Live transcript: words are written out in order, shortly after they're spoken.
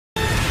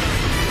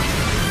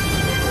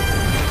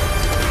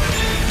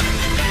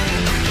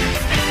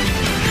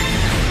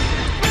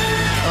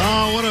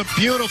Oh, what a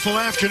beautiful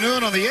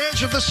afternoon on the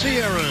edge of the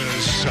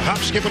Sierras. A hop,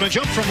 skip, and a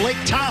jump from Lake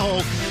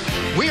Tahoe.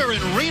 We are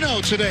in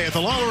Reno today at the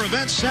Lawlor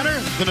Events Center.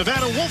 The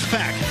Nevada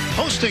Wolfpack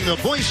hosting the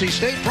Boise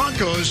State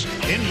Broncos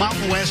in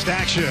Mountain West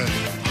action.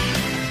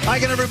 Hi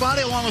again,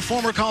 everybody, along with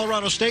former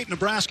Colorado State,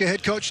 Nebraska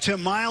head coach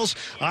Tim Miles.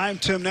 I'm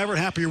Tim Neverett.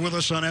 Happy you're with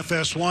us on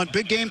FS1.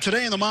 Big game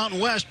today in the Mountain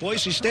West.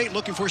 Boise State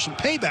looking for some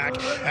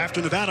payback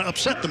after Nevada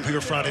upset them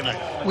here Friday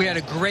night. We had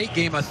a great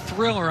game, a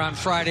thriller on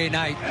Friday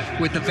night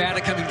with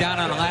Nevada coming down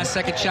on a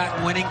last-second shot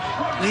and winning.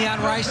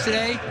 Leon Rice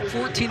today,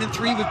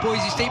 14-3 with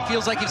Boise State.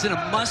 Feels like he's in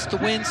a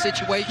must-win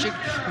situation.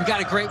 We've got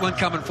a great one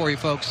coming for you,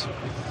 folks.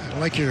 I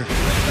like your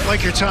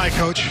tie,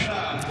 Coach.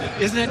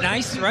 Isn't it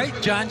nice, right?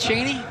 John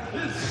Chaney.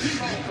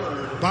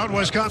 Mountain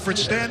West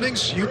Conference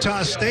standings,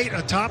 Utah State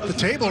atop the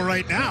table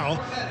right now,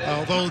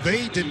 although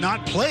they did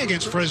not play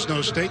against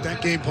Fresno State.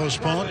 That game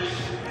postponed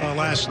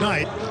last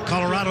night.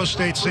 Colorado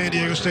State, San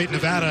Diego State,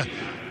 Nevada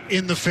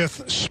in the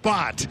 5th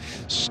spot.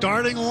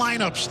 Starting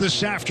lineups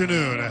this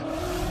afternoon.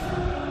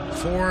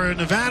 For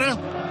Nevada,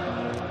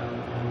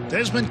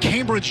 Desmond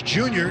Cambridge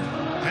Jr.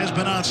 has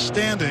been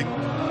outstanding.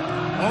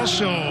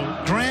 Also,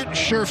 Grant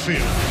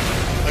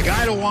Sherfield, a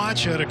guy to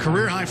watch, had a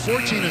career-high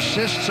 14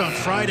 assists on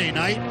Friday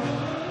night.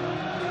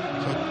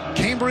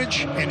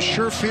 Cambridge and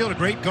Sherfield, a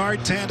great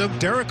guard tandem.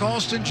 Derek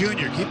Alston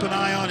Jr., keep an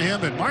eye on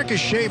him. And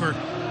Marcus Shaver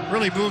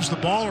really moves the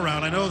ball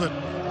around. I know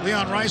that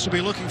Leon Rice will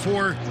be looking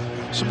for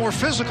some more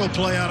physical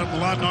play out of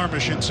Mladen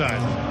Armish inside.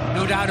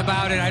 No doubt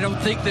about it. I don't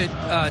think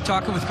that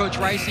talking with Coach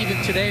Rice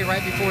even today,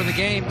 right before the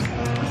game,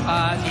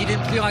 he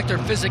didn't feel like their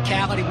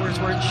physicality was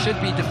where it should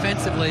be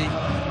defensively.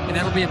 And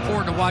that'll be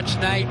important to watch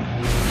tonight.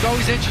 It's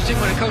always interesting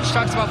when a coach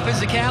talks about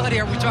physicality.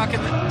 Are we talking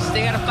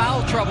stay out of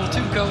foul trouble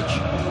too, Coach?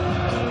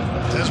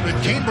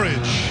 Desmond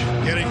Cambridge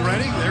getting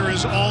ready. There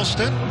is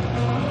Alston.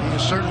 He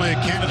is certainly a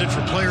candidate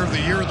for Player of the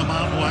Year in the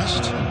Mountain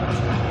West.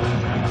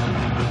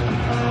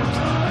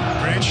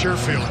 Grant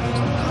Sherfield.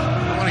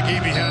 What a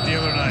game he had the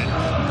other night.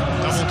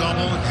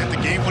 Double-double, hit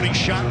the game-winning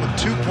shot with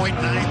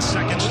 2.9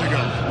 seconds to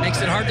go.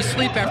 Makes it hard to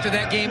sleep after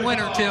that game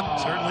winner, Tim.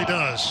 Certainly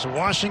does. So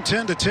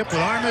Washington to tip with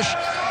Armish,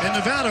 and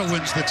Nevada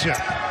wins the tip.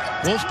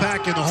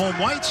 Wolfpack in the home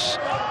whites,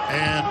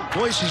 and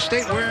Boise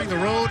State wearing the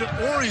road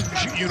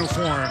orange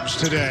uniforms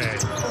today.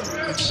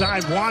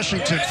 Inside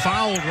Washington,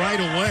 fouled right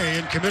away,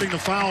 and committing the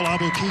foul,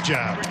 Abu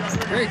Kijab.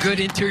 Very good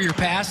interior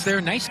pass there.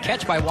 Nice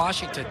catch by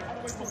Washington.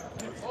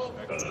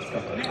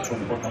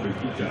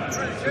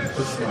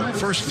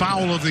 First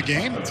foul of the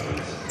game.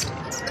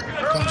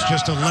 Comes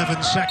just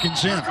 11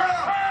 seconds in.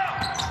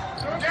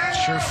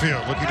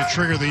 Sherfield looking to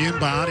trigger the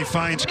inbound. He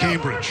finds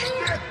Cambridge.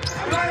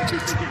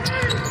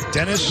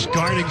 Dennis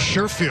guarding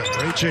Sherfield.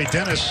 A.J.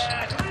 Dennis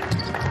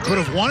could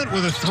have won it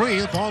with a three.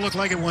 The ball looked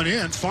like it went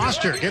in.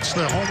 Foster gets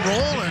the home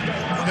roll, and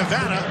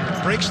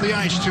Nevada breaks the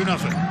ice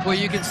 2-0. Well,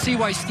 you can see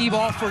why Steve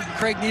Alford and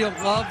Craig Neal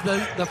love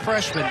the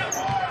freshman.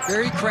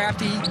 Very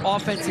crafty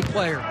offensive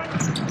player.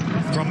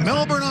 From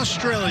Melbourne,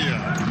 Australia.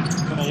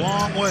 Come a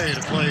long way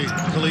to play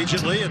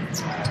collegiately, and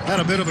had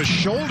a bit of a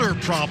shoulder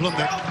problem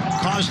that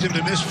caused him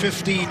to miss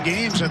 15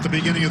 games at the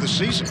beginning of the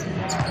season.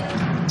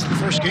 The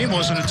first game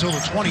wasn't until the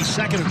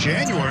 22nd of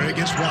January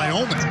against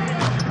Wyoming.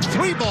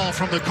 3-ball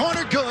from the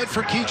corner, good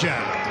for Kijab.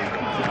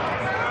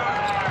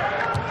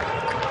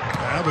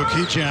 Abu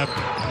Kijab,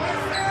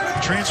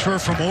 transfer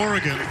from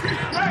Oregon. He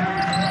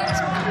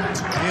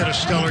had a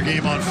stellar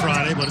game on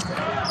Friday, but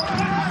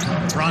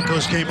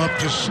Broncos came up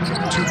just 2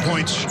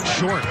 points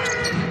short.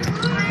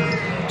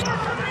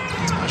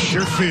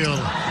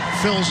 Sherfield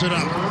fills it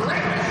up.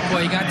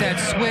 Well, he got that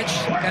switch,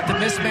 got the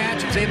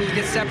mismatch, was able to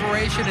get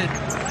separation and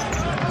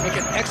make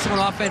an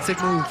excellent offensive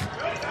move.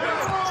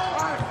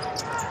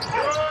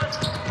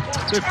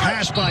 Good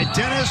pass by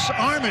Dennis.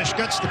 Armish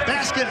gets the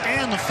basket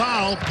and the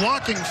foul,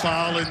 blocking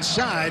foul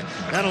inside.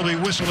 That'll be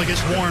whistled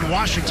against Warren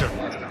Washington.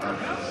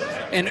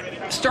 And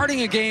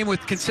starting a game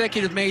with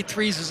consecutive made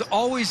threes is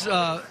always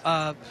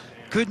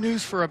good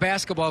news for a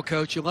basketball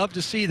coach. You love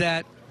to see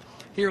that.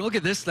 Here, look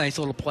at this nice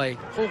little play.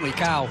 Holy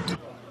cow.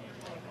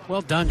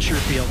 Well done,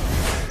 Sherfield.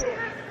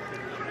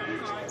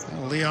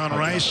 Leon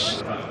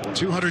Rice,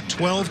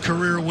 212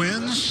 career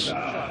wins.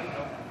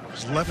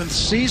 His 11th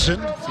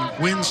season. If he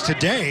wins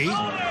today,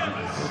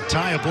 he'll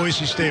tie a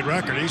Boise State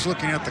record. He's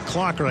looking at the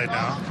clock right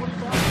now.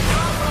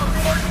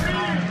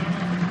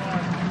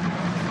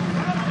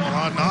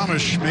 Mladen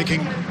Armish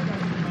making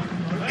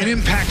an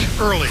impact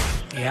early.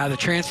 Yeah, the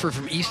transfer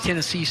from East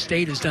Tennessee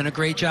State has done a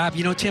great job.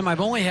 You know, Tim,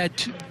 I've only had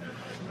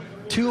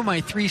two of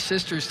my 3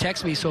 sisters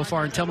text me so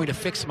far and tell me to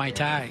fix my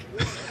tie.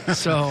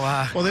 So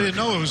well, they didn't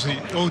know it was the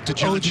ode to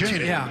John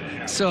Chaney.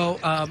 Yeah. So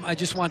I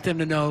just want them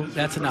to know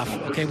that's enough.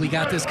 Okay, we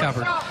got this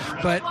covered.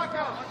 But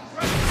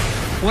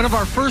one of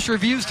our first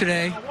reviews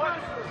today.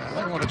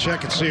 I want to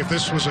check and see if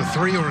this was a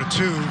 3 or a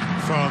 2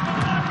 from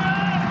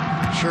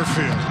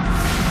Sherfield.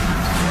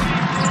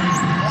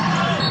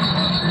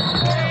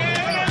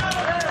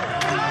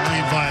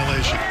 Lane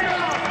violation.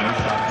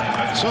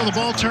 So the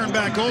ball turned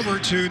back over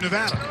to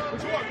Nevada.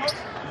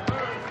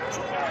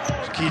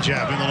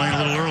 Kijab in the lane a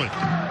little early.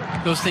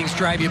 those things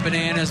drive you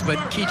bananas. But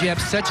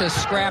Kejap's such a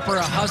scrapper,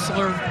 a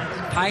hustler,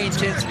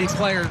 high-intensity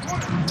player.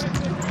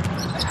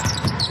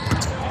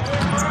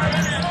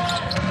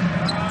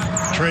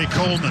 Trey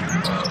Coleman.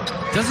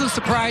 Doesn't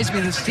surprise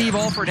me that Steve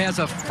Alford has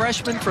a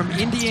freshman from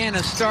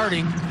Indiana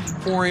starting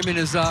for him in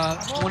his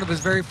one of his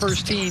very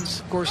first teams.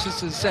 Of course, this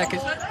is his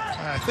second.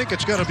 I think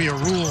it's got to be a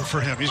rule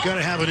for him. He's got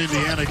to have an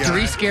Indiana guy.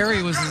 Therese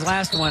Gary was his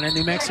last one at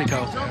New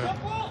Mexico.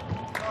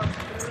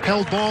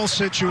 Held ball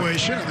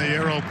situation, and the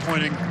arrow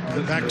pointing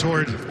back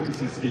toward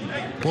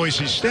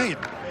Boise State.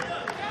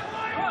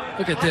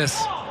 Look at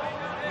this.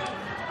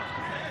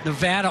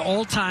 Nevada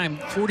all-time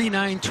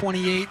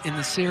 49-28 in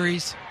the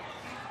series.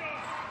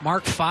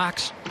 Mark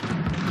Fox,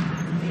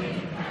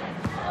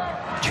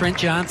 Trent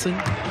Johnson,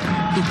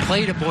 who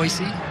played at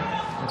Boise.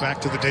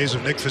 Back to the days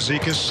of Nick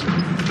Fazekas.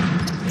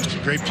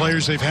 Some great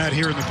players they've had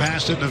here in the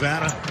past at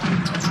Nevada.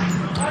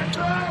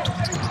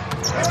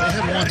 They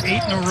had won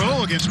 8 in a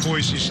row against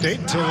Boise State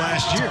until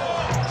last year.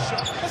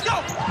 Let's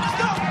go! Let's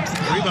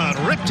go! Rebound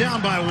ripped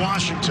down by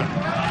Washington.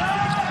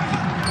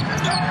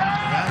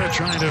 Nevada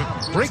trying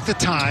to break the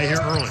tie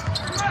here early.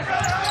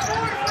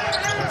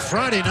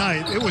 Friday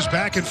night, it was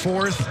back and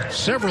forth,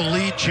 several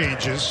lead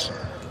changes.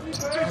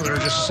 Oh, there were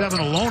just 7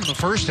 alone in the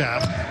first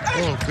half.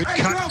 Oh, good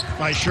cut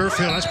by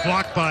Sherfield. That's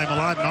blocked by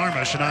Mladen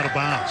Armish and out of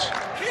bounds.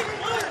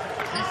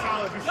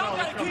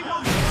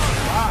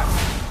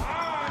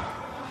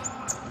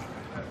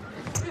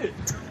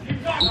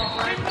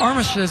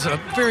 Armish does a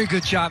very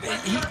good job.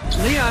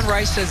 Leon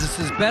Rice says it's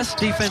his best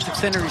defensive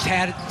center he's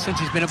had since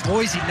he's been at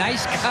Boise.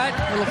 Nice cut,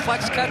 little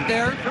flex cut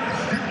there.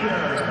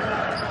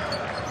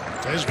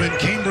 Desmond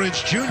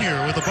Cambridge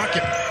Jr. with a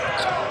bucket.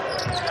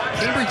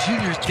 Cambridge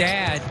Jr.'s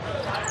dad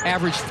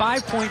averaged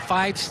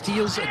 5.5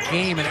 steals a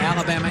game at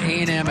Alabama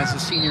A&M as a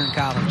senior in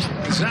college.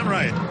 Is that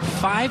right?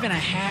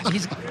 5.5.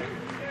 He's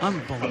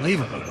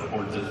unbelievable.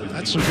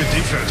 That's some good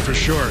defense for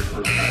sure.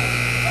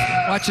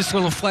 Watch this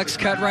little flex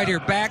cut right here.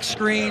 Back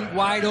screen,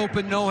 wide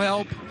open, no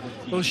help.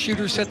 Those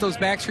shooters set those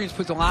back screens,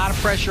 puts a lot of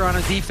pressure on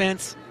a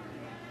defense.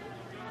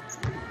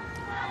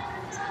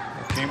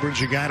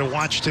 Cambridge, a guy to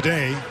watch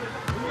today.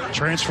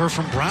 Transfer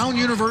from Brown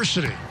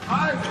University.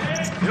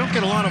 You don't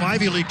get a lot of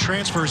Ivy League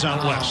transfers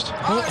out west.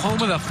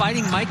 Home of the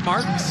Fighting Mike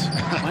Martins.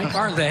 Mike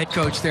Martins, the head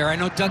coach there. I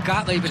know Doug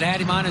Gottlieb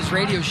had him on his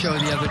radio show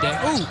the other day.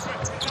 Ooh.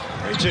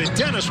 Ray J.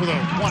 Dennis with a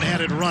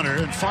one-handed runner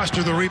and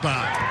Foster the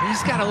rebound.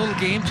 He's got a little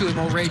game to him,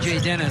 old Ray J.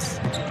 Dennis.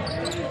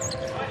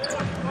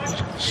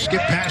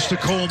 Skip pass to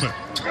Coleman.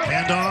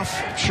 Handoff,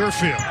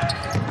 Sherfield.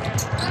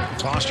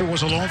 Foster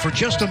was alone for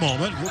just a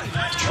moment. We'll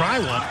try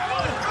one.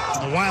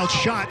 The wild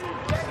shot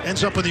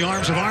ends up in the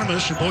arms of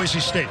Armish and Boise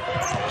State.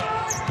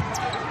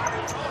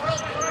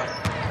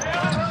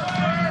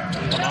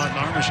 Mladen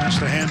Armish has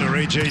to hand to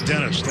Ray J.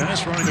 Dennis.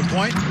 Dennis running the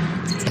point.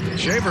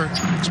 Shaver,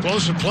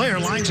 explosive player,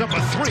 lines up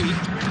a 3.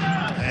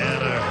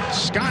 And a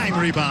skying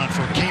rebound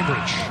for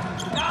Cambridge.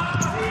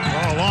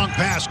 Oh, long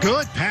pass.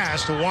 Good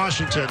pass to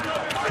Washington.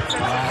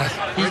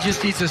 He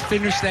just needs to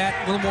finish that.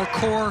 A little more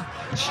core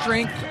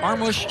strength.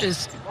 Armish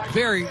is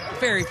very,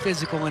 very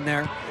physical in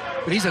there.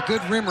 But he's a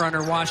good rim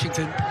runner,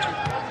 Washington.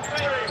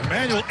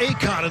 Emmanuel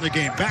Acott in the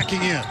game,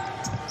 backing in.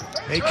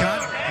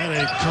 Acott had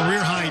a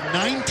career-high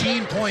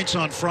 19 points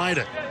on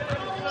Friday.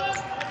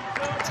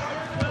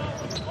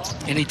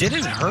 And he did it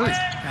in a hurry.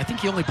 I think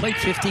he only played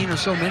 15 or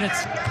so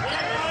minutes.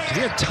 He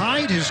had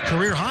tied his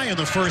career high in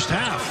the first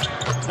half.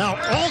 Now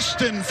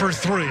Alston for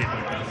 3.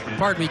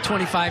 Pardon me,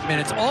 25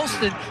 minutes.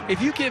 Alston,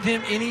 if you give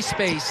him any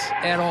space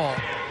at all,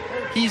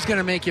 he's going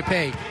to make you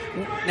pay.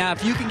 Now,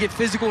 if you can get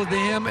physical with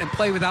him and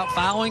play without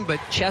fouling, but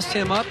chest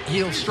him up,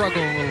 he'll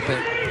struggle a little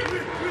bit.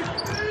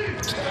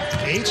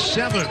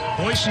 8-7,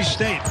 Boise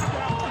State.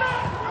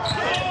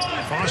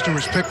 Foster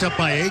was picked up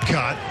by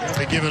Acott.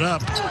 They give it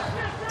up.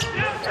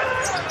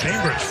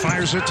 Cambridge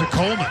fires it to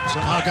Coleman.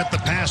 Somehow got the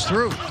pass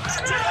through.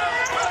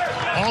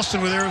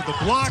 Alston with there with the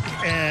block,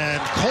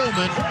 and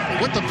Coleman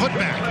with the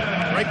putback.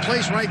 Right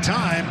place, right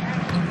time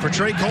for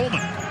Trey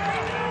Coleman.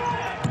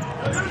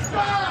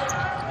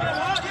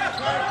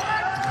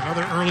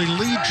 Another early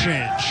lead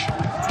change.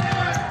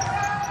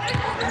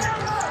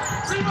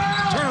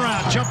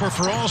 Turnaround jumper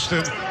for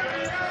Alston.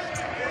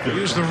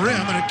 Use the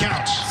rim, and it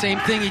counts. Same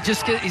thing.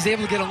 He's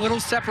able to get a little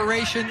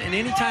separation, and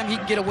anytime he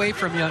can get away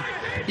from you,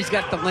 he's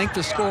got the length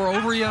to score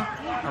over you,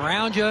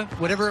 around you,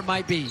 whatever it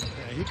might be.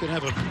 Yeah, he could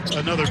have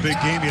another big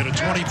game. He had a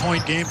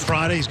 20-point game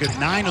Friday. He's got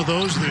 9 of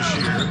those this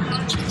year.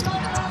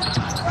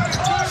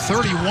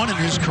 31 in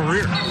his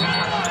career.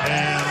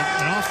 And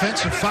an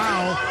offensive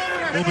foul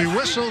will be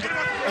whistled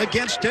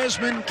against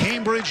Desmond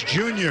Cambridge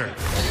Jr.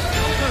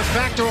 A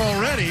factor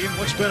already in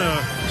what's been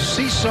a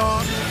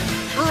seesaw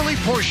early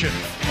portion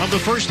of the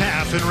first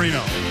half in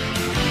Reno.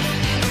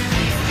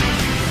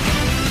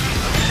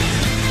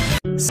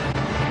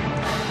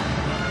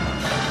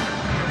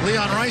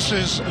 Leon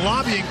Rice's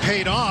lobbying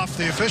paid off.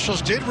 The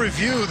officials did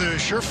review the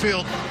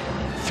Sherfield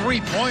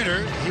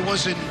three-pointer. He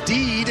was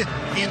indeed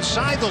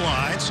inside the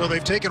line, so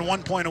they've taken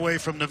 1 point away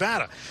from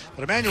Nevada.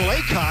 But Emmanuel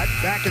Acott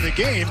back in the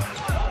game.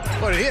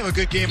 Boy, did he have a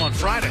good game on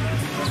Friday.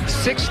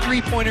 6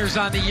 3-pointers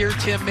on the year.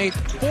 Tim made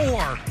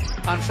 4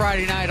 on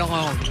Friday night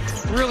alone.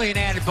 Really an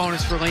added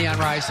bonus for Leon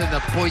Rice and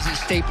the Boise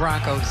State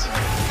Broncos.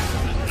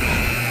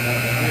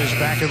 He is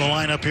back in the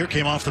lineup here,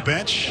 came off the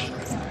bench.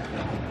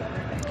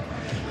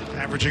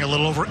 Averaging a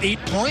little over 8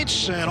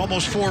 points and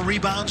almost 4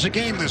 rebounds a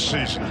game this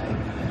season.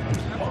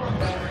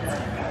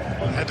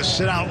 Had to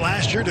sit out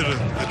last year due to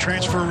the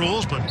transfer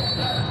rules, but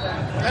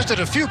as did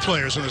a few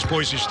players in this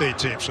Boise State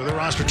team. So their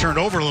roster turned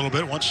over a little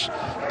bit once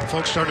the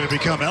folks started to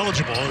become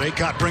eligible. And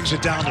Acott brings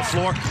it down the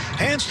floor.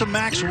 Hands to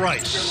Max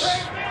Rice.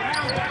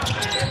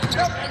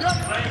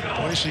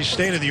 Boise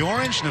State in the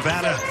orange,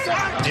 Nevada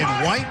in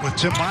white with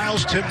Tim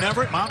Miles, Tim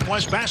Neverett. Mountain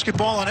West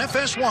basketball on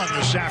FS1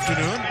 this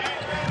afternoon.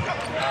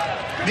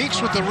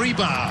 Meeks with the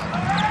rebound.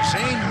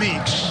 Zane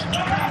Meeks.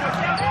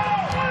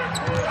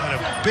 Had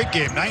a big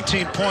game,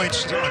 19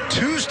 points on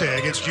Tuesday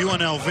against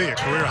UNLV, a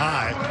career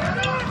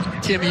high.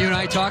 Tim, you and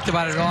I talked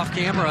about it off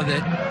camera,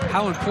 that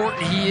how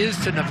important he is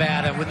to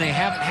Nevada. When they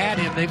haven't had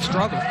him, they've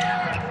struggled.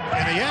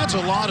 And he adds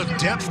a lot of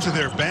depth to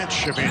their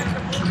bench. I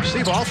mean,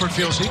 Steve Alford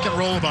feels he can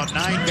roll about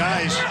 9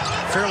 guys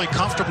fairly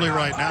comfortably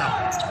right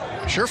now.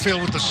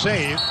 Sherfield with the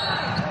save,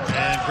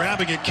 and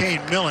grabbing at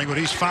Kane Milling, but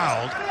he's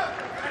fouled.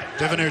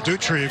 Devonair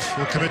Dutrieve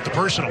will commit the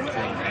personal.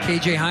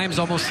 KJ Himes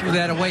almost threw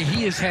that away.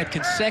 He has had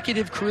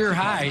consecutive career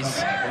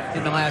highs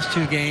in the last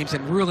 2 games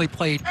and really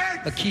played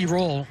a key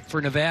role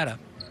for Nevada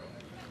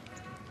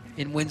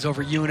in wins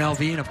over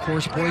UNLV and, of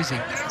course, Boise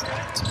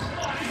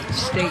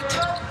State.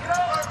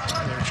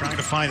 They're trying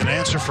to find an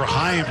answer for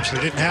Himes. They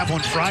didn't have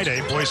one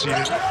Friday. Boise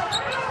did.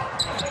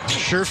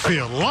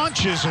 Sherfield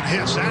launches and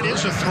hits. That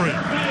is a 3.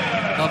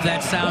 Love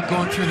that sound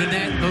going through the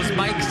net. Those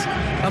mics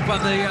up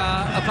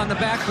on the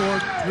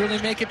backboard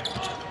really make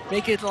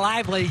it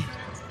lively.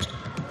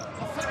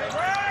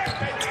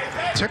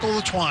 Tickle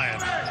the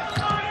twine.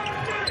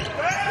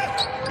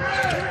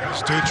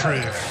 It's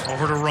Dutrieve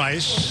over to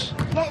Rice.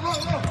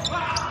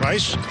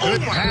 Rice,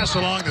 good pass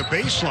along the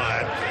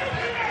baseline.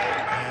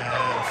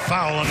 And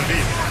foul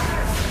underneath.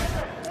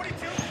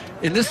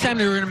 And this time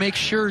they were going to make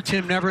sure,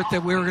 Tim Neverett,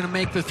 that we were going to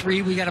make the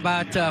 3. We got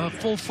about a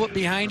full foot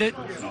behind it.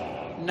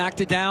 Knocked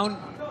it down.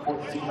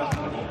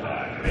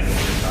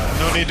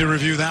 No need to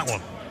review that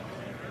one.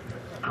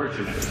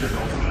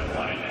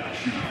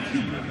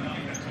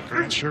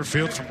 Grant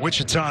Sherfield from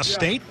Wichita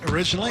State,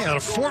 originally out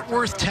of Fort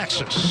Worth,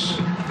 Texas.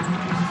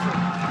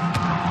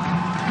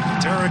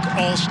 Derek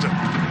Alston.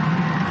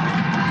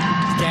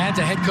 Dad's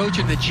a head coach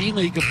in the G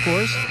League, of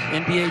course,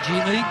 NBA G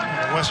League.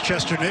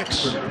 Westchester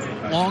Knicks.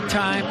 Long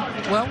time,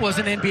 well, was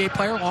an NBA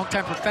player, long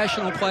time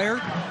professional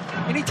player.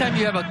 Anytime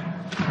you have a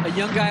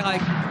young guy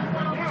like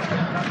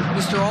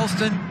Mr.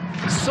 Alston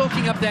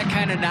soaking up that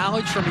kind of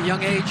knowledge from a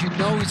young age, you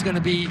know he's going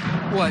to be,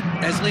 what,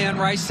 as Leon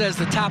Rice says,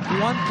 the top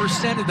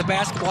 1% of the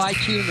basketball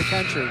IQ in the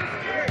country.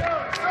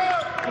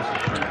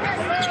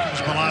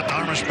 There's Malat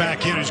Armish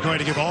back in. He's going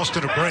to give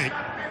Alston a break.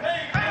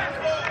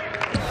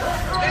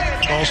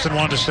 Alston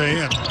wanted to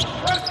stay in.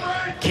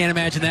 Can't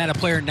imagine that, a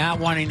player not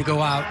wanting to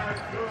go out.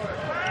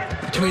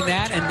 Between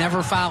that and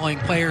never fouling,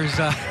 players,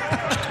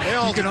 they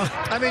all,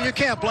 I mean, you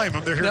can't blame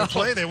them. They're here to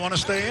play. They want to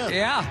stay in.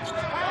 Yeah.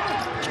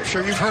 I'm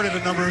sure you've heard it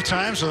a number of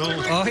times.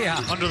 Oh, yeah.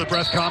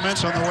 Under-the-breath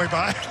comments on their way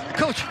by.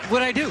 Coach,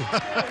 what'd I do?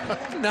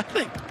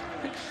 Nothing.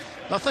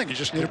 Nothing. You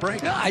just need a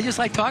break. No, I just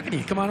like talking to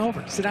you. Come on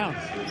over. Sit down.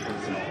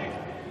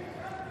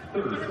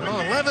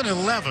 Well,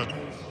 11-11.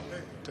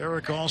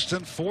 Derek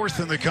Alston, 4th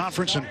in the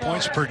conference in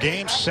points per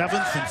game,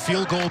 7th in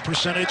field goal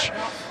percentage,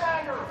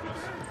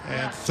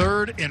 and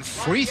 3rd in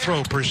free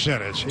throw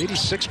percentage,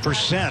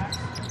 86%.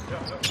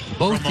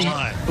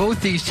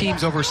 Both these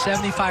teams over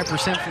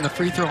 75% from the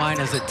free throw line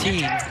as a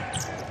team.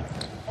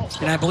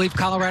 And I believe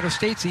Colorado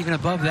State's even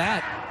above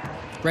that,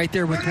 right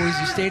there with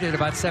Boise State at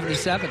about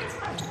 77.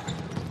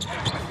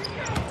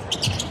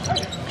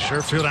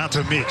 Sherfield out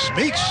to Meeks.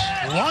 Meeks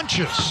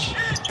launches.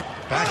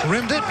 Back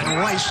rimmed it, and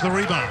Rice the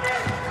rebound.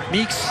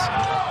 Meeks,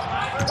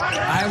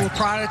 Iowa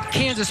product,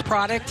 Kansas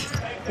product,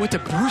 went to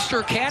Brewster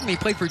Academy,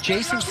 played for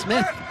Jason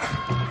Smith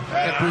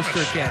at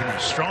Brewster Academy.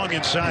 Strong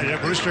inside.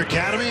 Yeah, Brewster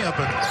Academy up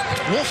in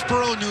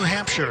Wolfboro, New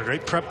Hampshire.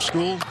 Great prep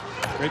school,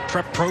 great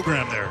prep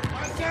program there.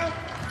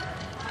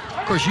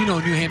 Of course, you know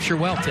New Hampshire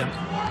well, Tim.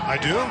 I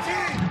do.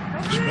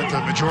 Spent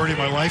the majority of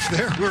my life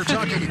there. We were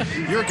talking,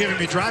 you were giving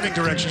me driving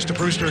directions to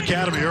Brewster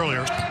Academy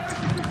earlier.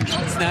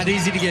 It's not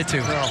easy to get to.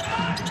 No.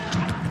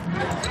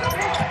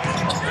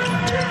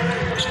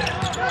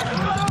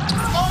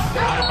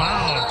 Out of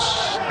bounds.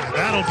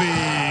 That'll be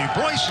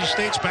Boise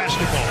State's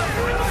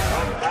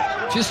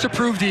basketball. Just to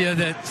prove to you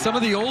that some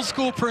of the old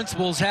school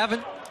principles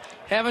haven't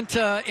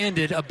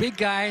ended. A big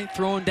guy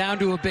throwing down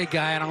to a big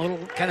guy on a little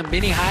kind of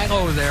mini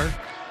high-low there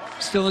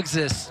still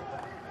exists.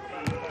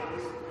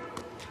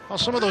 Well,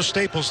 some of those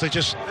staples, they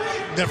just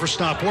never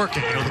stop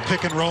working. You know, the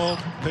pick and roll,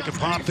 pick and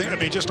pop thing. I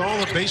mean, just all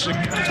the basic.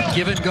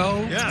 Give and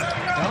go.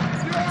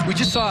 Yeah. We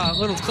just saw a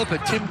little clip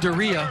of Tim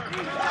Doria.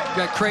 We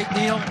got Craig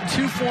Neal,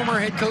 2 former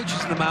head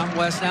coaches in the Mountain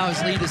West, now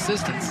as lead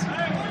assistants.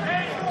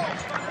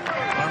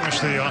 Armish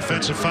the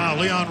offensive foul.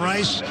 Leon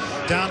Rice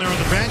down there on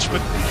the bench,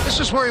 but this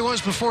is where he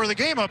was before the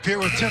game up here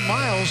with Tim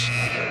Miles.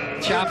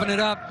 Chopping it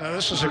up.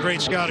 This is a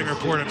great scouting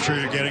report I'm sure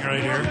you're getting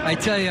right here. I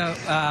tell you,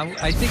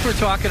 I think we're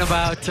talking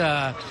about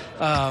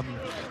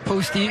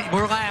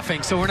we're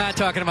laughing, so we're not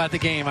talking about the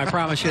game. I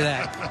promise you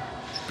that.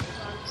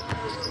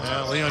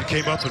 Leon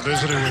came up and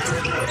visited with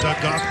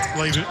Doug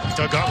Gottlieb.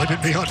 Doug Gottlieb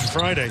and me on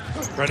Friday,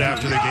 right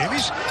after the game.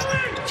 He's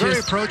very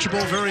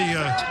approachable, very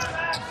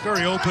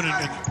open,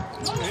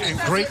 and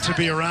great to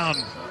be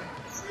around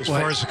as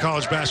far as the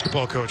college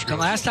basketball coach goes.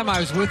 The last time I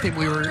was with him,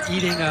 we were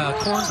eating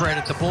cornbread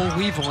at the Bull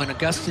Weevil in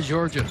Augusta,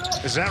 Georgia.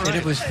 Is that right? And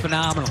it was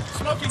phenomenal.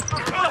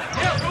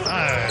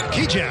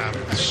 Key jab,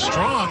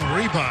 strong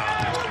rebound.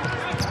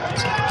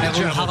 That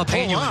little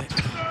jalapeno in it.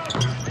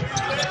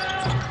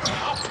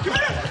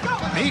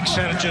 Meeks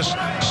had it just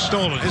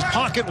stolen. His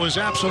pocket was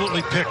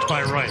absolutely picked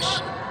by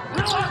Rice.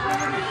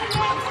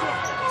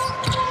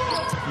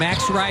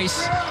 Max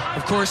Rice,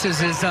 of course, as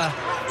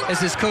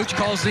his coach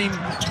calls him,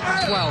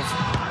 12.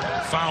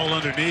 Foul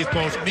underneath.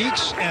 Both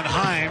Meeks and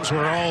Himes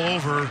were all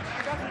over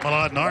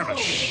Malad and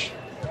Armish.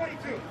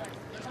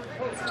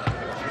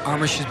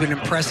 Armish has been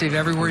impressive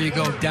everywhere you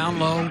go. Down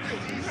low,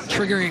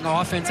 triggering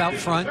offense out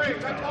front.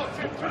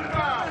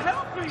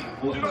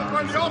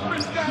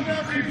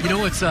 You know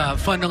what's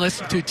fun to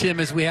listen to, Tim,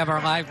 as we have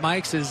our live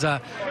mics, is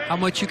how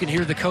much you can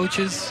hear the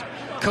coaches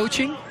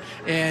coaching,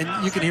 and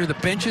you can hear the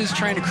benches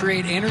trying to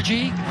create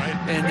energy.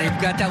 And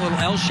they've got that little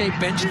L-shaped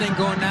bench thing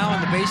going now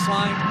on the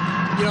baseline.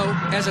 You know,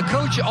 as a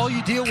coach, all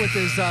you deal with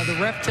is the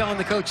ref telling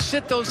the coach,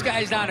 sit those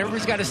guys down.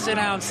 Everybody's got to sit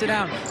down, sit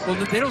down. Well,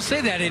 they don't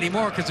say that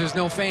anymore because there's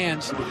no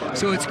fans.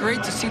 So it's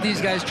great to see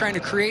these guys trying to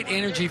create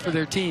energy for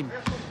their team.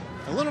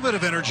 A little bit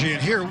of energy in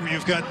here.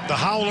 You've got the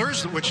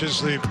Howlers, which is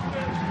the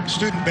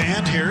student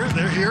band here.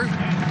 They're here.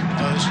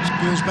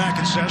 School's back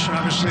in session.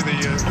 Obviously,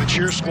 the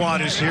cheer squad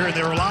is here, and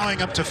they're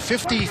allowing up to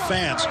 50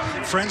 fans,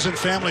 friends and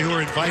family who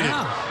are invited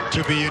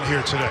to be in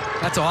here today.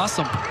 That's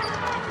awesome.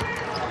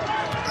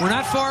 We're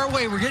not far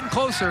away. We're getting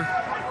closer.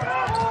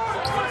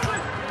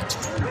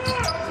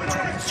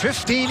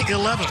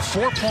 15-11,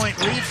 4-point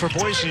lead for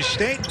Boise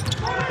State.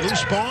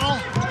 Loose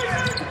ball.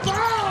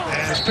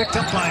 And it's picked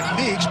up by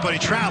Meeks, but he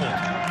traveled.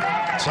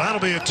 So that'll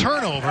be a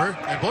turnover,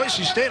 and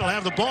Boise State will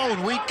have the ball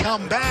when we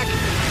come back.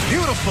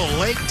 Beautiful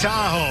Lake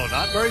Tahoe,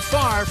 not very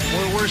far from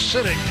where we're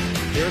sitting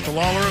here at the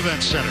Lawlor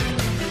Event Center.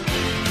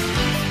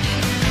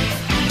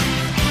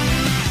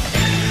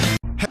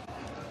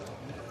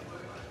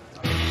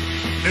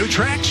 New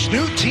tracks,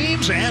 new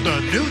teams, and a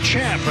new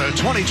champ. The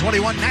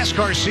 2021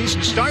 NASCAR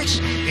season starts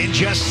in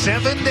just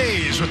 7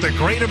 days with the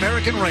Great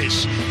American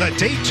Race, the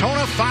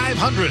Daytona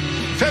 500,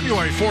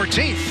 February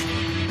 14th,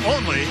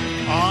 only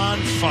on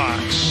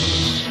Fox.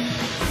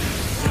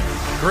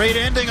 Great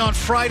ending on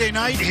Friday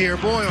night here.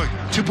 Boy,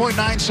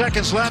 2.9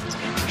 seconds left.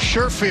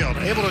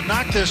 Sherfield able to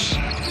knock this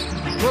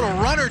little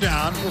runner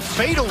down, will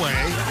fade away,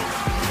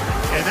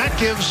 and that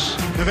gives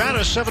Nevada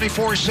a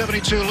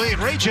 74-72 lead.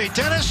 Ray J.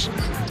 Dennis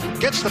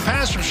gets the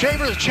pass from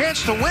Shaver, a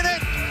chance to win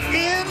it,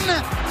 in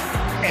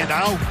and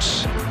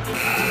out.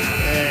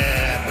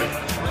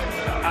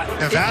 And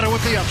Nevada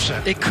with the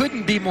upset. It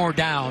couldn't be more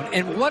down,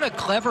 and what a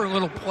clever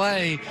little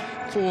play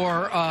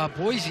for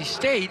Boise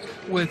State,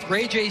 with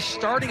Ray J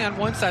starting on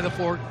one side of the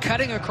floor,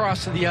 cutting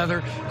across to the other,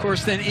 of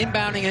course, then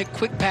inbounding it,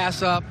 quick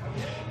pass up,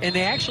 and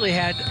they actually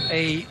had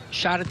a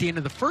shot at the end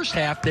of the first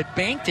half that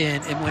banked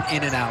in and went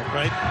in and out.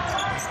 Right.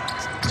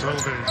 So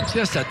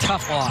just a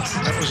tough loss.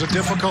 That was a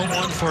difficult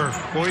one for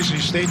Boise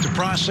State to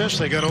process.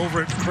 They got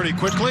over it pretty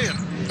quickly, and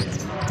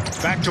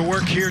back to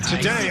work here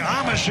today.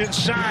 Amish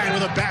inside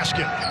with a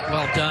basket.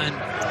 Well done.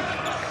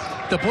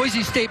 The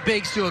Boise State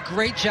bigs do a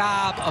great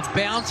job of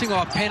bouncing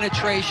off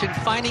penetration,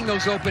 finding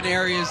those open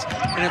areas,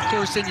 and of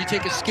course then you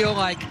take a skill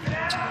like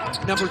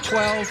number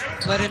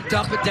 12, let him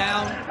dump it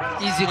down,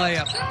 easy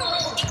layup.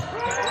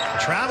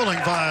 Traveling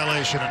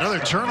violation, another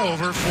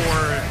turnover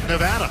for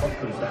Nevada.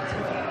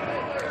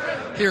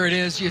 Here it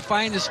is, you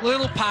find this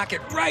little pocket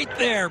right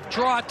there,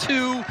 draw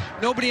two,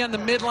 nobody on the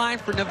midline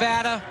for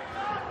Nevada,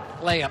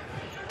 layup.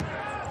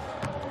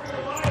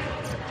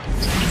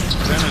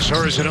 Dennis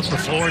hurries it up the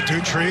floor.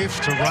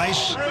 Dutrieve to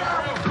Rice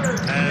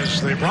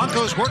as the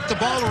Broncos work the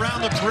ball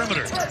around the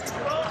perimeter.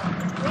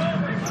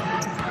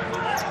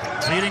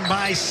 Leading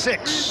by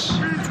 6.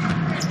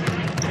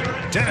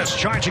 Dennis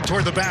charging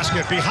toward the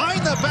basket.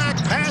 Behind the back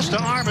pass to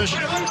Armish.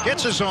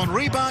 Gets his own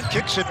rebound,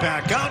 kicks it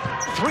back out.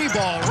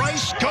 3-ball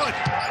Rice, good.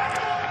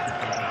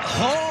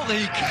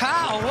 Holy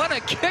cow, what a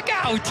kick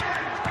out.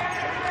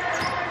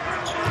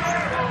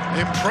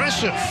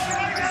 Impressive.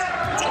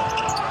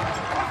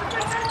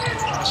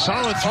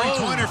 Solid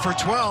three-pointer for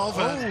 12.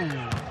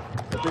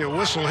 There'll be a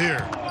whistle here.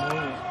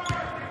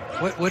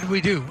 What did we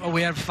do? Oh,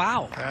 we had a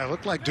foul. It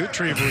looked like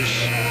Dutrieve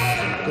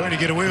was going to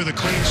get away with a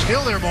clean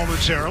steal there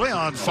momentarily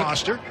on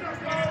Foster.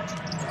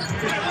 It's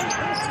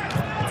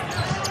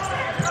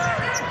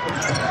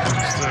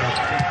the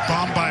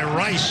bomb by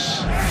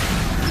Rice.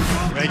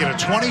 Make it a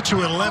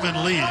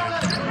 20-11 lead.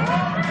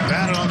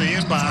 Nevada on the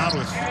inbound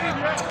with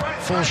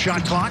full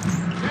shot clock.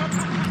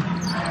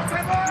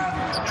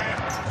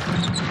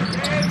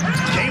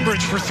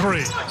 Cambridge for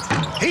three.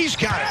 He's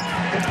got it.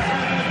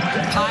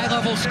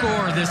 High-level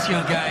scorer this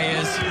young guy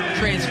is.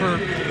 Transfer.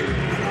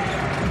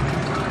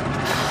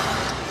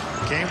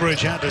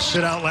 Cambridge had to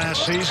sit out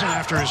last season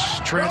after his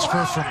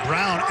transfer from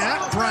Brown.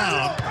 At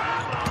Brown,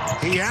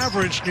 he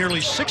averaged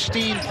nearly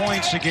 16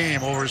 points a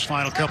game over his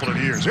final couple of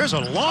years. There's a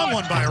long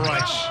one by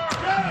Rice.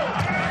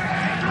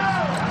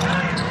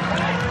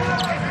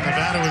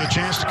 Nevada with a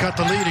chance to cut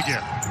the lead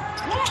again.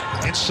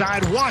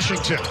 Inside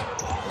Washington.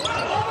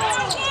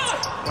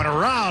 Went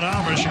around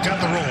Amish and got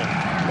the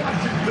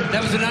roll.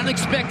 That was an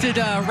unexpected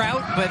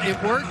route, but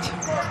it worked.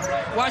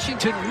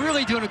 Washington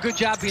really doing a good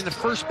job being the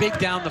first big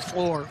down the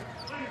floor.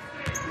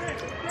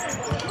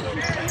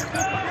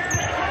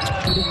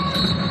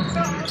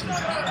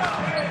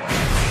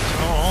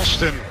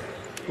 Alston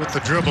with the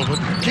dribble, but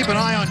keep an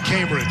eye on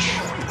Cambridge.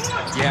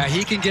 Yeah,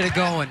 he can get it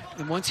going.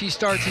 And once he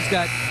starts,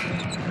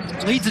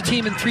 leads the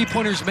team in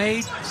three-pointers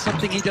made,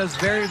 something he does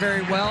very,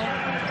 very well.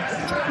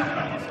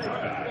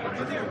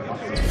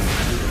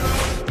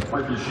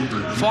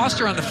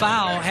 Foster on the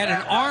foul had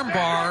an arm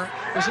bar.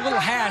 There's a little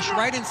hash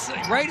right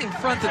in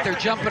front that they're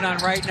jumping on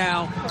right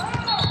now.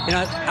 You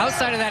know,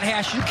 outside of that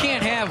hash, you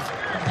can't have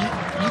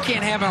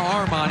an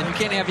arm on him. You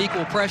can't have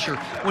equal pressure.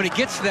 When it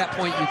gets to that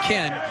point, you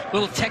can. A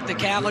little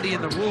technicality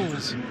in the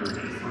rules.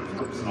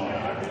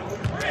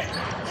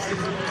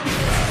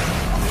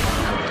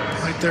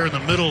 Right there in the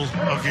middle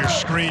of your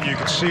screen, you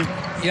can see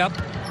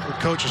what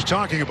Coach is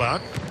talking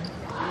about.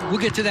 We'll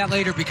get to that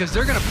later because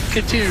they're going to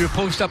continue to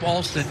post up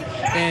Alston.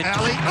 And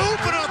alley,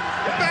 open up,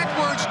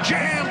 backwards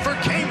jam for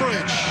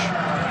Cambridge.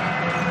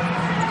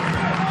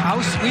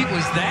 How sweet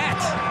was that?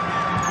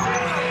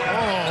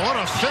 Oh, what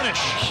a finish.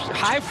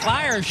 High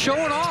flyer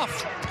showing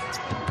off.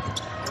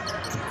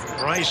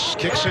 Rice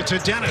kicks it to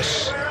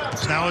Dennis.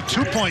 It's now a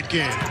two-point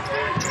game.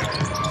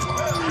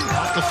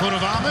 Off the foot of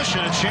Amish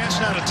and a chance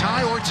now to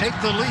tie or take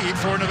the lead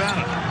for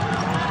Nevada.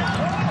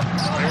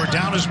 They were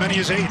down as many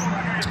as 8.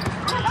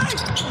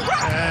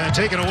 And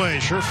taken away,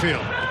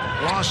 Sherfield.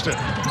 Lost it.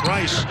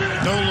 Rice,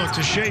 no look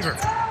to Shaver.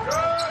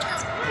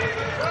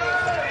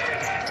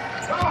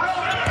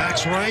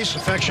 Max Rice,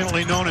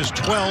 affectionately known as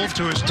 12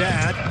 to his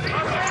dad.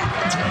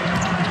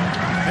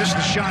 Missed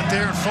the shot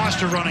there, and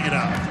Foster running it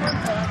out.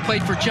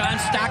 Played for John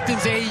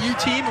Stockton's AAU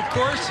team, of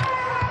course.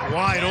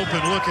 Wide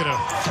open look at a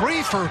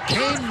 3 for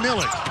Kane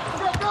Millick.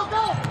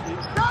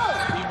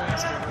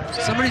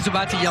 Somebody's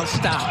about to yell,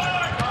 stop.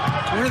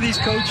 One of these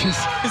coaches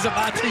is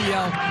about to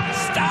yell,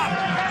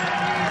 stop.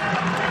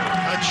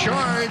 A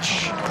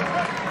charge,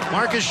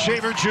 Marcus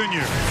Shaver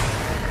Jr.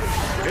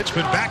 It's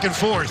been back and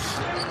forth.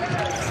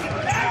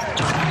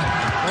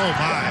 Oh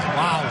my.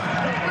 Wow.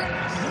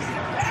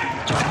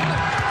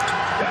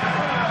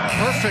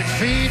 Perfect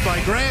feed by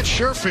Grant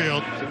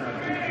Sherfield.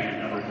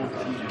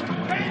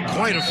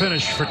 Quite a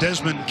finish for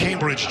Desmond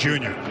Cambridge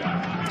Jr.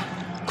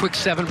 Quick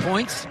 7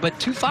 points, but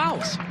 2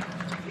 fouls.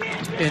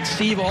 And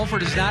Steve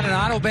Alford is not an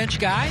auto bench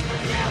guy.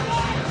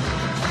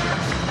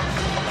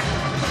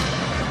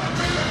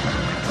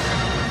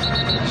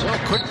 So a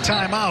quick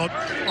timeout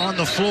on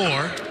the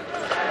floor.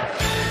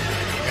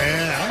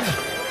 And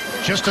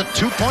just a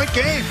 2-point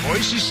game.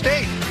 Boise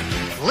State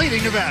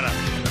leading Nevada.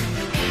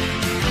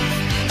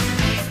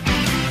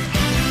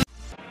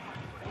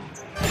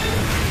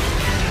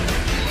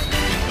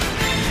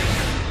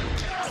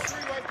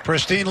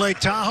 Pristine Lake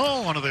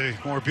Tahoe, one of the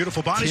more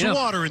beautiful bodies of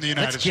water in the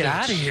United States. Let's get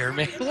out of here,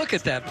 man. Look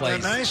at that place.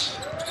 Isn't that nice?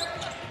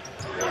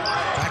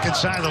 Back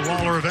inside the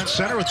Lawlor Event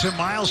Center with Tim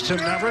Miles, Tim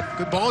Neverett.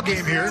 Good ball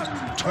game here.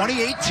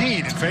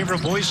 2018 in favor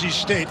of Boise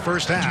State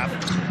first half.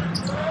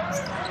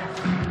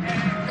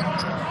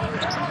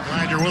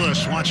 Glad you're with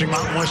us watching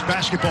Mountain West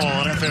basketball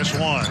on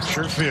FS1.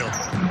 Sherfield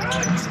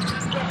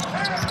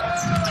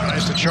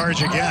tries to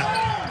charge again.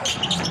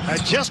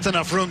 Had just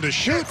enough room to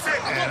shoot,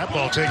 and that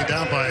ball taken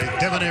down by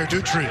Devonair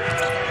Dutry.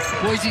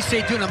 Boise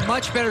State doing a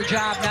much better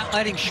job not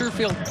letting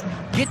Sherfield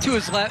get to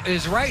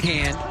his right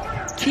hand,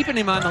 keeping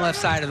him on the left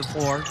side of the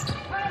floor.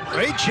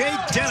 Ray J.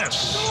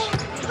 Dennis,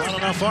 not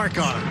enough arc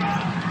on him.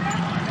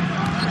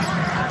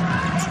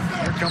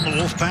 Here come the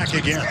Wolfpack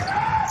again.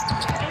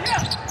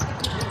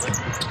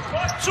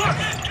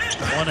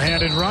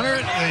 One-handed runner.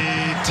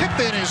 The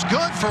tip-in is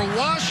good for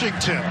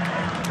Washington.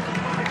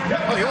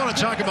 Oh, you want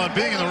to talk about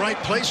being in the right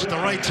place at the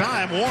right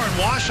time. Warren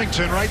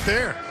Washington right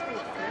there.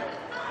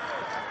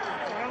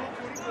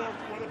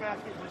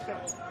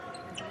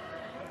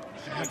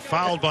 And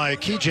fouled by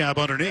Kijab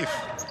underneath.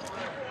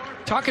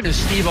 Talking to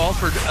Steve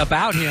Alford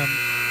about him,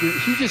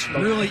 he just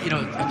really,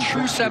 a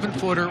true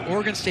 7-footer,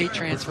 Oregon State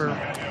transfer,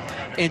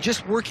 and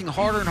just working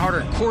harder and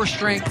harder at core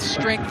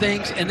strength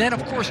things, and then,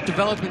 of course,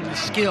 developing the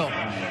skill.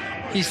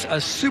 He's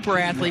a super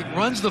athlete,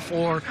 runs the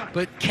floor,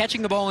 but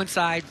catching the ball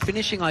inside,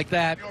 finishing like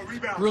that,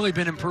 really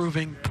been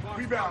improving.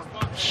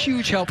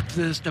 Huge help to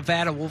this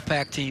Nevada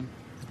Wolfpack team.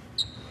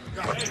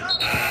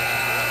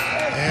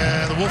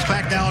 And the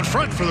Wolfpack now in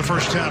front for the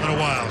first time in a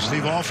while.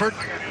 Steve Alford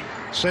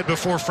said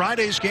before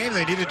Friday's game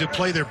they needed to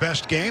play their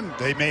best game.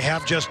 They may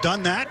have just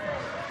done that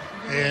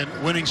and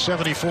winning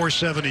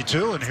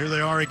 74-72, and here they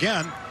are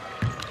again.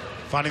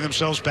 finding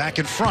themselves back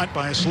in front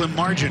by a slim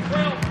margin.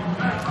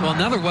 Well,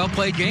 another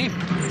well-played game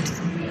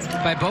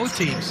by both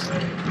teams.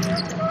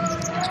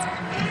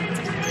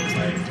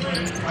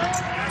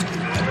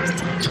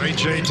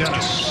 A.J.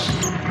 Dennis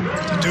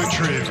to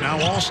Dutrieve.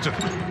 Now Alston.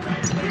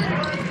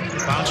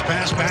 Bounce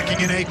pass backing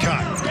in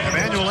Acott.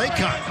 Emmanuel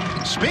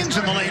Acott spins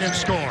in the lane and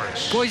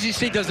scores. Boise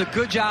State does a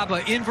good job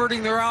of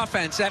inverting their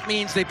offense. That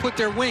means they put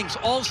their wings,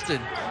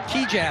 Alston,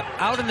 Kejap,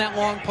 out in that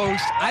long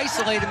post,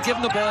 isolate him, give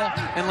him the ball,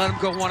 and let him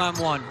go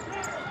one-on-one.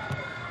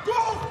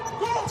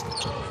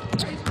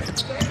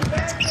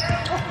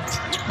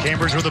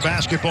 Cambridge with the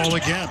basketball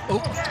again. Oh.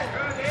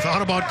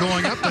 Thought about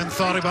going up, then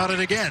thought about it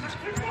again.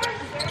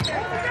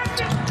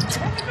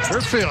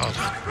 Sherfield,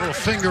 little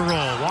finger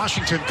roll.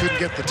 Washington couldn't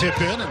get the tip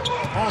in, and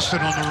Alston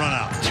on the run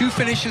out. 2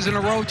 finishes in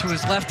a row to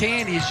his left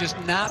hand. He's just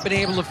not been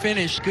able to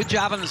finish. Good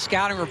job on the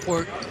scouting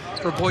report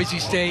for Boise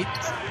State.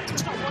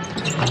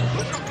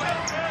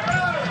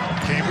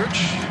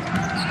 Cambridge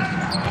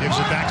gives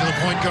it back to the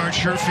point guard,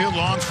 Sherfield.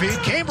 Long feed.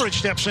 Cambridge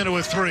steps into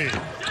a 3.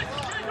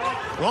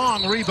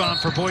 Long rebound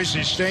for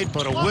Boise State,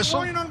 but a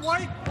whistle.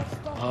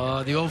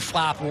 The old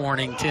flop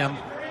warning, Tim.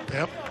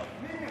 Yep.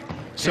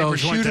 So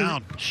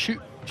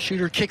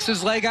shooter kicks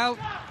his leg out,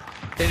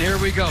 and here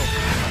we go.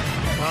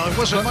 Well, it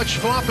wasn't much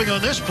flopping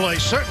on this play,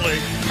 certainly.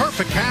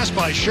 Perfect pass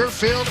by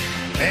Sherfield,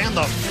 and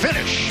the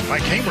finish by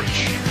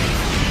Cambridge.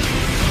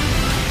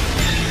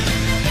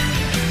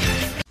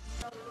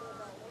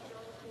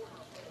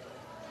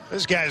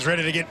 This guy's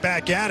ready to get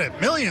back at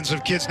it. Millions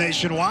of kids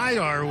nationwide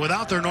are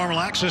without their normal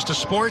access to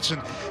sports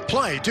and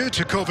play due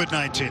to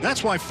COVID-19.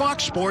 That's why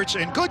Fox Sports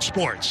and Good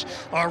Sports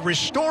are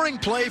restoring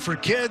play for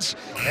kids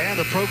and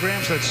the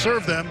programs that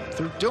serve them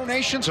through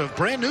donations of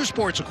brand new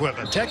sports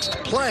equipment. Text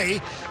PLAY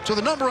to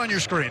the number on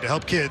your screen to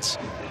help kids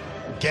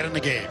get in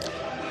the game.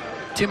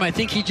 Tim, I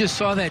think he just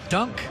saw that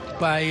dunk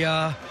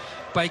by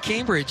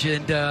Cambridge,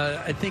 and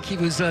I think he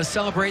was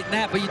celebrating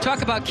that. But you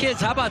talk about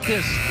kids, how about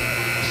this?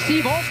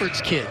 Steve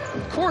Alford's kid,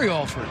 Corey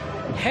Alford,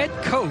 head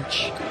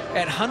coach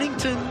at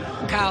Huntington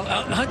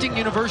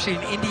University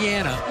in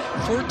Indiana,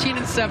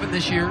 14-7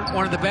 this year,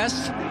 one of the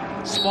best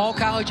small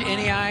college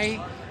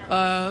NAI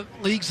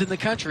leagues in the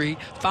country,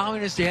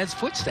 following his dad's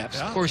footsteps.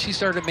 Yeah. Of course, he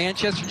started at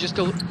Manchester, just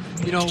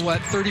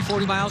 30,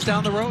 40 miles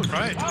down the road.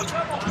 Right.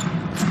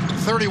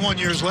 31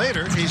 years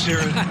later, he's here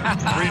in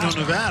Reno,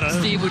 Nevada.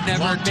 Steve would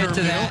never admit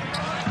to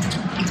that.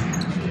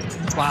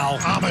 Wow.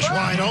 Amish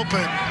wide open,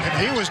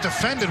 and he was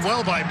defended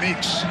well by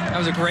Meeks. That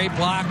was a great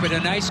block, but a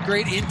nice,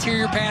 great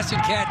interior pass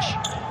and catch.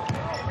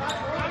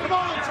 Come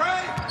on,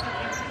 Trey.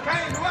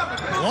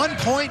 1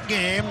 point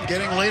game,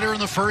 getting later in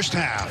the first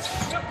half.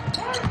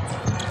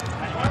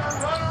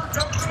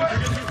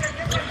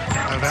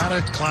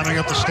 Nevada climbing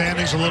up the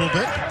standings a little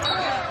bit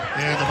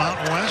in the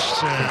Mountain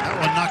West.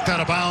 That one knocked out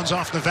of bounds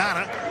off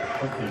Nevada.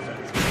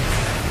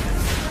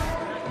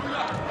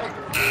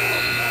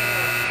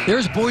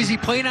 There's Boise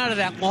playing out of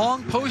that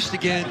long post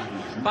again,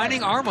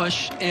 finding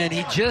Armush, and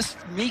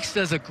Meeks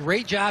does a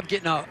great job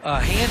getting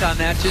a hand on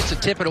that just to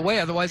tip it away.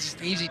 Otherwise,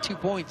 it's an easy 2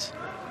 points.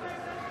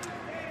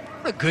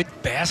 What a good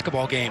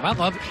basketball game. I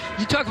love it.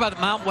 You talk about the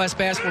Mountain West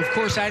basketball. Of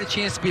course, I had a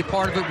chance to be a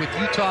part of it with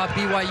Utah,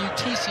 BYU,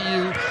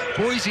 TCU.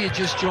 Boise had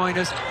just joined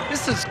us.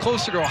 This is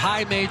closer to a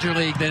high major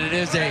league than it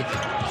is a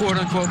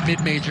quote-unquote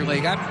mid-major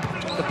league.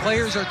 The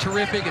players are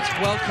terrific. It's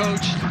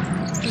well-coached.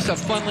 Just a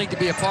fun league to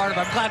be a part of.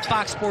 I'm glad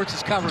Fox Sports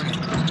is covering it.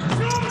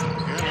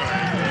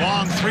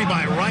 Long 3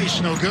 by Rice,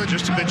 no good,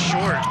 just a bit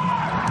short.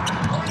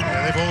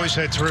 Yeah, they've always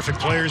had terrific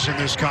players in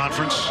this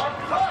conference.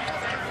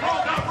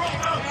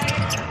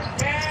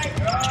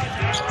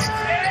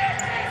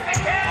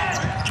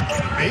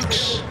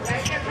 Meeks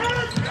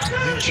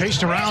being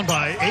chased around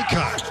by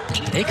Acott.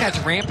 Acott's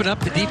ramping up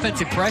the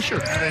defensive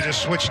pressure. And they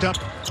just switched up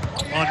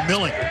on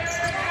Milling.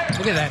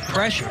 Look at that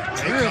pressure.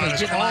 Really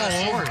getting all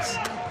over.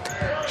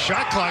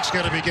 Shot clock's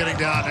got to be getting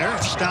down there.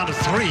 It's down to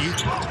 3.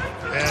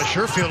 As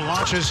Sherfield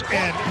launches,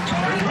 and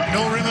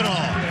no rim at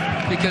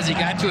all. Because he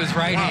got to his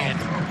right hand.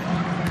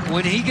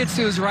 When he gets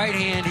to his right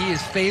hand, he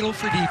is fatal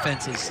for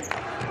defenses.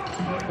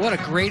 What a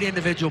great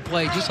individual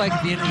play, just like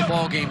at the end of the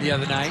ball game the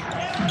other night.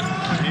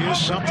 He is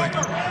something.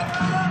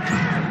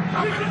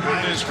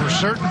 That is for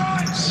certain.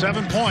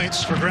 7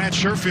 points for Grant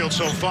Sherfield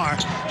so far.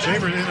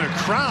 Shaver in the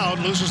crowd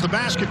loses the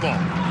basketball.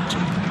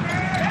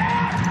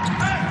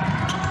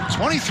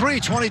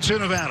 23-22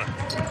 Nevada.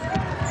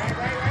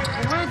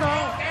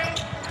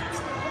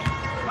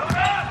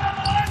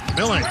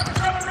 Milling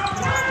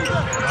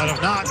out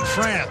of Knott,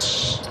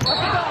 France.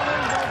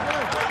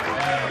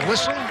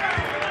 Whistle.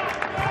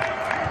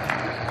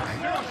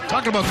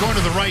 Talking about going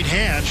to the right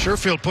hand,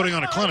 Sherfield putting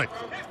on a clinic.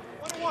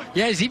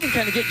 Yeah, he's even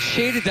kind of getting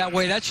shaded that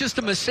way. That's just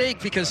a mistake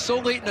because so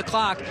late in the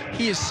clock,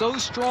 he is so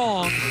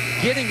strong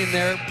getting in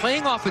there,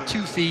 playing off with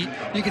 2 feet.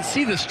 You can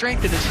see the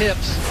strength in his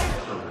hips.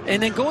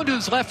 And then going to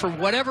his left, for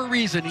whatever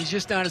reason, he's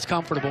just not as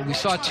comfortable. We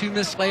saw 2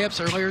 missed layups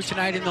earlier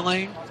tonight in the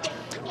lane.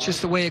 It's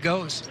just the way it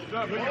goes.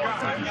 But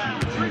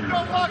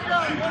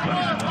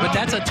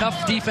that's a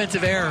tough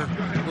defensive error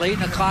late in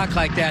the clock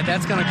like that.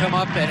 That's going to come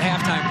up at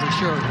halftime for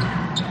sure.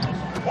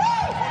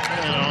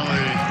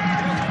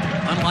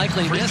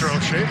 unlikely Free miss. throw,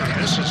 Shaver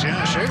misses.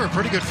 Yeah, Shaver,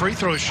 pretty good free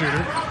throw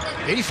shooter.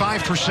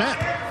 85%.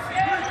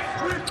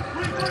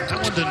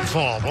 That one didn't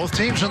fall. Both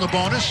teams in the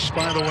bonus,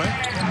 by the way.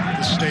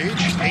 The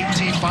stage,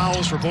 18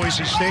 fouls for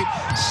Boise State,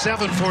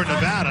 7 for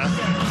Nevada.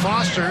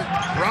 Foster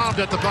robbed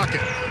at the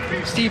bucket.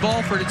 Steve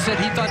Alford had said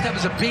he thought that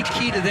was a big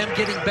key to them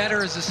getting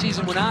better as the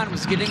season went on,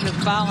 was getting to the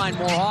foul line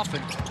more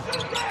often.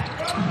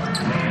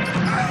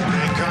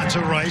 Acott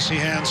to Rice, he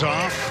hands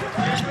off.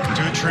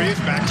 Dutrieve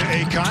back to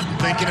Acott,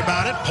 thinking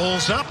about it,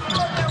 pulls up,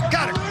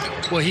 got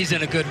it. Well, he's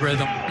in a good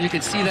rhythm. You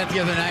could see that the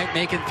other night,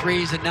 making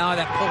threes, and now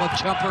that pull-up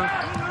jumper.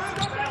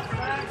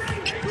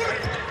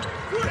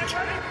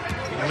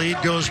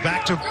 Lead goes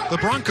back to the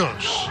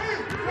Broncos.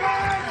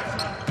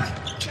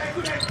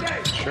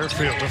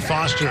 Sherfield to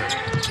Foster.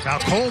 Now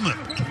Coleman,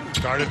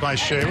 guarded by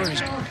Shaver.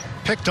 He's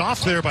picked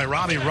off there by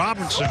Robbie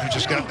Robinson, who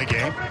just got in the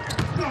game.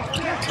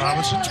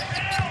 Robinson,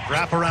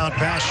 wraparound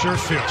pass,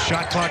 Sherfield.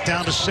 Shot clock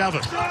down to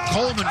 7.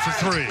 Coleman for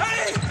 3.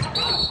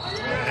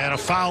 And a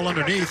foul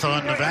underneath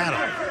on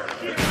Nevada.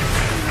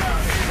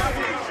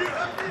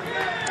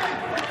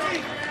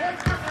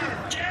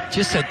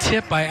 Just a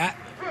tip by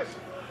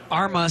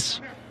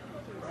Armas.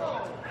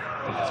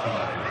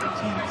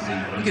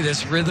 Look at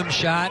this rhythm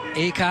shot,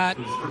 Acott.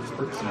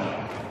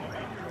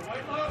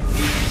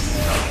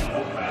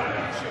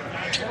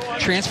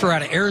 Transfer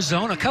out of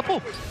Arizona. A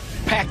couple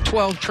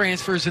Pac-12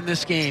 transfers in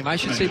this game. I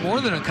should say more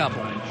than a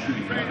couple.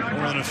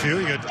 More than a few.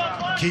 You got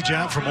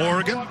Keyjab from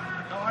Oregon.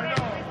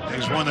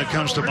 There's one that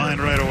comes to mind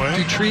right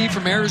away. Dutrieve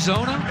from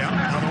Arizona.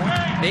 Yeah, another one.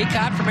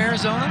 Acott from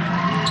Arizona.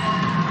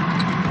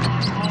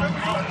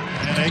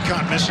 And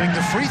Acott missing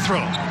the free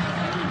throw.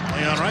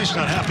 Leon Rice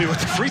not happy with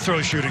the free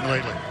throw shooting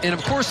lately. And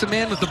of course, the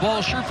man with the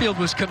ball, Sherfield,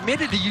 was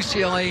committed to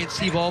UCLA and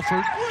Steve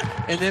Alford.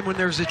 And then when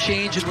there was a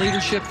change in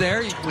leadership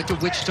there, he went to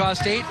Wichita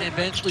State and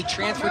eventually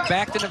transferred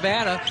back to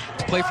Nevada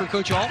to play for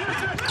Coach Alford.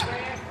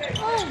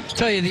 I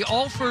tell you, the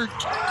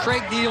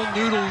Alford-Craig Neal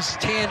Noodles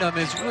tandem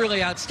is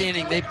really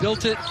outstanding. They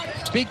built it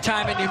big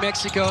time in New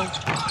Mexico.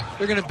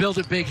 They're going to build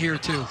it big here,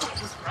 too.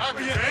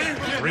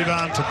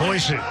 Rebound to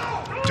Boise.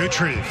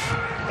 Dutrieve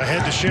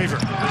ahead to Shaver.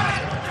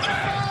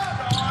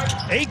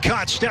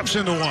 Acott steps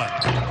into one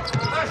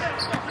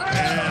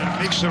and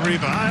makes the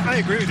rebound. I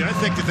agree with you. I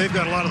think that they've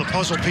got a lot of the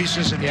puzzle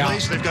pieces in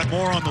place. They've got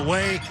more on the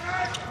way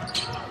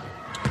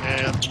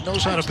and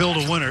knows how to build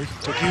a winner.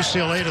 Took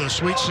UCLA to the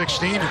Sweet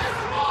 16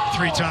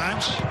 3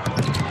 times.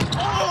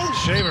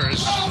 Shaver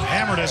is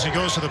hammered as he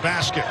goes to the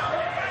basket.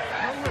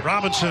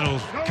 Robinson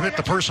will commit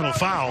the personal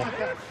foul.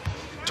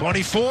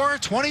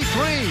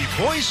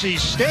 24-23. Boise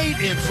State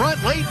in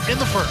front late in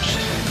the first.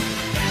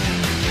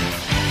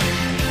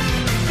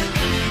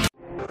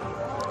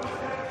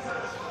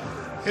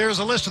 Here's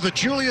a list of the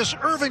Julius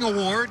Erving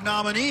Award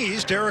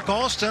nominees. Derek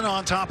Alston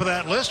on top of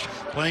that list.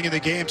 Playing in the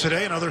game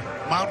today, another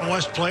Mountain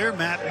West player,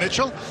 Matt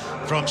Mitchell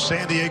from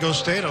San Diego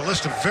State. A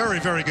list of very,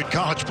 very good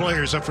college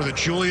players up for the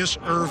Julius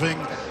Erving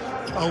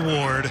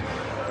Award.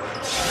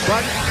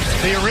 But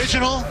the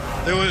original,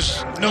 there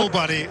was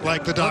nobody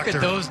like the doctor.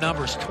 Look at those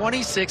numbers.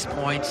 26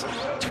 points,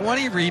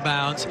 20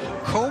 rebounds.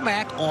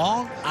 Comac,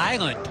 Long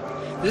Island.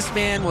 This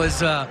man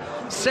was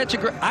such a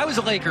great... I was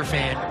a Laker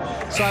fan,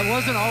 so I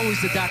wasn't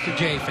always the Dr.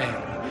 J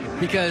fan,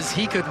 because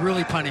he could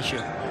really punish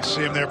you.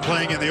 See him there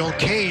playing in the old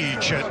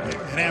cage in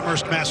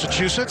Amherst,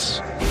 Massachusetts.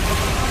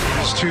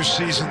 His 2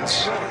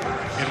 seasons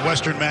in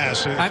Western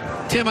Mass.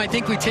 Tim, I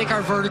think we take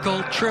our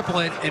vertical, triple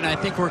it, and I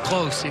think we're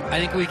close. I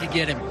think we could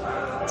get him.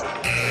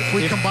 If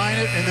we combine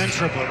it and then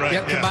triple it, right?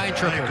 Yep, combine,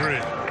 triple.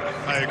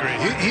 I agree.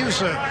 He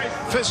was a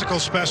physical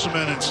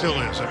specimen and still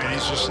is. I mean,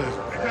 he's just an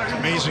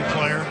amazing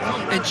player.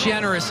 And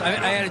generous. I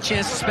had a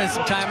chance to spend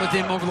some time with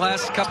him over the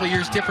last couple of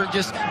years. Different,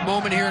 just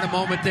moment here and a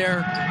moment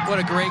there. What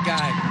a great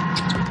guy.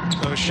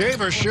 So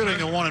Shaver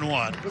shooting a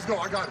 1-and-1. Let's go.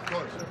 I got it.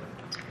 Go.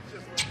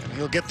 And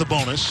he'll get the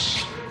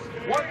bonus.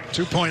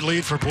 2-point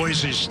lead for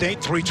Boise State.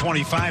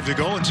 3:25 to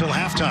go until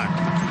halftime.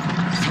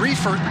 3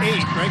 for 8.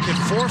 Right at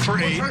 4 for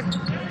 8.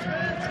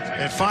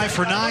 At 5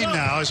 for 9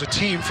 now as a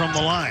team from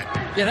the line.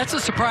 Yeah, that's a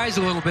surprise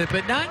a little bit,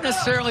 but not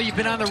necessarily. You've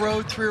been on the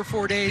road 3 or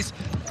 4 days.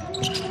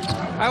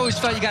 I always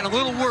thought you got a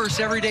little worse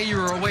every day you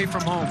were away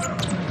from home.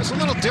 It's a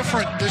little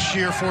different this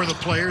year for the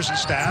players and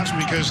staffs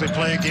because they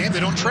play a game. They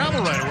don't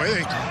travel right away.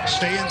 They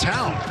stay in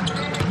town.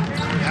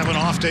 Have an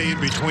off day in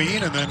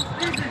between, and then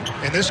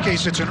in this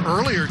case it's an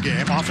earlier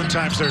game.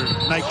 Oftentimes they're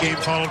night game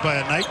followed by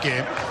a night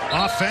game.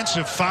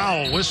 Offensive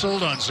foul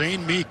whistled on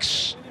Zane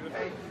Meeks.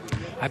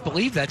 I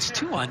believe that's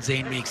 2 on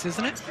Zane Meeks,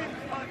 isn't it?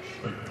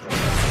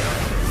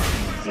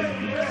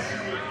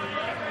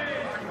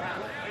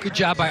 Good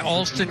job by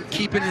Alston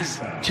keeping his,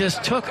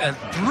 just took a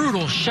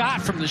brutal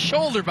shot from the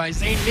shoulder by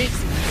Zane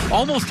Meeks.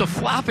 Almost a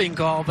flopping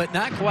call, but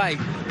not quite.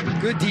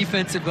 Good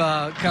defensive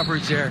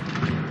coverage there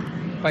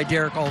by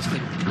Derek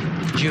Alston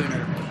Jr.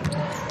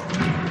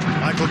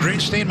 Michael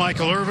Greenstein,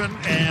 Michael Irvin,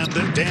 and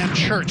Dan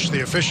Church,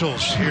 the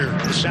officials here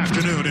this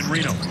afternoon in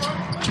Reno.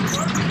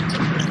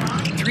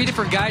 3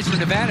 different guys from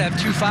Nevada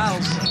have 2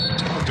 fouls.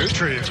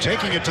 Dutrieve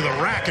taking it to the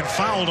rack and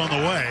fouled on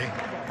the way.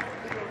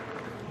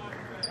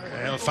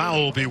 And A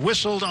foul will be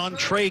whistled on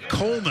Trey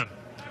Coleman.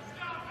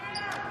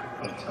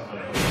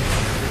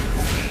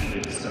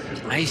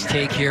 Nice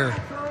take here.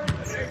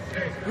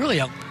 Really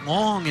a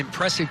long,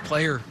 impressive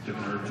player.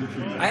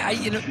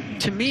 You know,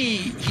 to me,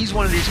 he's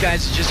one of these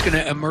guys that's just going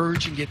to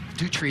emerge and get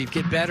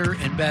better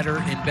and better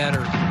and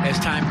better as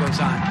time goes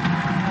on.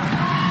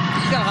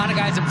 He's got a lot of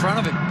guys in front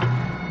of him.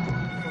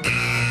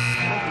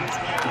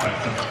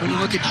 When you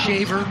look at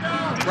Shaver,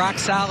 rock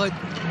solid,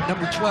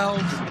 number 12,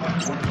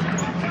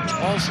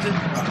 Alston.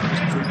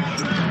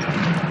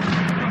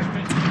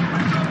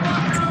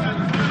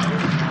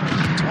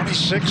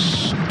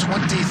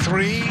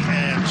 26-23,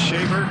 and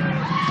Shaver,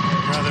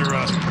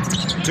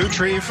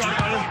 Dutrieve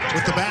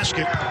with the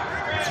basket.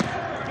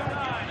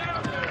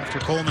 After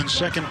Coleman's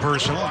second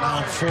personal,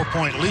 now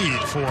 4-point lead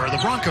for the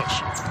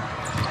Broncos.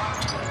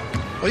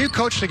 Well, you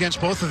coached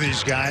against both of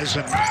these guys,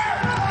 and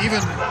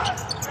even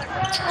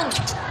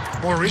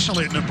more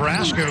recently at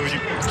Nebraska, when you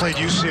played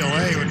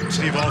UCLA when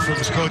Steve Alford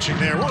was coaching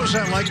there. What was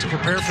that like to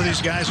prepare for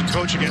these guys and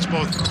coach against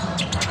both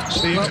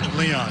Steve and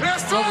Leon?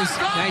 What was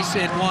nice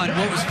and one.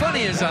 What was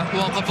funny is,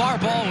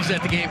 LeVar Ball was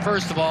at the game,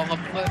 first of all,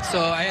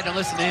 so I had to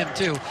listen to him,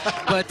 too.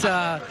 But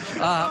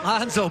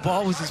Lonzo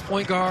Ball was his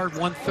point guard,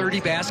 won 30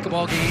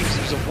 basketball games.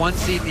 He was a 1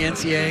 seed in the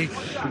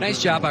NCAA.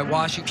 Nice job by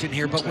Washington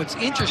here. But what's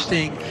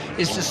interesting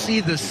is to see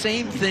the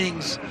same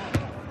things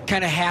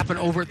kind of happen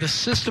over. The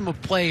system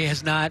of play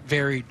has not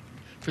varied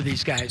for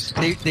these guys.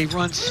 They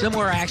run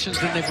similar actions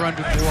than they've run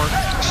before.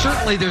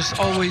 Certainly there's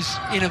always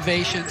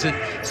innovations and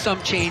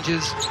some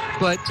changes,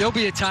 but there'll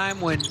be a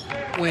time when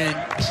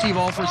Steve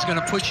Alford's going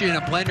to put you in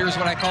a blender, is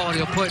what I call it.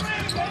 He'll put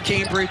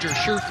Cambridge or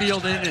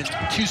Sherfield in and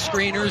 2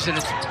 screeners, and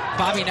it's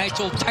Bobby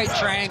Knight's old tight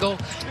triangle,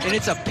 and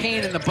it's a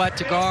pain in the butt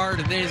to guard,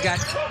 and then he's got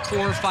 4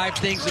 or 5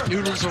 things that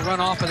Noodles will run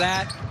off of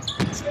that.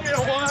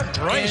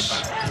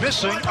 Rice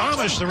missing.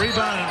 Amish the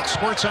rebound and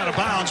squirts out of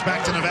bounds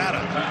back to Nevada.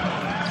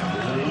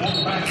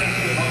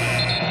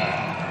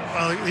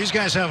 Well, these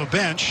guys have a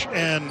bench,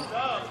 and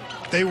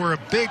they were a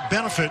big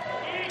benefit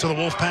to the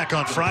Wolfpack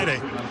on Friday.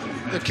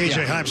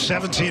 KJ Himes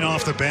 17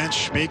 off the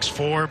bench, Meeks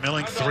 4,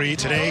 Milling 3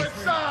 today.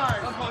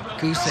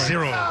 Goose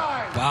 0.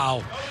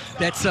 Wow,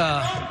 that's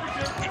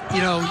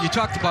you know, you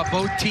talked about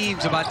both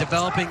teams about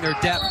developing their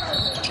depth,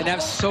 and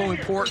that's so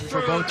important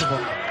for both of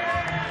them.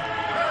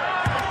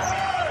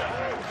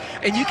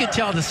 And you can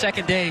tell the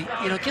second day,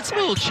 you know, it gets a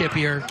little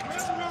chippier.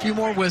 A few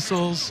more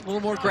whistles, a little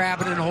more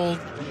grabbing and hold.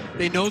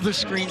 They know the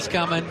screen's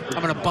coming.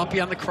 I'm going to bump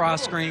you on the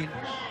cross screen.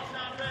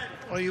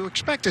 Well, you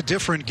expect a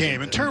different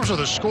game. In terms of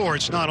the score,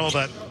 it's not all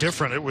that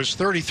different. It was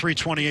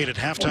 33-28 at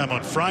halftime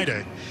on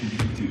Friday.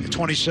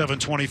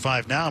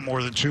 27-25 now,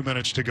 more than 2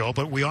 minutes to go.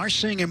 But we are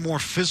seeing a more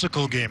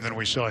physical game than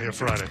we saw here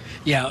Friday.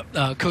 Yeah,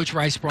 Coach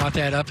Rice brought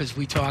that up as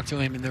we talked to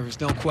him, and there was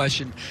no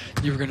question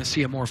you were going to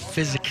see a more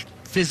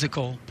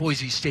physical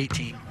Boise State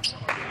team.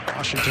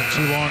 Washington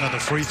too long on the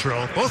free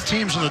throw. Both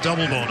teams in the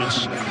double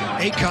bonus.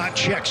 Acott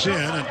checks in,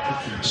 and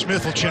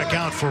Smith will check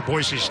out for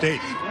Boise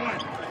State.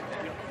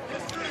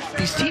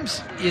 These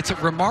teams, it's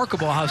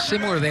remarkable how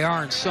similar they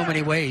are in so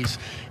many ways.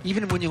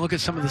 Even when you look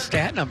at some of the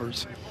stat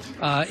numbers.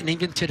 And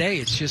even today,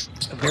 it's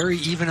just a very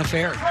even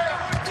affair. A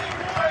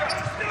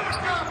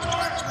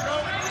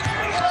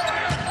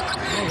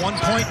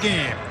 1-point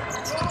game.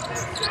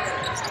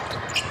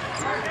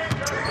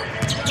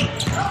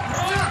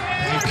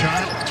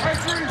 Acott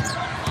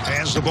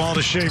hands the ball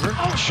to Shaver.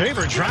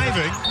 Shaver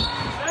driving.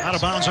 Out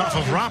of bounds off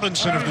of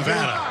Robinson of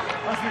Nevada.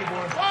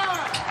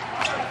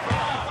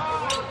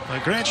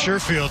 Grant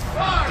Sherfield,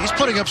 he's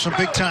putting up some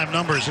big-time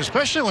numbers,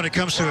 especially when it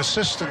comes to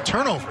assists and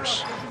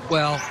turnovers.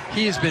 Well,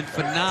 he has been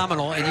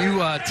phenomenal, and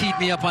you teed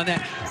me up on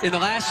that. In the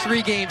last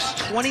 3 games,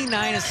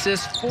 29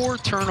 assists, 4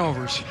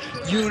 turnovers.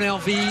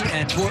 UNLV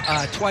and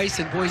twice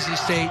in Boise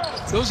State.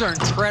 Those are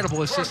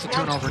incredible assist and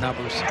turnover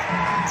numbers.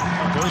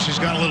 Boise's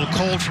got a little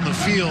cold from the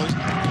field,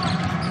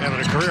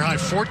 having a career-high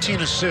 14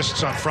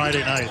 assists on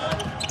Friday night.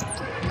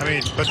 I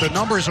mean, but the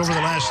numbers over the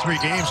last 3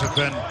 games have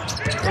been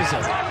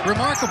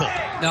remarkable.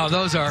 No,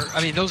 those are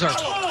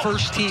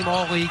first-team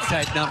all-league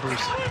type numbers.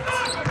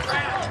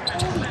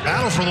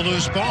 Battle for the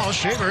loose ball.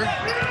 Shaver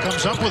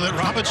comes up with it.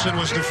 Robinson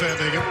was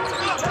defending him.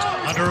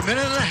 Under a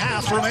minute and a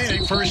half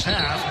remaining, first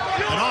half.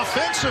 An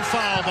offensive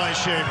foul by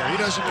Shaver. He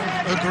doesn't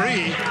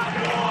agree,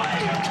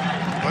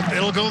 but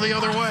it'll go the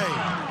other way.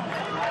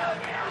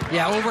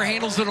 Yeah,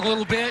 overhandles it a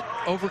little bit.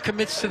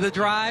 Overcommits to the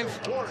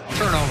drive.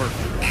 Turnover.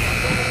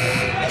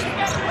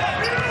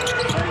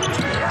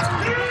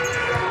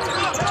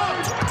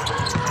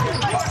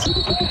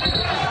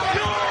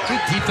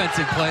 Good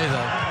defensive play,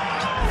 though.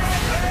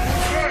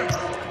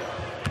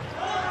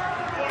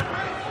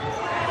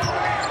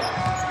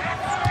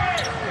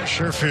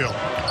 Sherfield.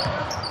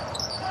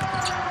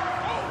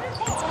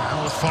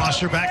 Now with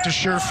Foster back to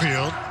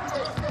Sherfield.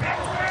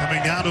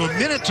 Coming down to a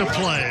minute to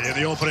play in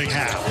the opening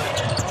half.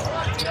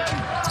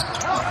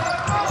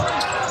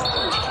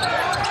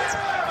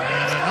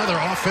 And another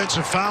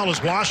offensive foul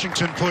as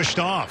Washington pushed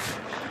off.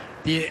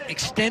 The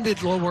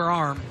extended lower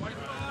arm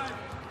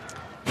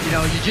You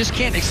know, you just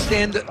can't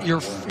extend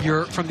your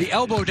from the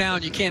elbow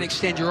down, you can't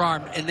extend your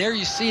arm. And there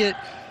you see it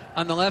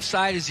on the left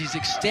side as he's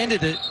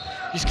extended it.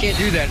 You just can't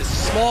do that. It's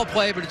a small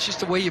play, but it's just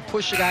the way you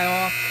push the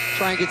guy off,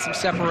 try and get some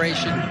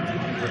separation.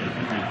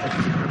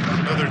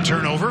 Another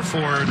turnover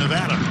for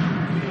Nevada.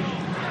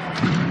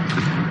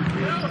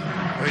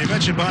 Well, you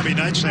mentioned Bobby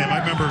Knight, Sam. I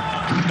remember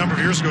a number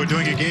of years ago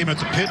doing a game at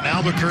the Pit in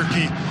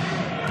Albuquerque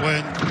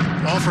when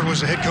Alford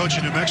was the head coach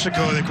in New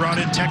Mexico. They brought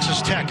in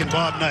Texas Tech and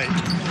Bob Knight.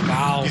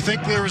 Wow. You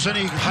think there was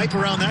any hype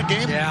around that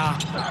game? Yeah.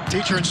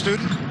 Teacher and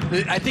student?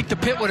 I think the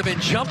Pit would have been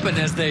jumping,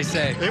 as they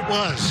say. It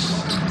was.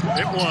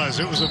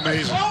 It was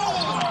amazing.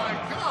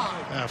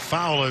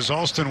 Foul as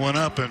Alston went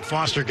up and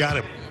Foster got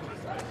him.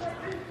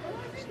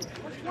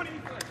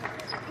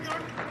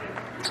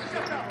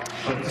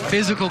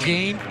 Physical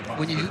game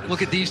when you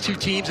look at these two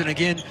teams, and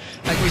again,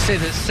 like we say,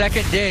 the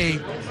second day,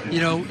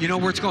 you know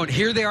where it's going.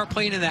 Here they are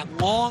playing in that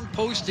long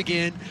post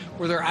again,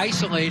 where they're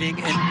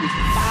isolating, and we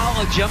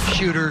foul a jump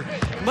shooter.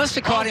 Must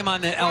have caught him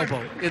on the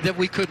elbow that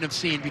we couldn't have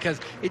seen, because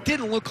it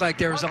didn't look like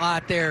there was a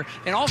lot there,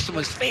 and Alston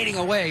was fading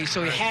away,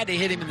 so he had to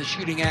hit him in the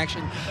shooting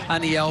action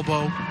on the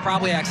elbow.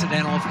 Probably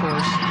accidental, of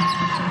course.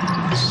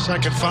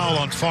 Second foul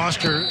on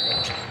Foster.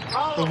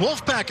 The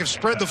Wolfpack have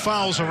spread the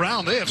fouls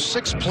around. They have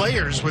 6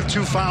 players with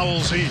 2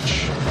 fouls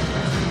each.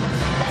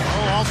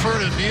 Oh,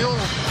 Alford and Neal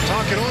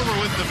talk it over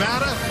with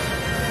Nevada.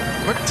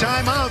 Quick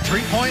timeout,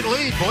 3-point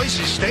lead,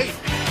 Boise State.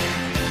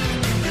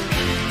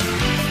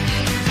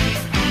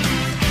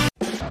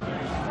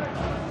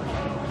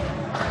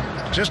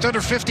 Just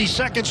under 50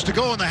 seconds to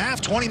go in the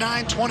half,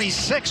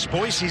 29-26,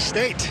 Boise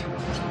State.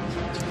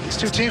 These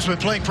two teams have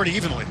been playing pretty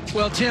evenly.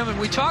 Well, Tim, and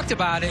we talked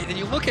about it, and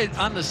you look at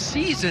on the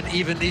season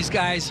even, these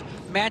guys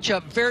match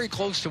up very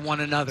close to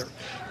one another.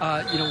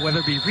 You know, whether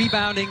it be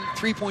rebounding,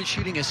 three-point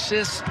shooting,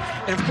 assists,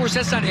 and of course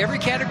that's not every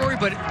category,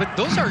 but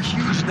those are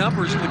huge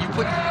numbers when you're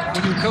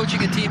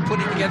coaching a team,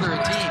 putting together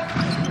a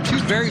team. Two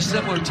very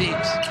similar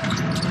teams.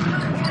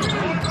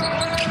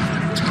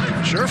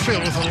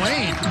 Sherfield with a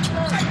lane.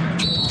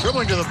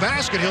 Dribbling to the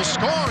basket, he'll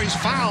score, he's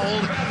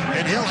fouled,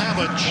 and he'll have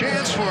a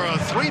chance for a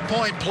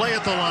three-point play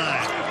at the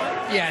line.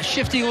 Yeah,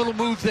 shifty little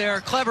move there,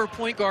 clever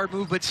point guard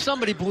move, but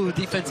somebody blew a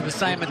defensive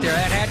assignment there.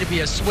 That had to be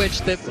a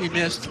switch that we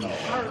missed.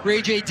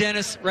 Ray J.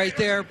 Dennis right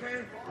there,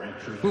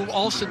 who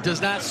also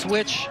does not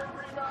switch.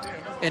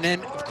 And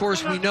then, of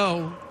course, we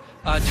know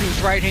to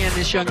his right hand,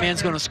 this young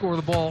man's going to score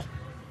the ball.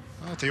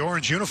 Well, the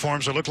orange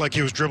uniforms, it looked like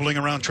he was dribbling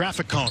around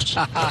traffic cones.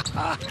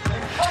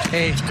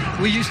 Hey,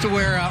 we used to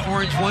wear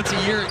orange once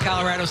a year at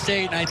Colorado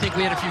State, and I think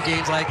we had a few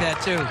games like that,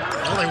 too.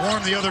 Well, they wore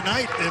them the other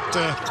night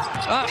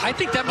I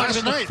think that might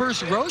have been the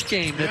first road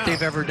game that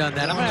they've ever done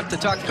that. I'm going to have to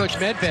talk to Coach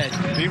Medved.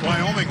 Beat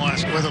Wyoming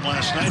with him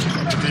last night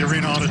at the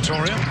Arena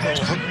Auditorium.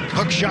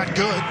 Hook shot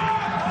good.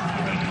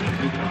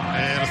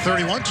 And a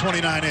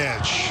 31-29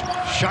 edge.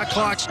 Shot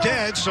clock's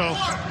dead, so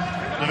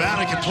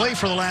Nevada can play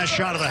for the last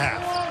shot of the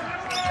half.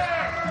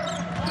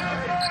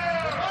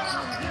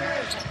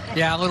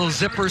 Yeah, a little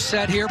zipper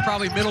set here,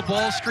 probably middle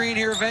ball screen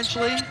here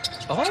eventually.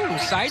 Oh,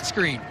 side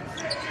screen.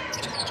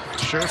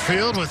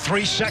 Sherfield with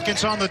 3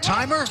 seconds on the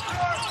timer.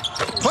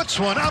 Puts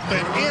one up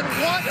and in.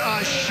 What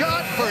a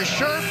shot for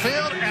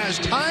Sherfield as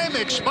time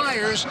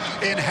expires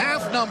in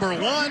half number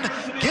 1,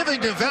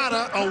 giving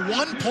Nevada a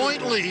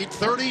 1-point lead,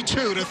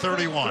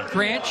 32-31.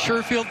 Grant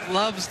Sherfield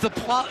loves the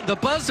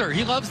buzzer.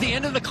 He loves the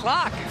end of the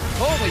clock.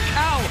 Holy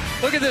cow,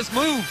 look at this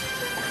move.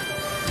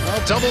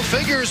 Well, double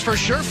figures for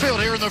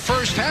Sherfield here in the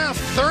first half.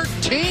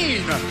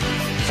 13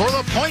 for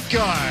the point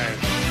guard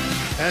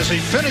as he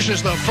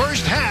finishes the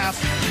first half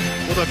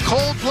with a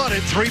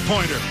cold-blooded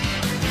three-pointer.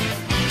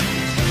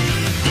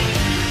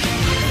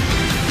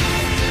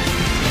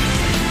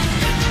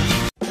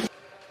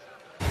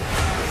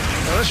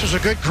 Well, this was a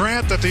good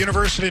Grant that the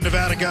University of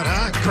Nevada got,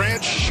 huh?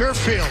 Grant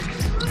Sherfield,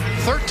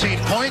 13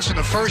 points in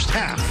the first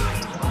half.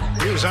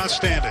 He was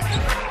outstanding.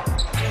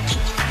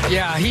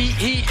 Yeah,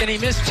 he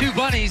missed 2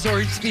 bunnies, or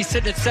he'd be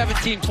sitting at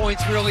 17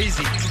 points real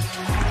easy.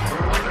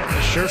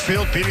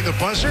 Sherfield beating the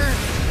buzzer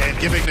and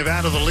giving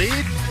Nevada the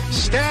lead.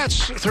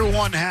 Stats through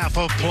 1 half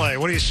of play.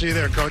 What do you see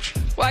there, Coach?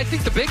 Well, I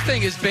think the big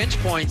thing is bench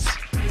points.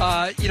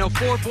 You know,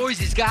 for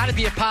Boise's got to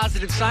be a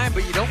positive sign,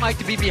 but you don't like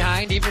to be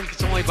behind, even if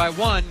it's only by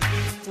 1.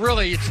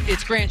 Really,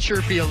 it's Grant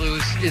Sherfield who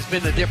has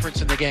been the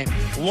difference in the game.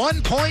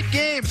 1-point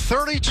game,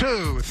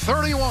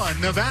 32-31.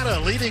 Nevada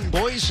leading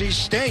Boise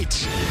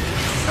State.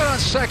 And on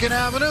 2nd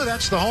Avenue,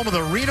 that's the home of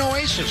the Reno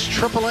Aces,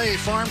 AAA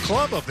Farm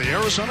Club of the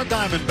Arizona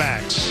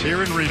Diamondbacks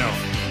here in Reno.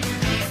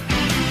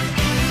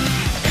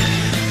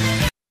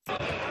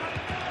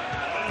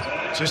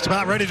 Just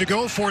about ready to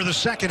go for the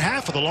second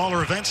half of the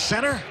Lawlor Event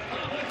Center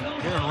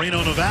here in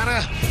Reno,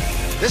 Nevada.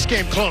 This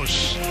game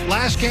close.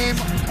 Last game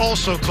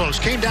also close.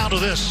 Came down to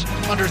this.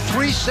 Under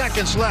 3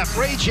 seconds left.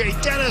 Ray J.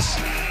 Dennis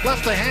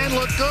left the hand,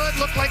 looked good,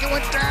 looked like it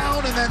went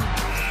down, and then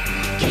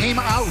came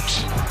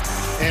out.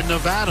 And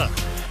Nevada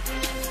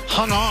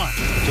hung on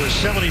to a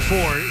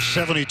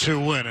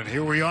 74-72 win. And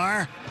here we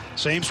are.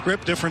 Same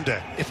script, different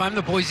day. If I'm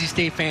the Boise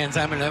State fans,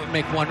 I'm going to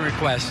make one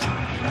request.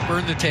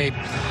 Burn the tape.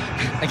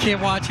 I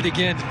can't watch it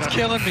again. It's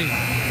killing me.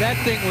 That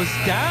thing was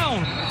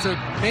down. It's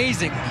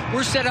amazing.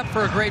 We're set up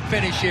for a great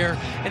finish here.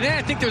 And then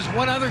I think there's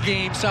one other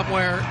game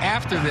somewhere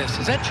after this.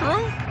 Is that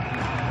true?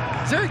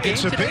 Is there a game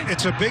today?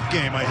 It's a big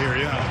game, I hear,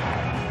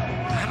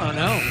 yeah. I don't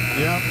know.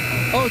 Yeah.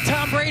 Oh,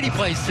 Tom Brady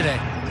plays today.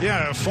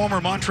 Yeah,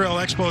 former Montreal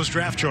Expos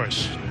draft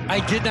choice. I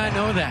did not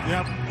know that.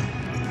 Yep.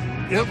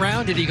 What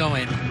round did he go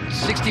in?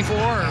 64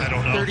 or I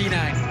don't know.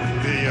 39?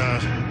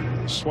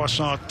 The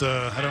Soissons,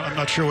 I'm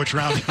not sure which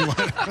round he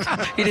went.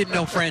 He didn't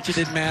know French. It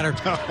didn't matter.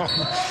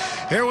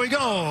 Here we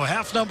go.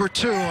 Half number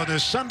 2 on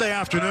this Sunday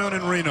afternoon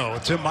in Reno.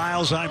 Tim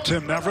Miles, I'm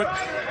Tim Neverett.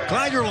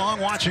 Glad you're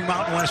along watching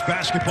Mountain West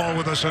basketball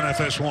with us on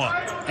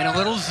FS1. And a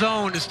little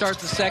zone to start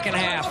the second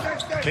half.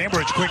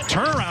 Cambridge, quick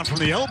turnaround from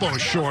the elbow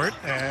short.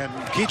 And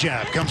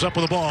Kijab comes up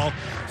with the ball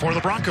for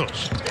the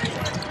Broncos.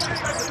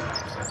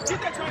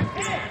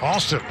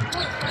 Alston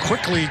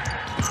quickly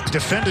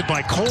defended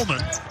by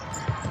Coleman.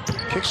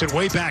 Kicks it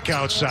way back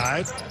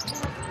outside.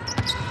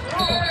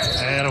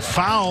 And a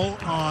foul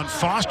on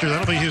Foster.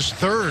 That'll be his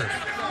third.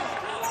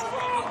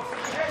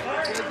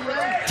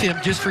 Tim,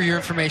 just for your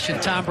information,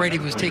 Tom Brady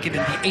was taken in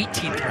the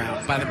 18th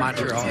round by the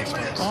Montreal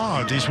Expos.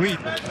 Oh, D-Sweet.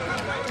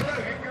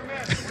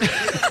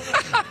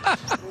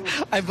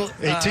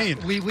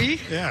 18. Oui.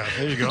 Yeah,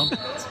 there you go.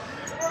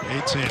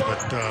 18,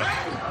 but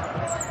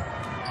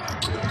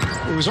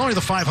it was only the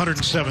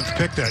 507th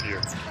pick that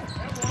year.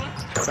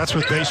 That's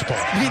with baseball.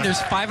 You mean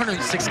there's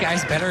 506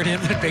 guys better than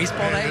him in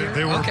baseball that year?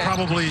 There were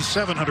probably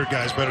 700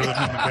 guys better than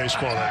him in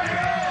baseball that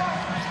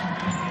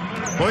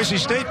year. Boise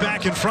State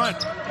back in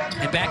front.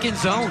 And back in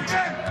zone.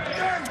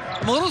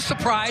 I'm a little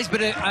surprised,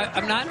 but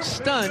I'm not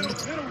stunned.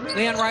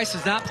 Leon Rice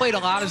has not played a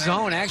lot of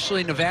zone.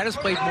 Actually, Nevada's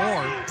played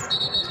more.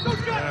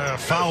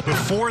 Foul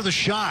before the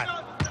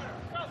shot.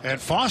 And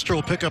Foster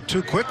will pick up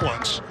 2 quick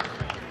ones.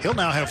 He'll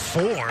now have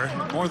 4.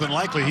 More than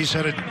likely, he's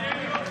headed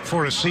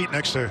for a seat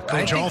next to Coach I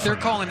think Alford. they're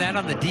calling that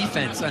on the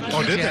defense. On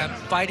did they?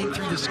 Fighting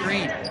through the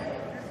screen.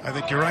 I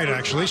think you're right,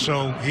 actually.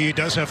 So he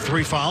does have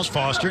 3 fouls,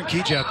 Foster, and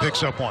Kijab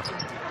picks up 1.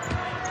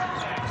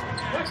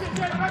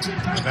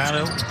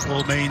 Nevada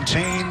will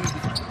maintain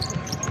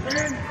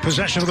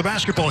possession of the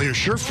basketball here.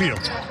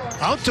 Sherfield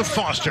out to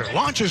Foster,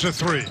 launches a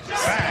 3.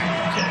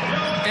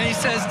 Bang. And he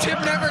says, Tim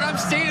Neverett, I'm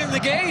staying in the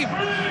game.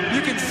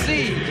 You can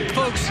see,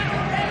 folks,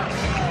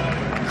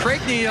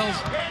 Craig Neal,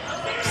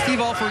 Steve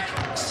Alford,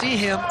 see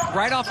him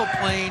right off a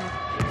plane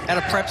at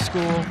a prep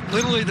school.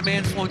 Literally, the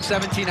man's flown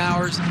 17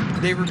 hours.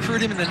 They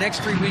recruit him in the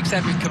next 3 weeks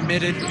after he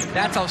committed.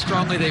 That's how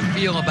strongly they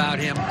feel about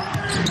him.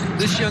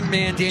 This young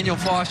man, Daniel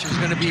Foster, is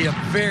going to be a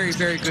very,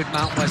 very good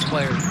Mountain West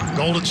player.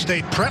 Golden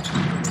State Prep,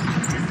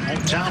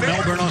 hometown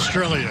Melbourne,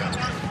 Australia.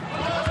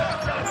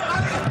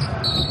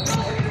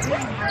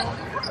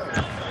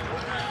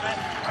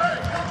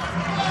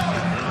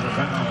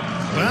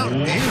 Well,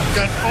 he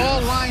got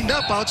all lined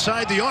up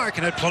outside the arc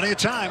and had plenty of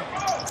time.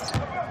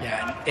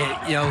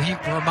 Yeah, he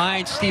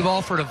reminds Steve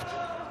Alford of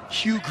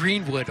Hugh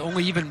Greenwood,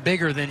 only even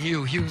bigger than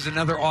Hugh. Hugh was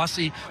another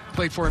Aussie,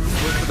 played for him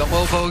with the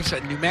Lobos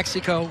at New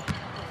Mexico.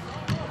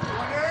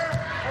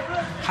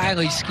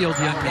 Highly skilled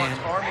young man.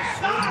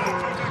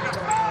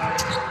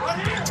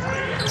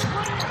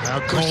 Now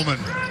Coleman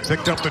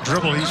picked up the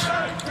dribble. He's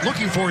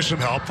looking for some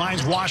help,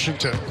 finds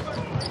Washington.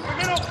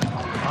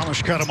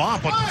 Amish cut him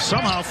off, but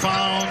somehow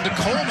found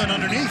Coleman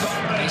underneath.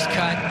 Nice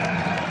cut.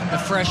 The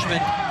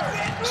freshman.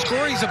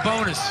 Scoring's a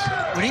bonus.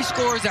 When he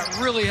scores, that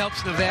really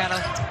helps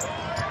Nevada.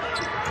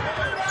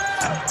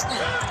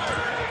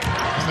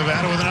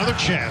 Nevada with another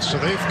chance, so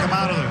they've come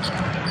out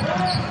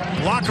of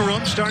the locker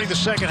room starting the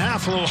second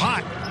half a little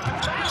hot.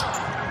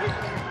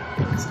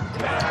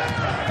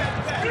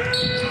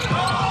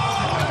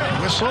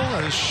 Whistle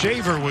as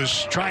Shaver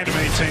was trying to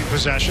maintain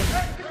possession.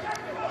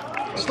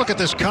 Let's look at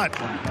this cut.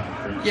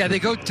 Yeah, they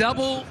go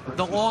double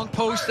the long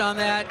post on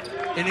that,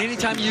 and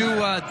anytime you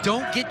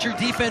don't get your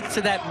defense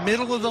to that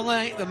middle of the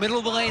lane, the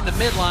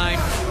midline,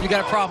 you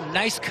got a problem.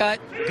 Nice cut,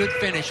 good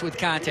finish with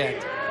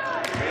contact.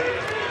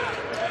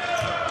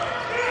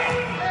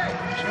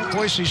 So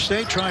Boise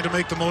State trying to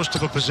make the most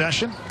of a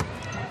possession.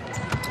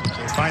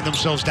 They find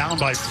themselves down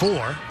by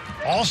 4.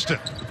 Alston,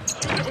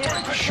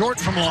 short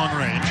from long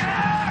range.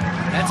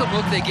 That's a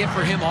look they get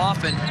for him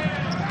often.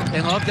 They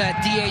love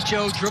that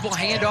DHO dribble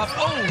handoff.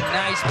 Oh,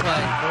 nice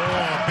play.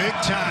 Oh, big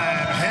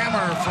time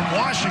hammer from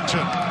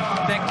Washington.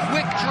 That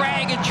quick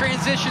drag and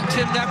transition,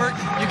 Tim Neverett.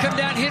 You come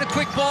down, hit a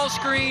quick ball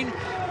screen,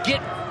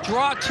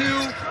 draw 2.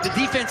 The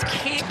defense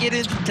can't get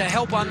in to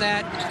help on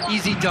that.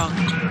 Easy dunk.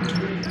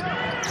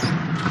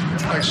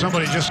 Like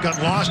somebody just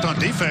got lost on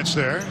defense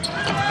there.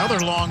 Another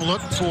long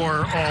look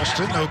for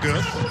Alston, no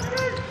good.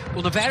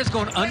 Well, Nevada's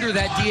going under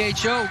that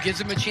DHO, gives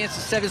him a chance to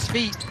set his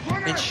feet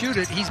and shoot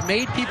it. He's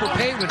made people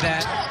pay with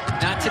that.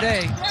 Not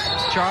today.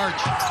 Charge.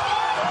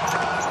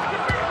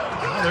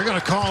 Well, they're going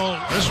to call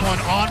this one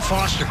on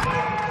Foster.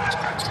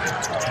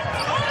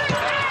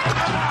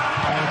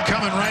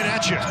 Coming right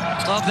at you.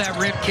 Love that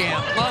rim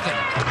cam. Love it.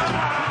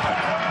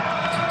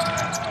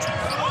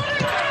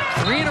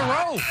 3 in a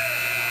row.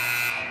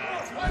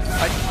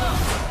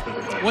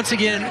 Once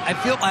again, I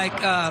feel like,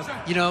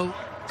 you know,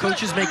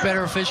 coaches make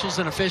better officials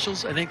than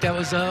officials. I think that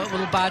was a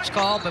little botch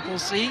call, but we'll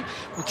see.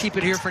 We'll keep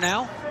it here for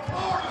now.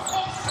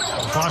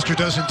 Foster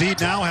does indeed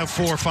now have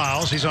 4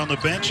 fouls. He's on the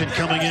bench, and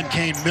coming in,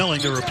 Kane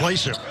Milling to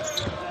replace him.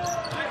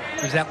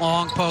 There's that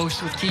long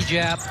post with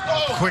Kejab.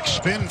 Quick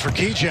spin for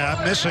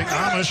Kejab, missing.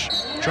 Amish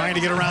trying to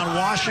get around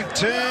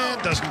Washington.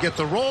 Doesn't get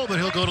the roll, but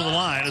he'll go to the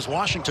line as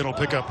Washington will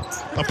pick up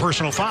a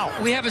personal foul.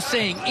 We have a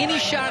saying, any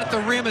shot at the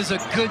rim is a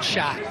good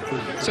shot.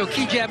 So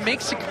Kejab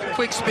makes a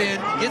quick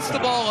spin, gets the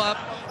ball up.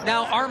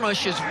 Now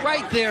Armush is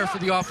right there for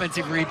the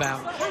offensive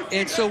rebound.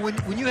 And so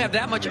when you have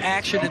that much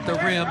action at the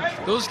rim,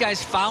 those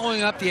guys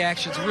following up the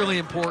action is really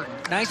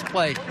important. Nice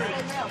play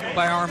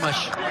by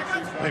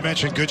Armush. They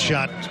mentioned good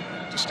shot.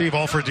 Steve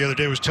Alford the other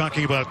day was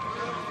talking about,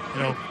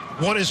 you know,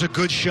 what is a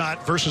good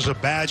shot versus a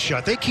bad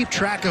shot. They keep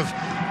track of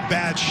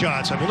bad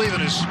shots. I believe in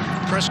his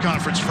press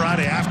conference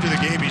Friday after the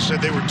game, he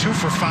said they were 2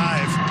 for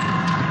 5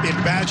 in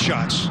bad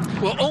shots.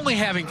 Well, only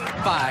having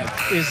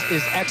 5 is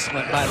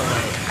excellent, by the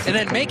way. And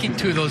then making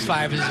 2 of those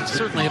 5 is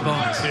certainly a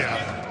bonus.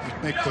 Yeah,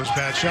 make those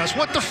bad shots.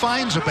 What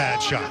defines a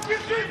bad shot?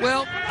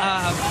 Well,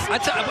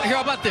 here,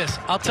 how about this?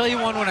 I'll tell you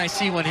one when I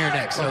see one here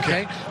next,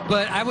 okay?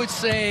 But I would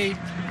say,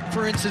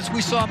 for instance,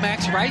 we saw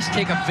Max Rice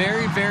take a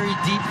very, very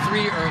deep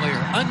 3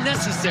 earlier.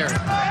 Unnecessary.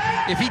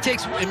 If he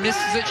takes and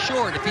misses it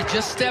short, if he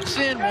just steps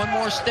in one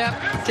more step,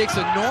 takes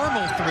a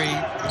normal 3,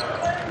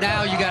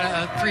 now you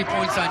got 3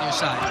 points on your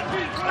side.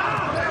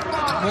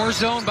 More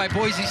zone by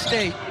Boise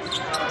State.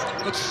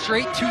 Looks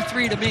straight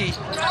 2-3 to me.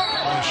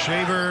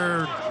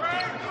 Shaver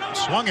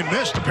swung and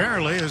missed,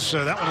 apparently, as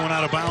that one went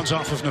out of bounds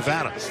off of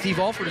Nevada. Steve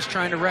Alford is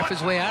trying to ref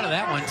his way out of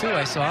that one, too,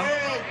 I saw.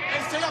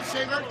 Stay up,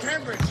 Shaver.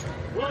 Cambridge.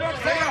 Well,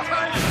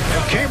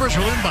 Cambridge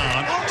will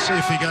inbound. Let's see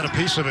if he got a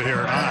piece of it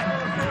here or not.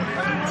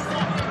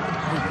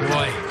 Oh,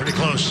 boy. Pretty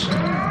close.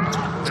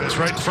 And it's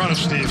right in front of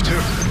Steve, too.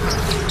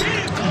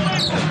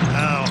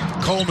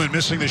 Now, Coleman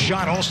missing the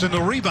shot. Alston the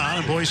rebound,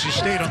 and Boise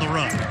State on the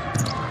run.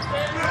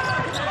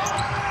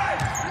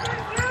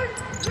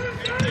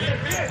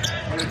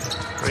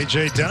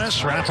 A.J.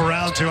 Dennis, wrap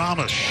around to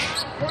Amish.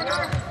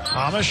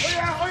 Amish,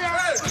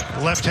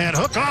 left-hand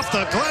hook off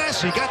the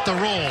glass. He got the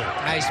roll.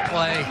 Nice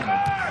play.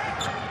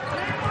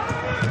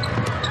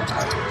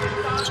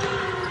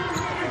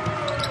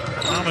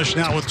 Amish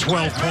now with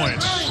 12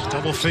 points.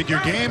 Double-figure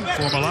game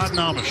for Mladen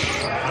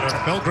Amish out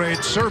of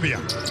Belgrade, Serbia.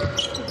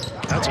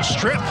 That's a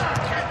strip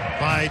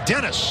by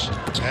Dennis.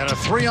 And a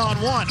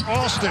 3-on-1.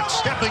 Alston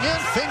stepping in,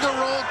 finger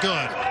roll,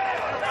 good.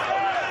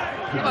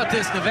 How about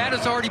this?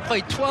 Nevada's already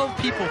played 12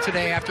 people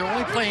today after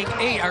only playing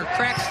 8. Our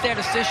crack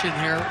statistician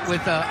here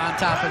with on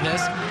top of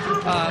this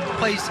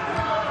plays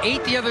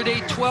 8 the other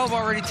day, 12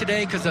 already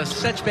today because of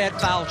such bad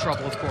foul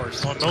trouble, of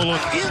course. Oh, no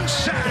look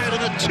inside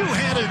and a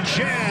 2-handed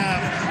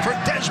jab for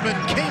Desmond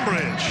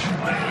Cambridge.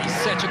 He's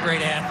such a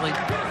great athlete.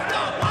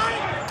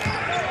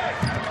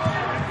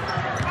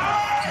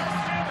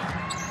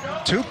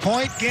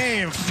 Two-point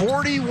game,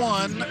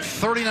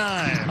 41-39.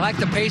 I like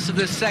the pace of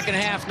this second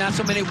half. Not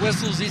so many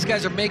whistles. These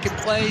guys are making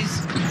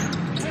plays.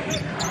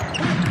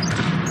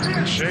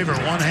 Shaver,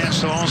 one hand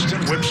to Alston,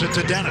 whips it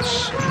to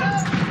Dennis.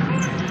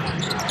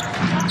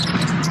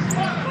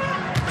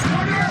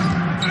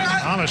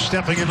 Amish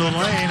stepping into the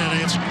lane,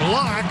 and it's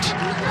blocked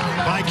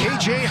by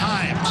K.J.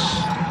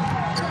 Himes.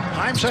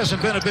 Himes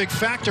hasn't been a big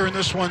factor in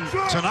this one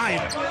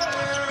tonight,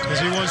 as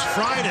he was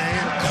Friday,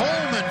 and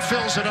Coleman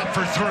fills it up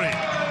for 3.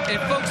 And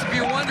folks, if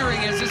you're wondering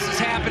as this is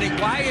happening,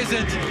 why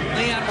isn't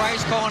Leon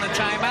Rice calling a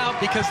timeout?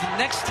 Because the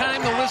next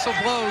time the whistle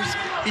blows,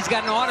 he's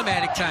got an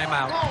automatic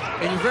timeout.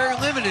 And you're very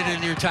limited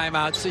in your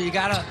timeout, so you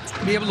got to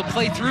be able to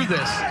play through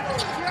this.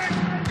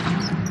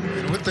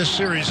 And with this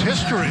series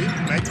history,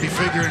 might be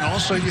figuring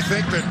also you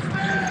think that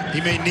he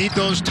may need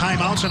those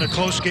timeouts in a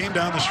close game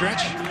down the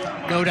stretch?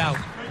 No doubt.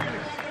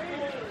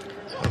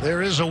 Well,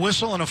 there is a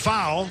whistle and a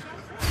foul.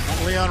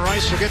 Leon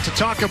Rice will get to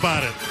talk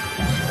about it.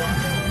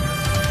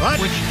 But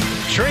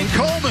Trey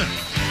Coleman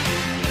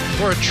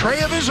for a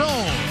tray of his own,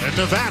 and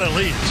Nevada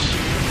leads.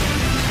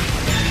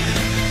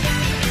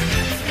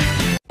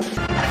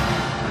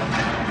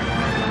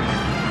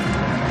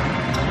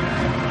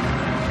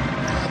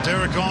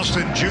 Derek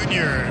Alston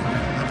Jr.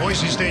 The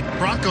Boise State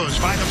Broncos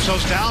find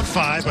themselves down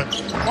 5, but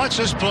watch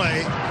this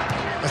play.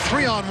 A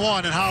 3-on-1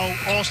 and how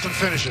Alston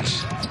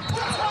finishes.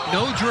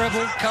 No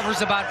dribble,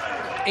 covers about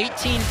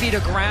 18 feet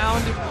of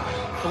ground,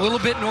 a little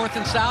bit north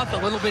and south, a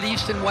little bit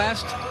east and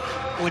west.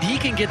 When he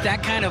can get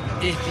that kind of,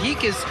 if he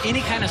gets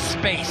any kind of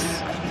space,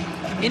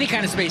 and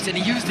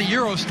he used the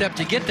Euro step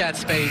to get that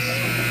space,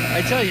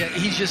 I tell you,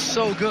 he's just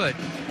so good.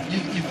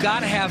 You've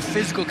got to have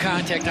physical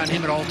contact on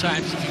him at all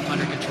times to keep him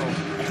under control.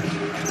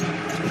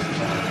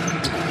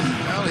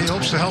 Well, he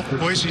hopes to help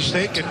Boise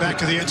State get back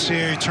to the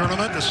NCAA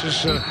tournament. This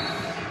is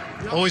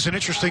always an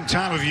interesting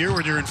time of year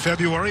when you're in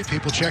February.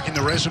 People checking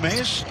the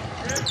resumes,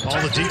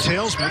 all the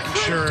details, making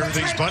sure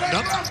everything's buttoned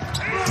up.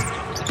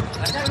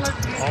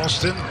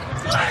 Alston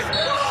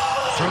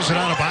throws it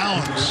out of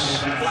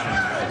bounds.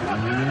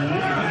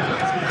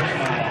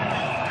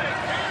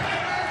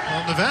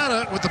 Well,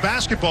 Nevada with the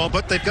basketball,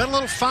 but they've got a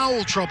little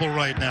foul trouble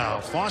right now.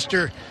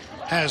 Foster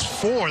has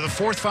 4. The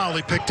 4th foul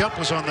he picked up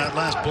was on that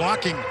last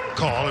blocking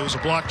call. It was a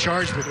block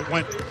charge, but it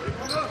went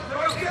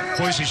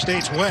Boise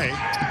State's way.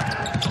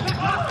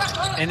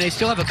 And they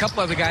still have a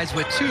couple other guys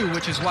with 2,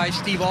 which is why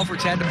Steve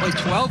Alford's had to play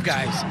 12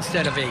 guys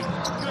instead of 8.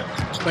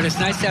 But it's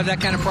nice to have that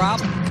kind of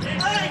problem.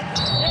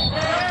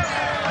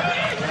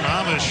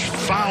 Amish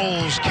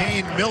fouls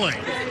Kane Milling.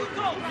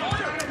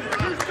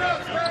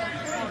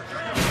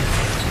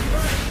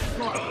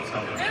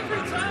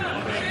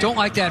 Don't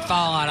like that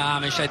foul on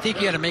Amish. I think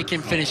you got to make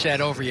him finish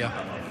that over you.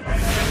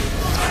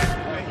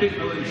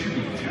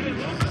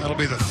 That'll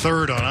be the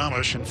 3rd on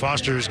Amish, and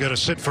Foster's got to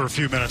sit for a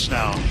few minutes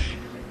now.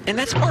 And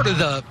that's part of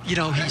the, he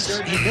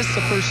missed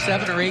the first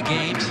 7 or 8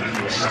 games,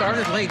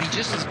 started late. He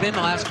just has been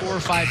the last 4 or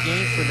 5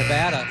 games for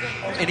Nevada,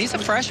 and he's a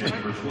freshman.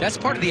 That's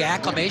part of the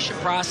acclimation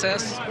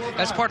process.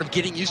 That's part of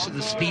getting used to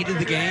the speed of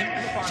the game.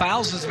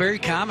 Fouls is very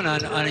common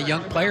on a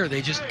young player.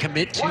 They just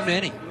commit too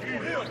many.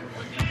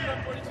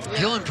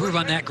 He'll improve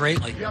on that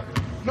greatly. You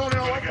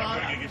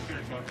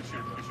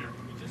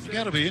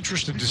got to be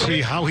interested to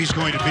see how he's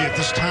going to be at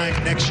this time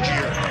next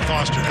year,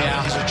 Foster.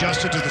 How he's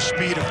adjusted to the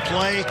speed of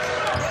play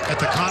at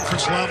the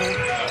conference level.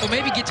 Well,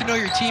 maybe get to know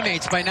your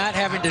teammates by not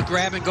having to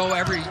grab and go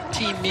every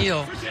team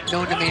meal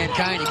known to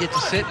mankind. You get to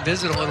sit and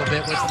visit a little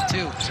bit with them,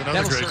 too.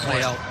 That'll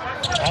certainly help.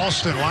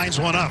 Alston lines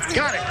one up.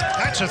 Got it.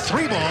 That's a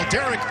 3-ball.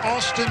 Derek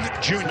Alston,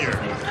 Jr.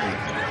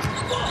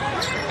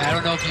 I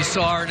don't know if you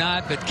saw or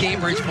not, but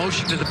Cambridge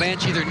motioned to the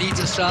bench, either needs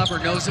a sub or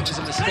knows it was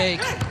a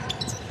mistake.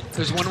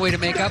 There's one way to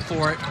make up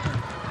for it.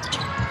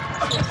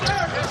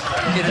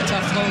 Get a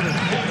tough floater.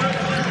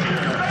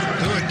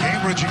 Do it,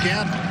 Cambridge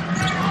again.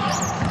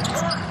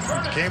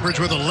 Cambridge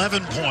with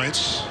 11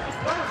 points.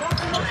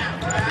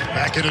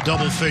 Back into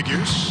double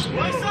figures.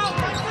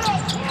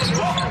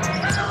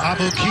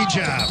 Abu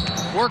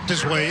Kijab worked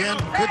his way in.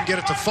 Couldn't get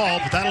it to fall,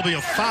 but that'll be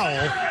a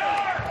foul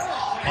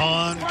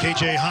on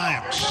KJ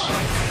Himes.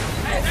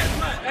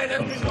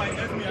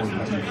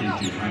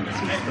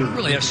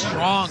 Really a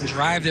strong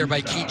drive there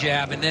by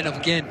Kijab, and then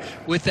again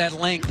with that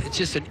length, it's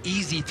just an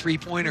easy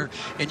 3-pointer.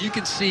 And you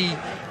can see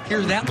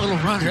here that little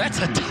runner. That's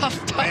a tough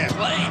play, man.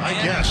 I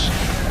guess.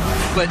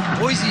 But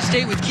Boise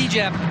State with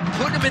Kijab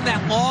putting him in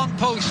that long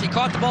post. He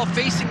caught the ball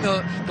facing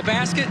the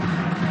basket,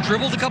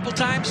 dribbled a couple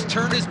times,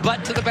 turned his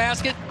butt to the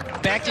basket,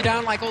 backed it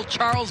down like old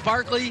Charles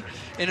Barkley,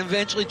 and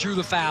eventually drew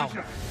the foul.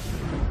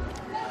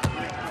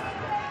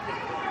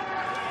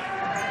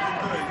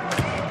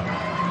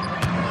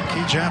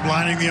 Kijab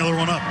lining the other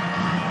one up.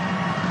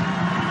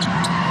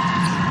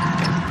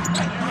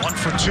 1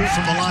 for 2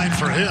 from the line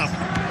for him.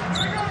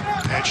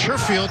 And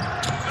Sherfield,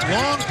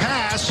 long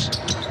pass,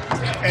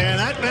 and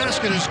that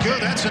basket is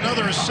good. That's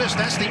another assist.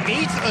 That's the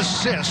 8th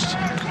assist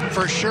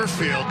for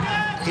Sherfield.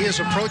 He is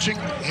approaching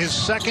his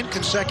 2nd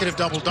consecutive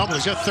double-double.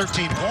 He's got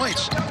 13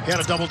 points. He had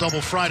a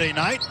double-double Friday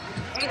night.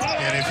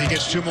 And if he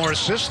gets 2 more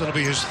assists, that'll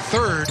be his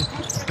 3rd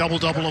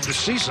double-double of the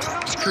season.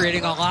 He's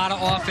creating a lot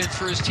of offense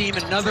for his team.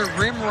 Another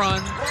rim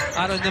run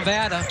out of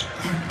Nevada.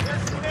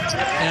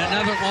 And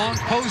another long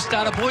post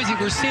out of Boise.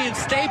 We're seeing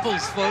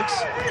staples,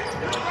 folks.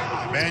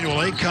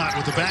 Emmanuel Aycott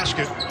with the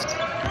basket,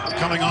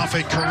 coming off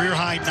a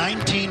career-high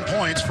 19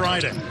 points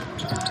Friday.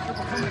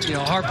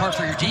 Hard part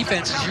for your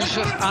defense is you're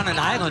just on an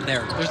island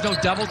there. There's no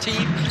double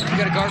team. You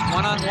got to guard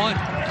one-on-one.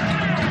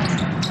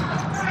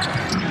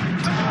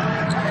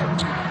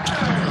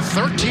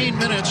 13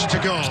 minutes to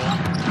go.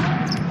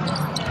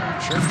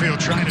 Sherfield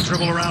trying to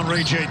dribble around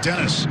Ray J.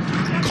 Dennis.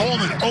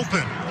 Coleman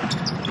open.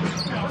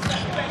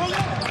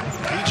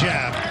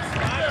 Kijab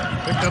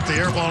picked up the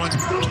air ball and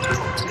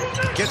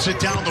gets it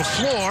down the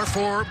floor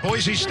for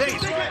Boise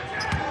State.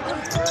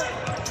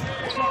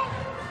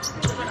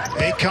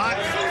 Aycott,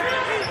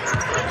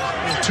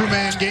 a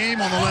 2-man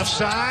game on the left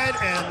side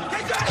and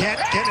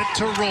can't get it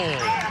to roll.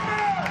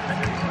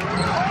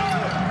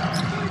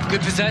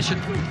 Good possession.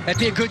 That'd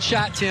be a good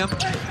shot, Tim.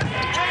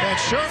 And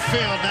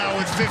Sherfield now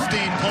with 15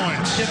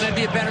 points. Tim, that'd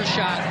be a better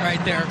shot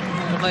right there.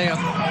 The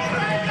layup.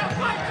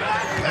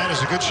 That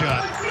is a good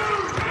shot.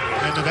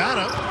 And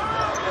Nevada,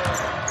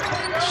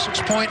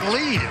 6-point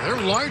lead. Their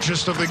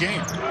largest of the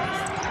game.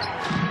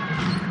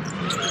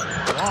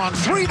 On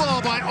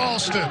 3-ball by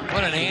Alston.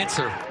 What an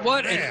answer.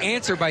 What an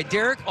answer by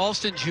Derek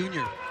Alston,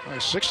 Jr.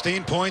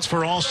 16 points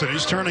for Alston.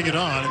 He's turning it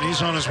on, and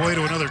he's on his way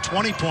to another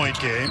 20-point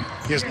game.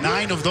 He has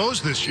 9 of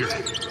those this year.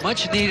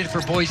 Much needed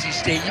for Boise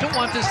State. You don't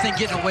want this thing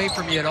getting away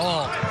from you at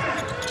all.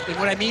 And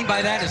what I mean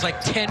by that is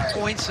like 10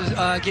 points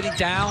getting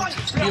down.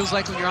 Feels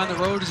like when you're on the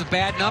road is a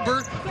bad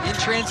number. In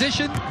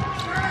transition.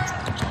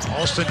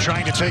 Alston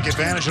trying to take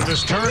advantage of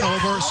this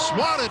turnover.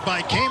 Swatted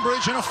by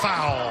Cambridge and a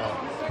foul.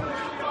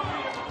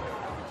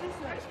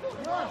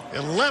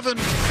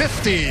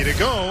 11:50 to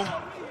go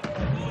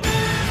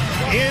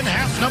in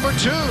half number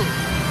 2.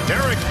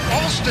 Derek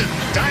Alston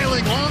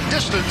dialing long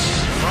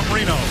distance from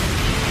Reno.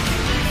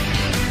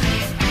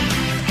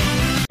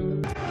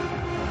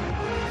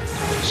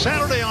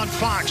 Saturday on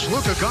Fox,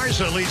 Luka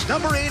Garza leads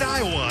number 8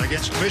 Iowa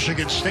against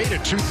Michigan State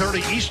at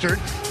 2:30 Eastern.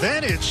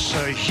 Then it's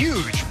a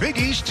huge Big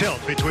East tilt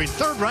between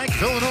third-ranked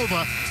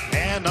Villanova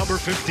and number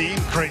 15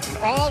 Creighton.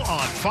 All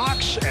on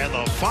Fox and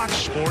the Fox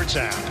Sports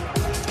app.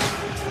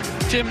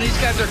 Tim, these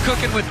guys are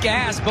cooking with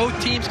gas.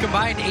 Both teams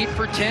combined 8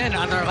 for 10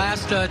 on their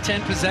last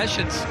 10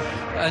 possessions.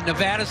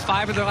 Nevada's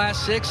 5 of their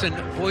last 6, and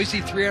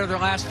Boise 3 out of their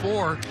last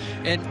 4.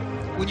 And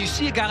when you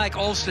see a guy like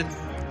Alston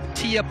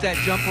tee up that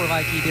jumper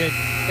like he did,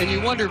 and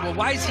you wondered, well,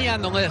 why is he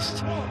on the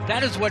list?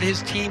 That is what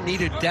his team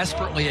needed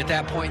desperately at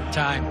that point in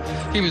time.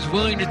 He was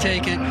willing to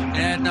take it and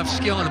had enough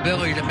skill and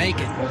ability to make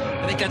it.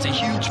 I think that's a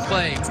huge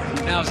play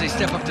now as they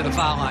step up to the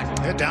foul line.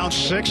 Yeah, down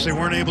 6. They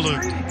weren't able to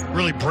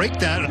really break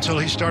that until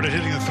he started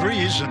hitting the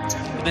threes. And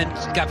then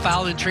got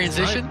fouled in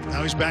transition. Right.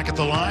 Now he's back at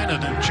the line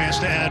and a chance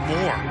to add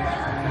more.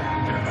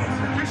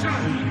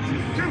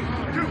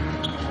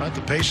 But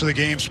the pace of the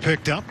game's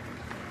picked up.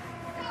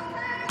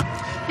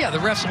 Yeah, the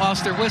refs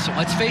lost their whistle.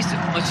 Let's face it.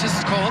 Let's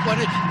just call it what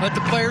it is. Let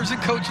the players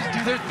and coaches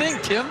do their thing,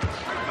 Tim.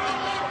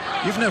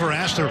 You've never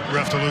asked a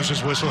ref to lose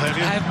his whistle, have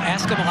you? I've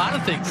asked them a lot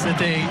of things that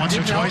they once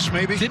or twice,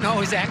 maybe? Didn't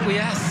always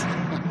acquiesce.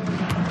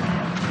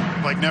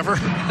 Like never?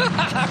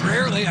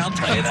 Rarely, I'll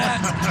tell you that.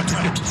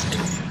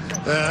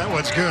 That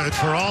was good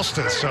for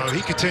Alston, so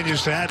he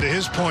continues to add to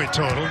his point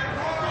total.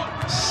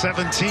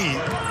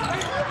 17.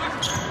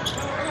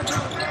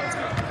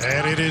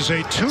 And it is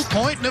a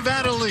 2-point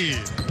Nevada lead.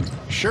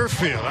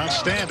 Sherfield,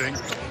 outstanding,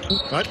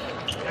 but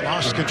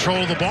lost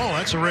control of the ball.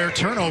 That's a rare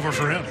turnover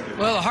for him.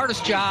 Well, the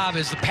hardest job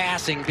is the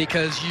passing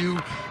because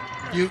you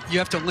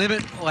have to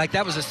limit, like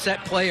that was a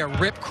set play, a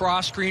rip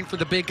cross screen for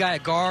the big guy, a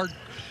guard,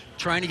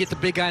 trying to get the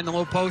big guy in the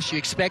low post. You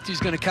expect he's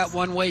going to cut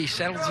one way. He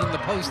settles in the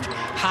post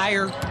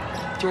higher,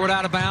 throw it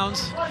out of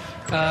bounds.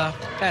 That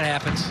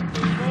happens.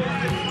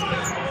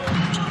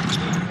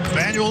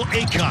 Manuel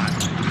Akon.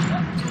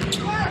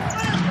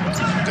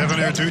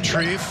 Devonair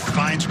Dutrieve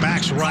finds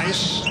Max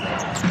Rice.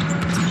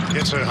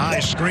 Gets a high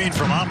screen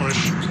from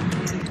Amish.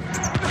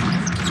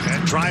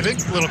 And driving,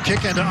 little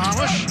kick into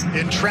Amish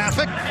in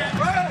traffic.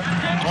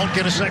 Won't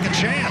get a second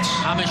chance.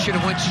 Amish should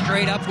have went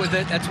straight up with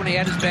it. That's when he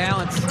had his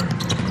balance.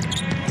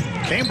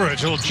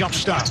 Cambridge, a little jump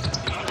stop.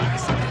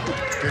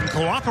 Didn't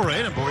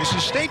cooperate, and Boise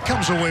State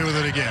comes away with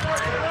it again.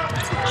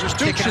 Just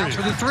kicking out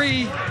for the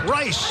 3.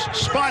 Rice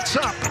spots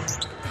up.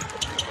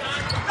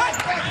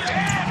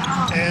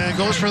 And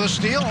goes for the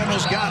steal,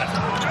 almost got it.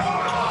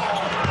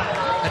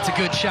 That's a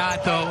good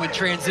shot, though, in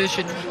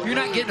transition. You're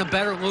not getting a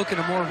better look and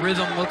a more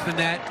rhythm look than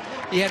that.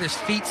 He had his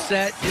feet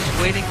set, just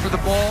waiting for the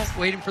ball,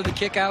 waiting for the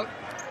kick out.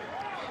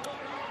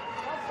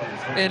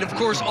 And, of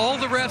course, all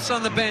the refs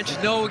on the bench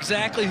know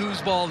exactly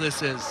whose ball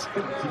this is.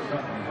 Well,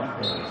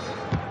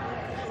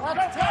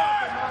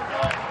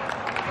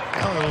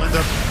 it'll end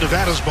up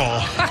Nevada's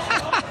ball,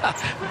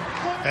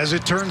 as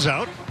it turns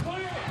out.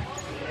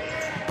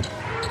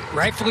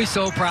 Rightfully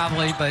so,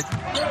 probably, but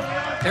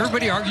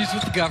everybody argues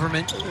with the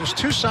government. There's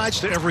 2 sides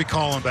to every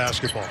call in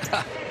basketball.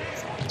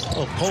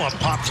 Oh, pull-up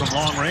pop from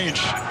long range.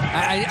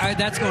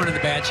 That's going to the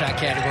bad shot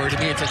category to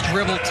me. It's a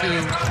dribble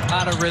 2,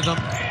 out of rhythm.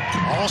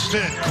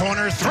 Alston,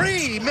 corner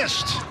 3,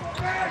 missed.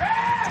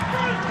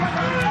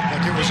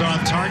 Like it was on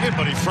target,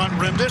 but he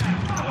front-rimmed it.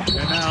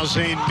 And now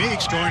Zane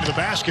Meeks going to the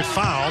basket,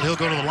 fouled. He'll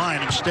go to the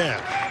line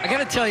instead. I got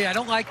to tell you, I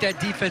don't like that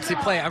defensive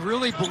play. I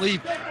really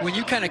believe when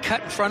you kind of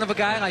cut in front of a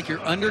guy like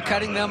you're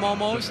undercutting them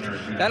almost,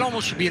 that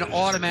almost should be an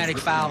automatic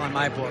foul in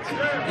my book.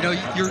 You know,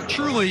 you're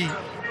truly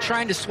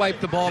trying to swipe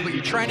the ball, but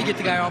you're trying to get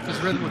the guy off his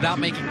rhythm without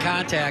making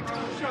contact.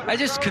 That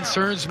just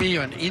concerns me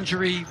on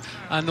injury,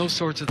 on those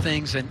sorts of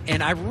things.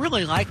 And I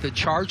really like the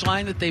charge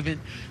line that they've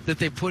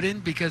put in,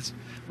 because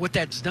what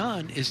that's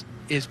done is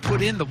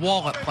put in the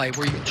wall-up play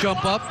where you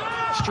jump up,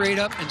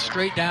 and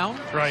straight down.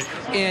 Right.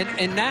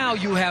 And now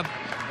you have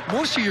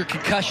most of your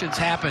concussions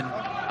happen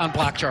on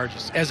block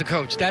charges as a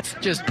coach. That's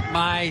just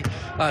my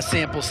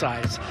sample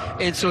size.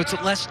 And so it's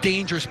a less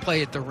dangerous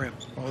play at the rim.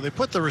 Well, they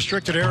put the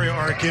restricted area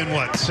arc in,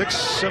 what, 6,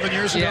 7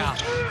 years ago? Yeah.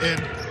 And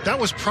that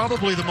was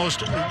probably the most,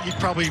 you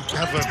probably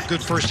have a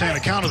good first-hand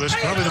account of this,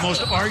 probably the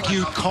most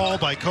argued call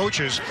by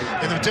coaches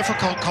and the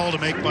difficult call to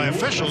make by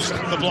officials,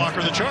 the block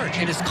or the charge.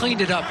 And it's cleaned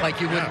it up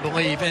like you wouldn't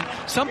believe. And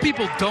some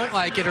people don't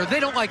like it, or they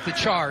don't like the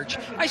charge.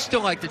 I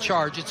still like the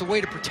charge. It's a way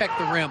to protect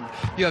the rim.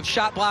 You have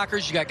shot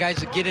blockers, you got guys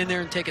that get in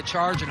there and take a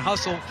charge and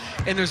hustle,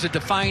 and there's a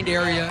defined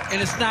area,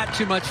 and it's not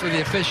too much for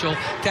the official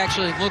to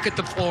actually look at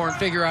the floor and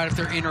figure out if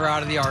they're in or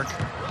out of the arc.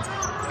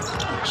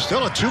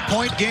 Still a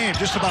 2-point game,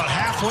 just about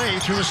halfway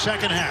through the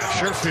second half.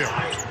 Sherfield.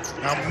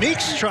 Now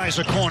Meeks tries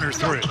a corner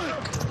 3.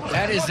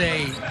 That is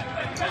a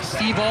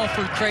Steve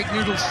Alford, Craig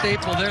Noodle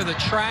staple there. The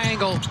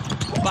triangle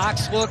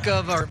box look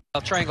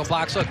triangle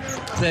box look.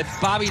 The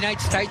Bobby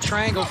Knight's tight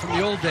triangle from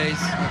the old days.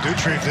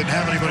 Dutrieve didn't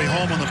have anybody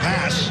home on the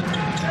pass.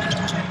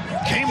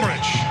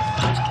 Cambridge.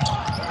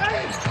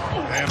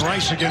 And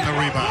Rice again the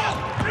rebound.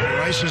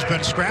 Rice has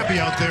been scrappy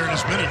out there in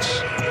his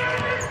minutes.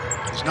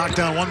 He's knocked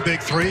down 1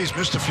 big 3. He's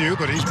missed a few,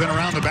 but he's been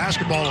around the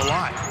basketball a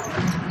lot.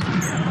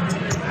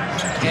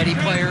 Eddie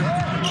player.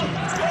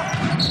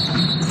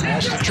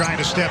 Alston trying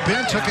to step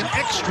in, took an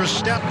extra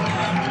step,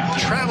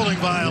 traveling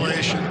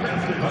violation,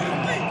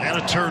 and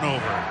a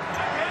turnover.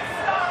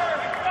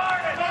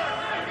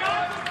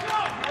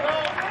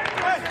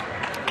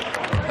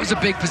 It was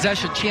a big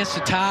possession, chance to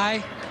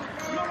tie.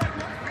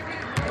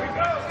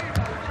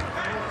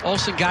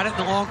 Olsen got it in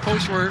the long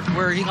post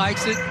where he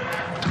likes it.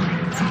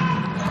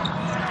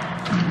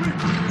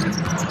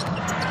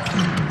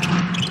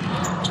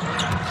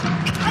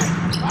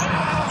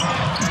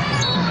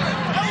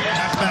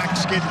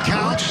 Halfbacks get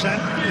counts. That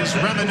is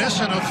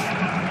reminiscent of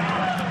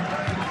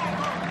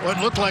what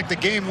looked like the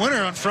game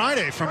winner on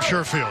Friday from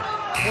Sherfield.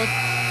 Well,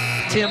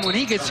 Tim, when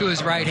he gets to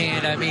his right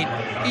hand, I mean,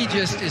 he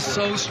just is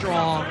so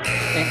strong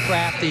and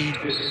crafty.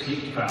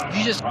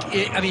 You just,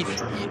 I mean,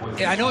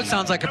 I know it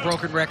sounds like a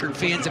broken record.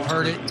 Fans have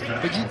heard it,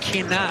 but you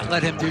cannot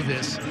let him do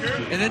this.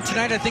 And then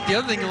tonight, I think the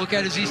other thing to look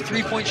at is these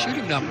three-point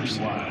shooting numbers.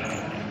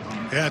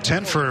 Yeah,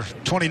 10 for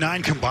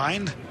 29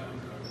 combined.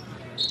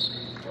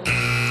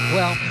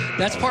 Well,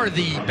 that's part of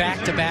the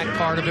back-to-back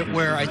part of it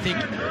where I think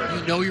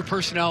you know your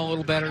personnel a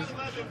little better.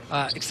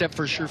 Except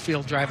for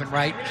Sherfield driving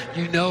right.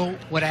 You know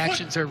what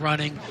actions are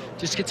running.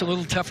 Just gets a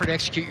little tougher to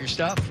execute your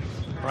stuff.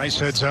 Rice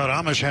heads out.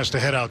 Amish has to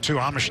head out too.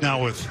 Amish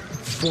now with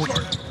 4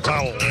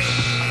 fouls.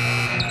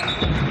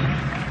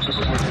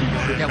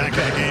 Back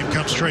in the game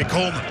comes Trey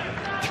Coleman.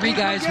 3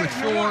 guys with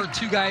 4,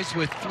 2 guys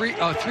with 3,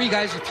 3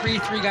 guys with 3,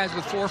 3 guys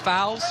with 4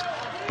 fouls.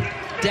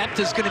 Depth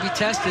is going to be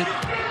tested.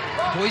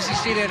 Boise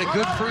State had a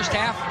good first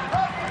half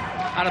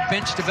out of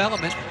bench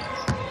development.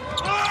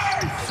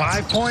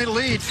 5-point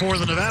lead for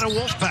the Nevada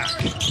Wolfpack.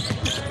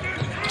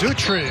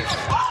 Dutrieve.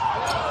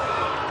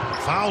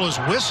 Foul is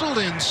whistled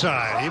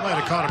inside. He might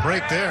have caught a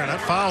break there, and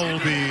that foul will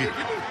be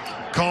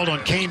called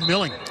on Kane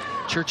Milling.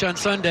 Church on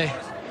Sunday,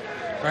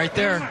 right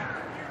there.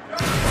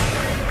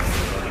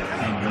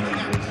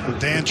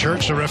 Dan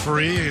Church, the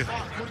referee,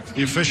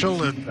 the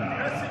official, and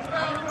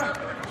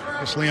I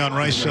guess Leon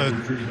Rice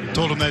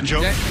told him that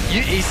joke. Yeah,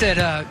 he said,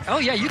 oh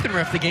yeah, you can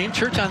ref the game.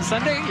 Church on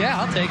Sunday?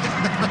 Yeah, I'll take it.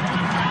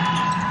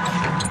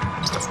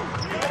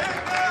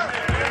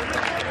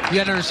 You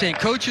got to understand,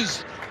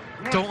 coaches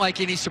don't like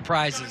any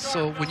surprises.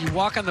 So when you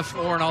walk on the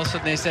floor and all of a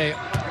sudden they say,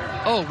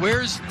 oh,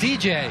 where's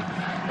DJ?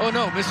 Oh,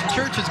 no, Mr.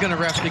 Church is going to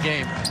ref the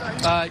game.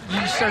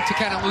 You start to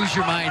kind of lose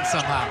your mind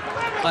somehow.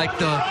 Like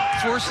the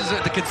forces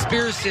of the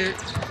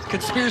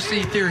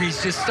conspiracy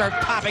theories just start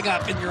popping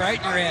up in your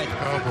head.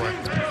 Oh, boy.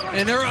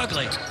 And they're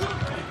ugly.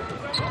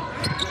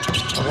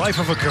 The life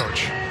of a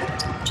coach.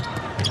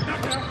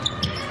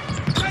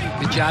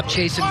 Good job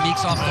chasing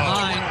Meeks off the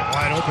line.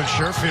 Wide open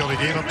Sherfield. He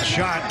gave up the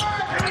shot.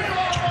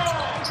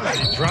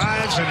 He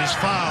drives and he's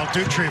fouled.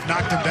 Dutrieve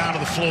knocked him down to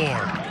the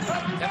floor.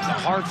 That's a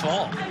hard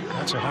fall.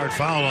 That's a hard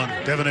foul on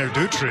Devonair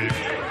Dutrieve.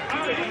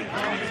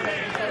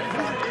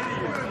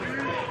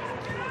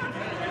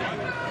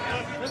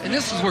 And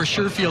this is where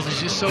Sherfield is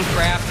just so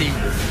crafty.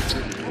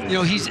 You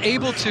know, he's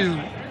able to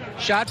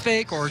shot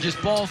fake or just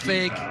ball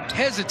fake,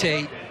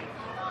 hesitate,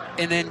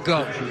 and then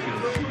go.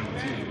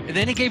 And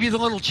then he gave you the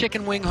little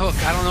chicken wing hook.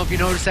 I don't know if you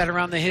noticed that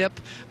around the hip,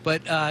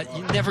 but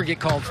you never get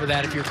called for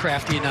that if you're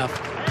crafty enough.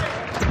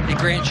 And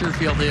Grant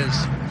Sherfield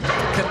is.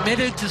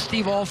 Committed to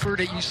Steve Alford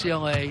at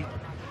UCLA,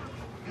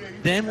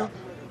 then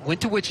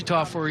went to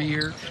Wichita for a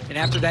year, and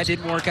after that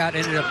didn't work out,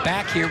 ended up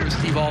back here with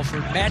Steve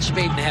Alford. Match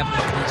made in heaven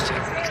for these two.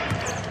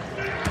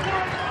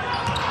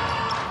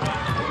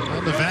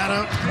 Well,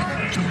 Nevada,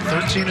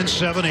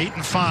 13-7,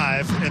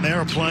 8-5, and they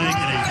are playing in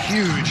a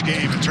huge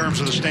game in terms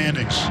of the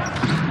standings.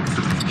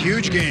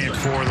 Huge game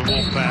for the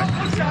Wolfpack,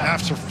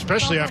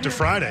 especially after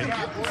Friday,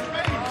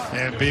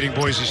 and beating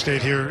Boise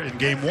State here in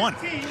game 1.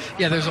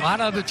 Yeah, there's a lot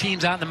of other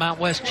teams out in the Mount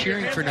West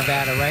cheering for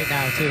Nevada right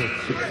now, too.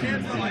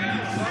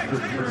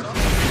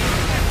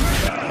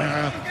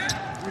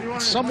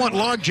 Somewhat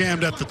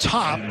log-jammed at the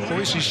top.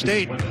 Boise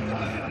State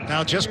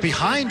now just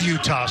behind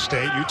Utah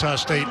State. Utah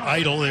State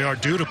idle. They are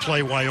due to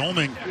play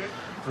Wyoming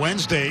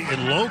Wednesday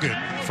in Logan.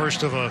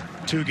 First of a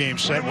 2-game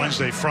set,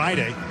 Wednesday,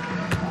 Friday.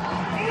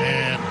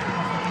 And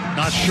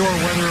not sure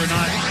whether or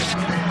not...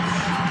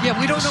 Yeah,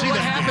 we don't know what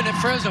happened at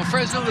Fresno.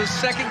 Fresno, the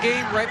second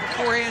game right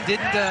beforehand,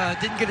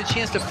 didn't get a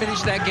chance to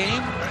finish that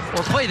game,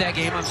 or play that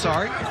game, I'm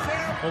sorry.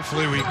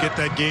 Hopefully we get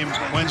that game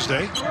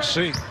Wednesday. We'll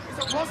see.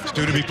 It's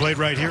due to be played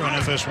right here on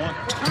FS1.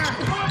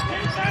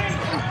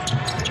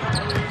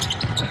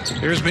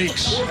 Here's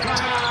Meeks.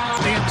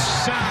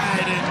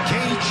 Inside, and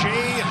KJ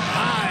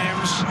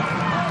Himes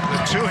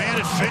with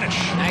two-handed finish.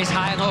 Nice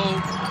high-low.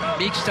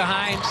 Meeks to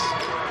Himes.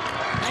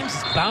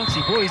 Himes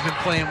bouncy. Boy, he's been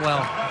playing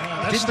well.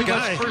 That's the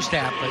guy. First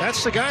half, but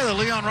that's the guy that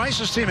Leon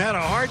Rice's team had a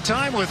hard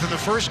time with in the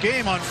first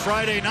game on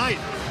Friday night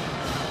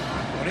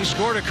when he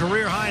scored a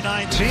career-high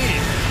 19.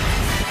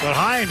 But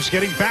Himes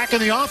getting back in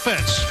the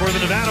offense for the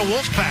Nevada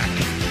Wolfpack.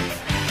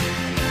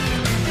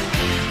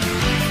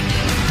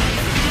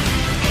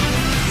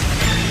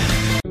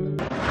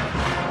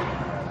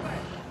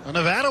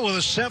 Nevada with a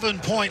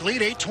 7-point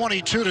lead,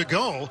 8:22 to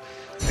go.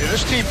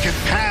 This team can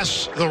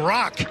pass the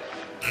rock.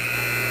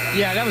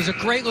 Yeah, that was a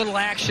great little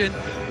action.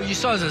 What you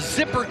saw is a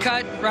zipper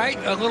cut, right?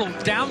 A little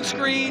down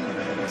screen,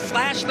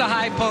 slash the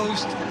high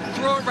post,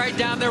 throw it right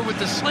down there with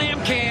the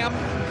slam cam,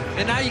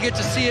 and now you get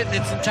to see it in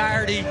its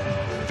entirety.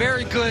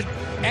 Very good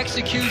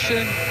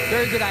execution,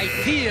 very good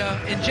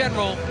idea in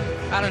general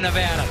out of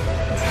Nevada.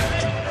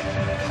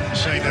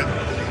 Saying that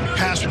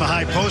pass from the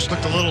high post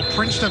looked a little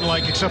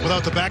Princeton-like, except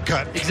without the back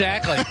cut.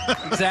 Exactly,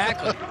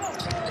 exactly.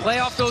 Play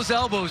off those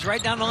elbows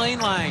right down the lane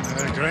line.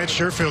 Grant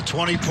Sherfield,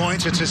 20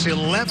 points. It's his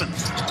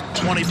 11th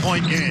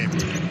 20-point game.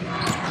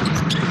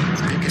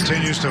 He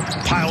continues to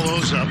pile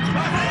those up.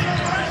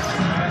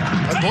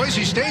 But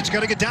Boise State's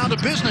got to get down to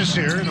business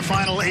here in the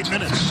final 8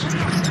 minutes.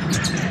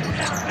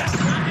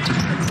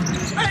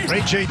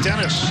 Ray J.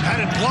 Dennis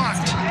had it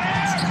blocked.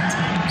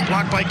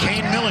 Blocked by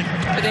Kane Milling.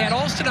 They had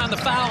Alston on the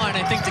foul line,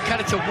 I think, to cut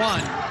it to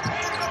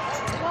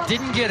 1.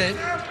 Didn't get it.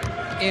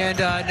 And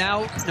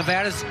now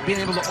Nevada's being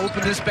able to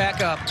open this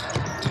back up.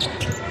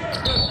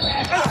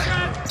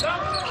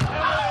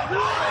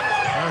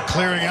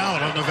 Clearing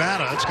out on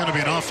Nevada. It's going to be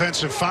an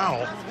offensive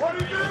foul.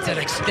 It's that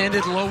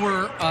extended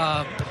lower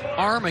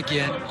arm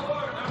again.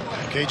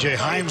 KJ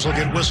Himes will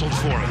get whistled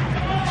for it.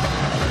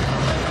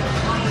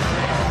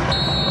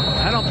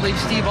 I don't believe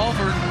Steve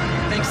Alford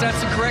thinks that's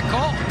the correct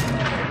call.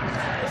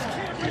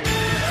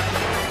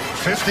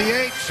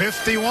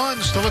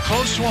 58-51, still a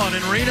close one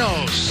in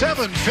Reno.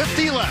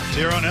 7:50 left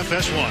here on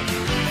FS1.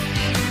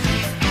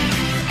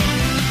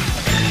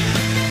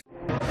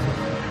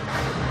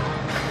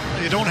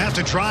 You don't have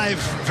to drive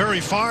very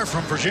far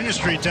from Virginia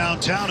Street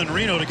downtown in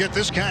Reno to get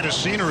this kind of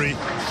scenery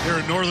here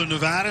in northern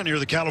Nevada near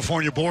the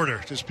California border.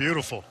 Just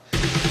beautiful.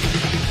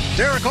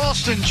 Derek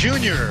Alston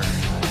Jr.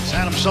 has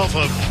had himself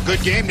a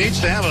good game. Needs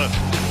to have a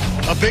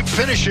big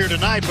finish here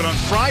tonight, but on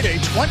Friday,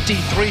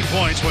 23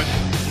 points, went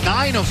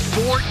 9 of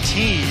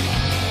 14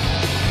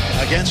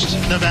 against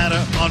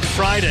Nevada on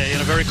Friday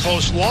in a very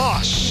close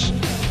loss.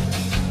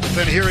 But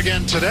then here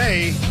again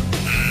today,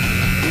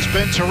 he's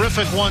been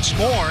terrific once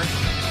more.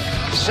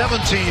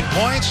 17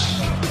 points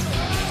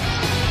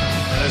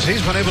as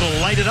he's been able to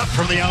light it up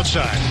from the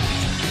outside.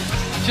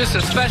 Just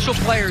a special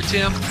player,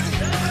 Tim.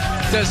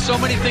 Does so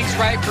many things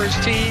right for his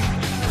team.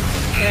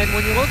 And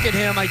when you look at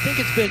him, I think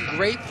it's been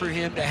great for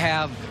him to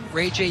have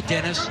Ray J.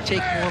 Dennis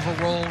take more of a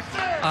role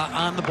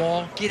on the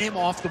ball, get him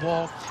off the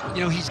ball.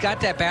 You know, he's got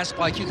that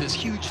basketball IQ, this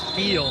huge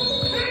feel.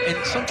 And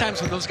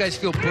sometimes when those guys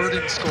feel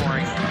burdened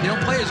scoring, they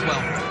don't play as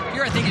well.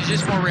 Here, I think he's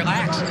just more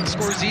relaxed and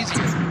scores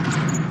easier.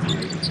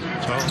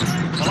 So,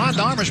 Milan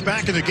Darmish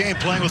back in the game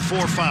playing with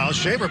 4 fouls.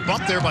 Shaver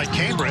bumped there by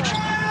Cambridge.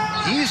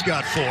 He's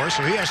got 4,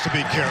 so he has to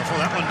be careful.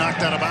 That one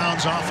knocked out of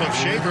bounds off of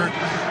Shaver.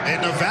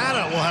 And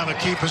Nevada will have a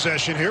key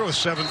possession here with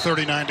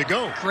 7:39 to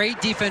go. Great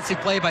defensive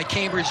play by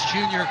Cambridge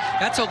Jr.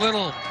 That's a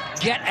little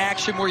get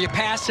action where you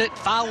pass it,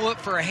 follow it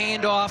for a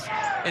handoff,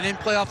 and then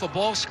play off a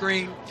ball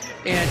screen.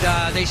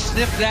 And they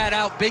sniffed that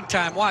out big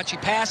time. Watch, he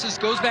passes,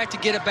 goes back to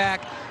get it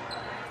back.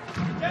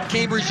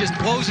 Cambridge just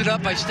blows it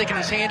up by sticking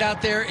his hand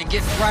out there and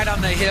getting right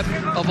on the hip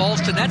of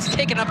Alston. That's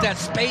taking up that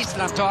space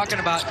that I'm talking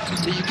about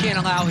that you can't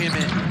allow him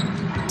in.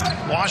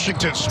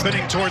 Washington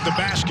spinning toward the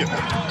basket.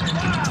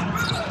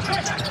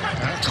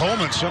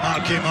 Coleman somehow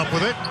came up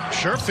with it.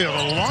 Sherfield,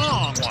 a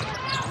long one.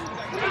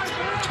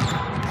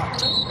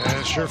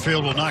 And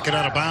Sherfield will knock it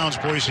out of bounds.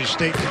 Boise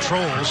State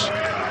controls.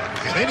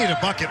 And they need a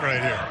bucket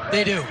right here.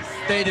 They do.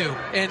 They do.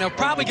 And they're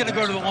probably going to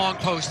go to the long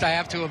post, I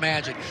have to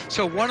imagine.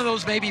 So one of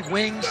those maybe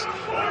wings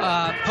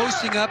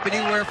posting up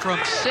anywhere from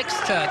 6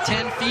 to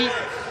 10 feet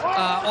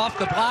off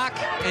the block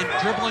and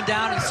dribbling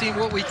down and seeing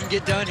what we can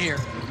get done here.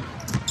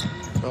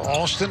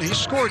 Alston, he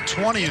scored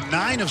 20 in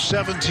 9 of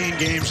 17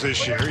 games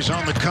this year. He's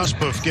on the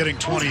cusp of getting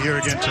 20 here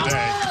again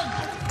today.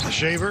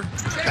 Shaver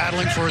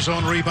battling for his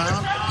own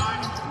rebound.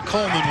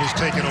 Coleman was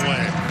taken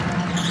away.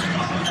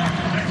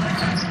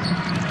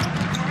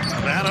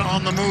 Nevada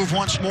on the move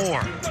once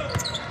more.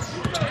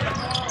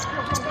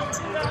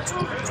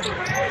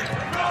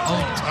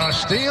 A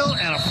steal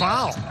and a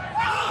foul.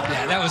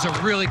 Yeah, that was a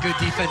really good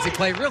defensive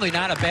play. Really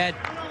not a bad,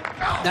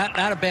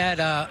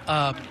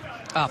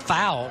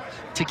 foul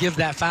to give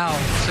that foul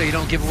so you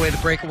don't give away the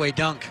breakaway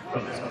dunk.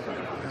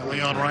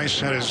 Leon Rice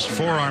had his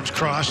forearms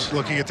crossed,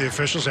 looking at the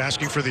officials,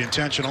 asking for the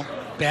intentional.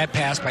 Bad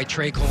pass by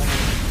Trey Coleman.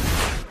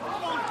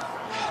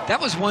 That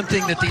was one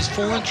thing that these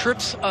foreign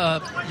trips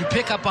you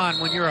pick up on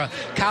when you're a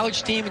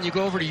college team and you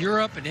go over to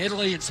Europe and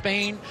Italy and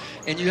Spain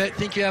and you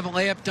think you have a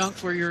layup dunk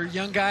for your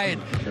young guy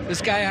and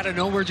this guy out of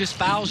nowhere just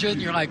fouls you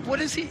and you're like, what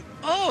is he?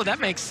 Oh, that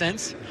makes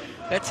sense.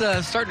 That's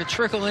starting to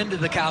trickle into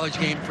the college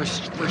game for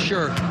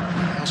sure.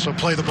 Also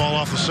play the ball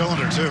off the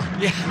cylinder, too.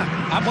 Yeah,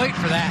 I'm waiting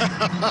for that.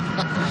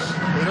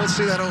 We don't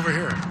see that over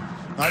here.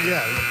 Not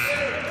yet.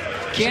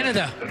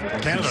 Canada.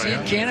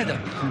 Yeah. Canada.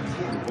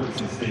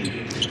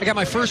 I got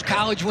my first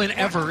college win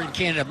ever in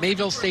Canada.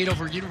 Mayville State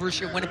over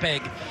University of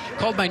Winnipeg.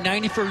 Called my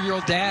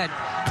 94-year-old dad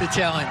to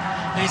tell him.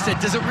 And he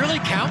said, does it really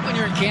count when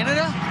you're in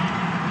Canada?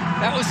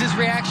 That was his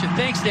reaction.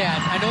 Thanks,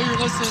 Dad. I know you're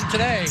listening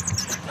today.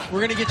 We're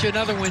going to get you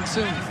another win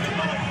soon.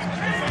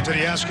 Did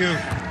he ask you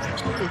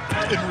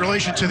in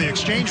relation to the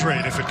exchange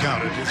rate if it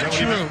counted? Is that what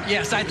True.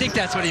 Yes, I think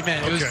that's what he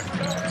meant. It was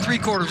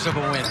 3/4 of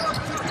a win.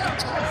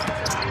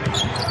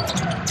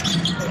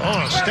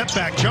 Oh, a step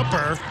back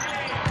jumper.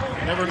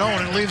 Never know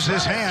when it leaves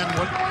his hand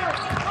what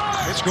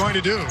it's going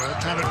to do.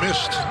 That time it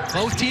missed.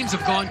 Both teams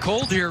have gone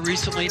cold here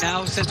recently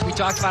now since we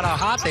talked about how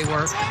hot they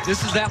were.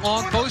 This is that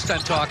long post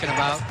I'm talking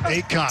about.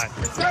 Aycott,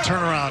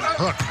 turnaround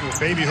hook.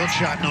 Baby hook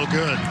shot, no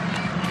good.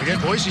 Again,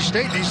 Boise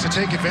State needs to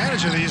take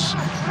advantage of these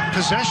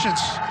possessions.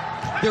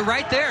 They're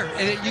right there.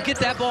 And you get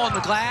that ball on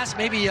the glass,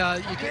 maybe you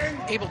can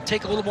able to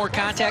take a little more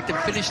contact and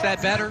finish that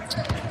better.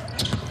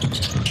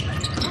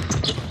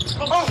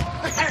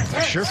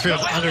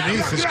 Sherfield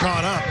underneath is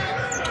caught up.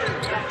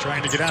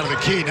 Trying to get out of the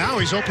key. Now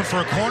he's open for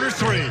a corner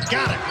three.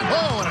 Got it.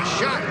 Oh, and a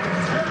shot.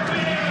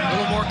 A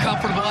little more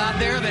comfortable out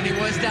there than he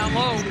was down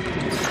low.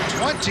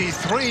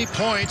 23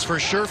 points for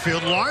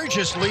Sherfield.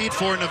 Largest lead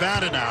for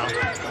Nevada now.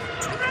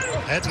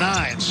 At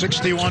 9,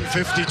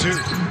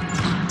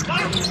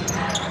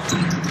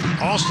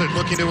 61-52. Alston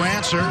looking to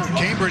answer.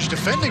 Cambridge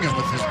defending him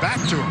with his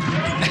back to him.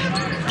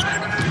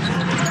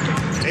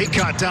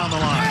 Aycott down the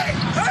line.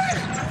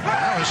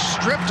 That was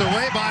stripped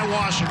away by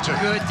Washington.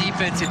 Good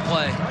defensive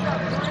play.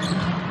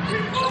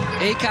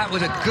 Aycott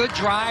with a good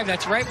drive.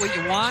 That's right what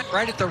you want,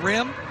 right at the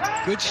rim.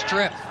 Good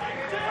strip.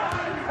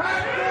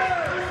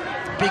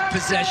 Big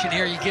possession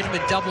here. You get him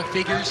in double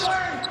figures.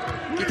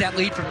 Get that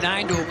lead from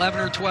 9 to 11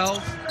 or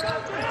 12.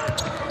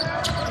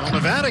 Well,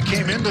 Nevada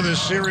came into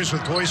this series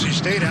with Boise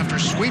State after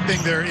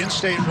sweeping their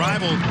in-state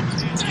rival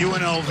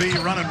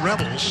UNLV running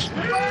Rebels.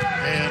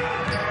 And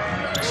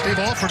Steve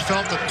Alford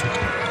felt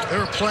that they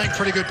were playing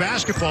pretty good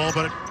basketball,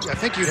 but I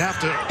think you'd have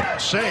to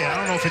say, I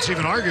don't know if it's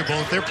even arguable,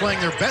 if they're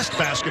playing their best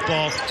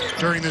basketball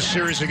during this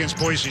series against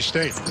Boise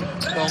State.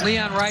 Well,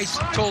 Leon Rice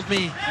told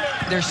me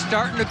they're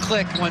starting to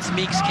click once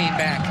Meeks came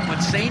back.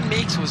 When St.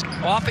 Meeks was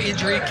off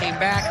injury, came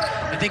back,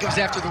 I think it was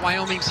after the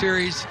Wyoming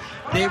series,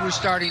 they were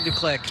starting to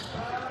click.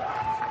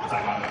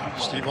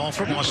 Steve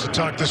Alford wants to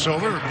talk this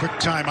over. A quick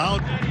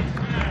timeout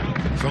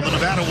from the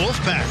Nevada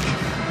Wolfpack,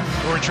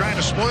 who are trying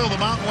to spoil the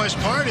Mountain West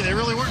party. They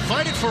really weren't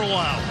invited for a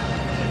while.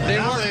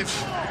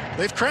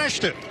 They've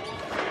crashed it.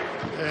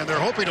 And they're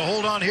hoping to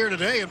hold on here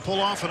today and pull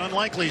off an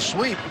unlikely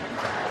sweep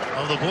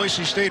of the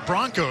Boise State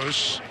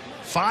Broncos.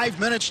 5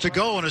 minutes to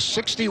go in a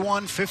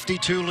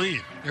 61-52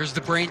 lead. There's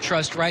the brain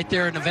trust right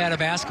there in Nevada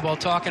basketball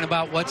talking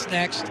about what's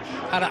next,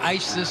 how to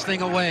ice this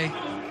thing away.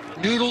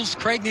 Noodles,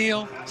 Craig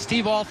Neal,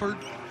 Steve Alford.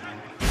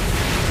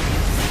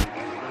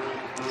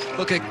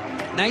 Look, a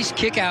nice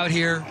kick out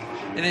here.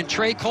 And then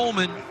Trey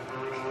Coleman,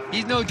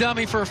 he's no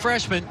dummy for a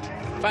freshman.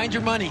 Find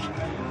your money.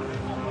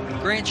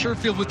 Grant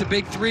Sherfield with the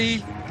big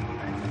three.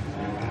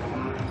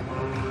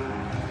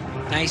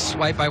 Nice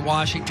swipe by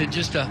Washington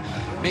just to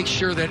make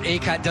sure that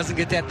Aycott doesn't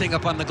get that thing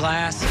up on the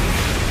glass.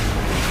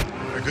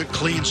 A good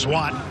clean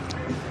swat.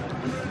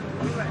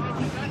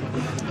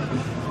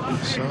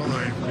 So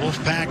the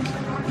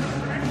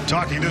Wolfpack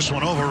talking this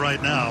one over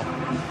right now.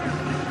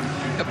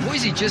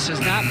 Boise just has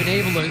not been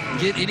able to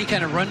get any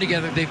kind of run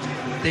together.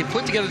 They've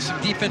put together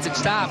some defensive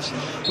stops.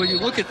 When you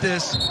look at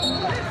this,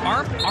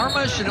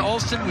 Armish and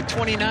Alston with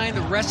 29,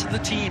 the rest of the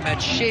team at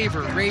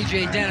Shaver, Ray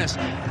J. Dennis,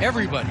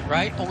 everybody,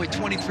 right? Only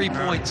 23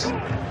 points.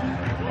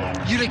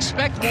 You'd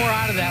expect more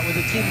out of that with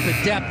a team with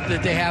the depth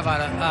that they have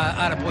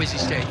out of Boise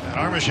State.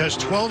 Armish has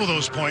 12 of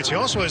those points. He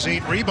also has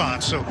 8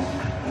 rebounds. So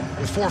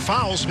with 4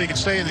 fouls, if he can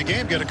stay in the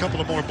game, get a couple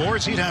of more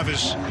boards, he'd have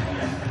his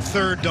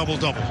third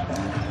double-double.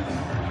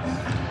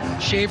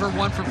 Shaver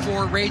 1 for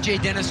 4, Ray J.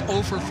 Dennis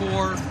 0 for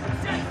 4,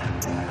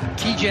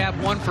 T-Jab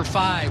 1 for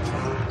 5.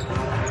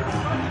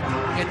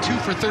 And 2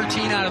 for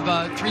 13 out of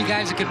 3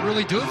 guys that can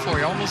really do it for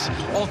you. Almost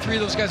all 3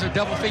 of those guys are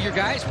double-figure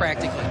guys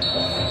practically.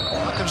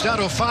 It comes down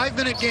to a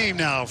 5-minute game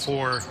now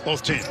for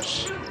both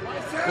teams.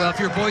 Well, if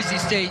you're Boise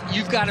State,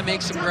 you've got to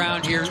make some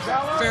ground here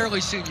fairly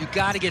soon. You've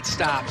got to get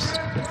stops.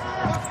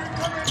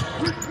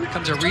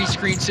 Comes a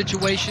re-screen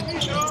situation.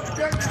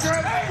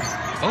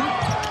 Oh.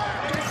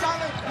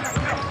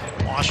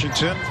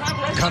 Washington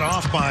cut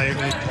off by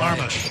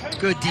Armish.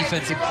 Good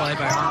defensive play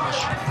by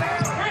Armish.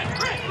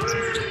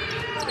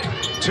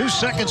 2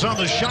 seconds on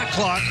the shot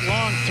clock.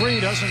 Long three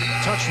doesn't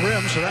touch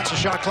rim, so that's a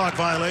shot clock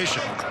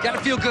violation. Got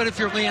to feel good if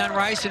you're Leon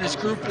Rice and his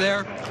group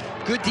there.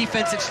 Good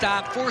defensive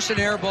stop, force an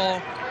air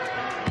ball.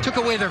 Took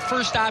away their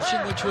first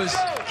option, which was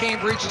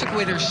Cambridge. Took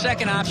away their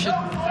second option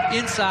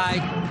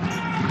inside.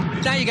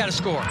 Now you got to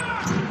score.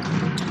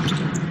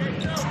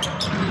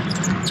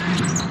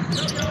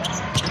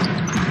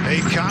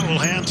 Aycott will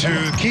hand to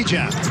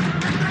Kijap.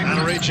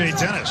 Now Ray J.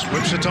 Dennis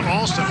whips it to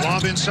Alston.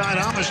 Lob inside.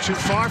 Amish too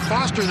far.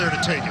 Foster there to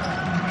take it.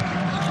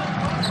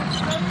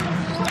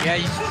 Yeah,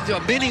 you do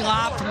a mini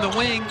lob from the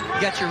wing.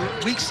 You got your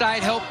weak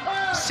side help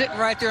sitting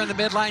right there on the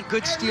midline.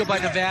 Good steal by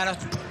Nevada.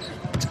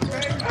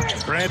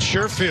 Grant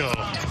Sherfield.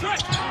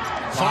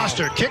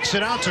 Foster kicks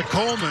it out to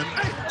Coleman.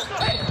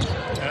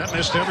 That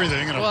missed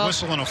everything, and a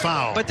whistle and a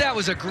foul. But that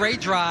was a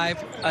great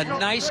drive, a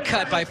nice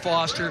cut by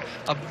Foster,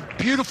 a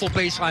beautiful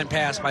baseline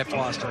pass by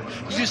Foster.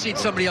 You just need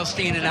somebody else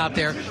standing out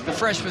there. The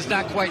freshman's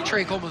not quite,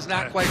 Trey Coleman's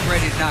not quite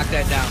ready to knock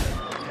that down.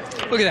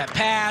 Look at that,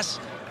 pass,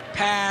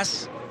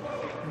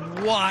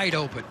 wide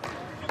open.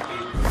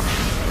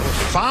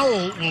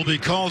 Foul will be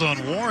called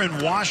on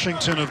Warren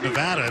Washington of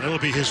Nevada, and it'll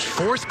be his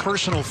 4th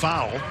personal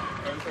foul.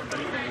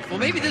 well,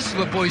 maybe this is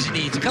what Boise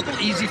needs. A couple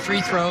easy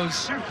free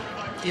throws,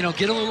 you know,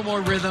 get a little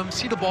more rhythm,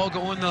 see the ball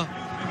going through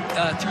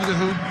the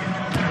hoop.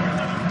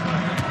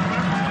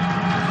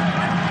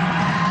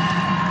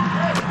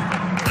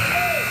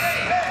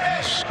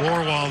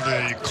 Score while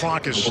the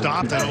clock is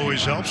stopped. That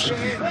always helps.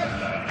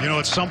 You know,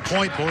 at some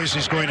point,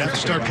 Boise's going to have to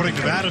start putting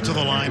Nevada to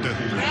the line to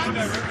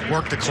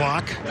work the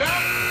clock.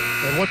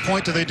 At what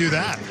point do they do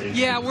that?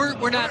 Yeah,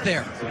 we're not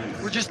there.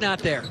 We're just not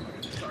there.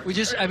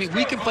 I mean,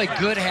 we can play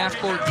good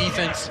half-court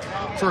defense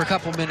for a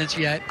couple minutes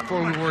yet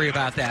before we worry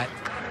about that.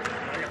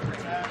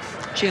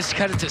 Chance to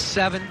cut it to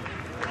 7.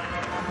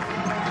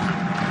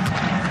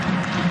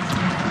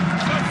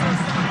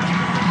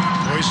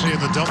 Boise in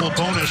the double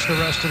bonus the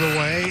rest of the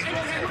way.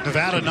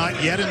 Nevada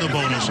not yet in the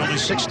bonus. Only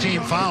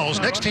 16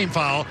 fouls. Next team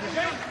foul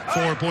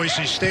for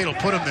Boise State will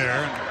put them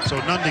there. So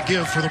none to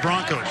give for the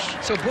Broncos.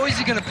 So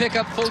Boise going to pick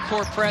up full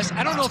court press.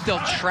 I don't know if they'll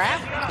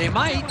trap. They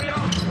might.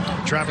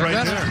 Trap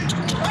right there.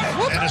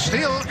 Whoop. And a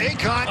steal.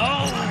 Akot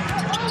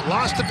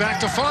lost it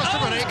back to Foster,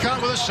 but Akot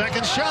with a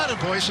second shot, and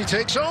Boise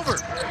takes over.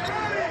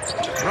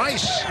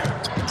 Rice.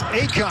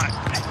 Akot.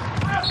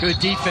 Good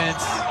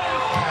defense.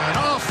 An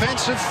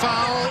offensive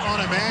foul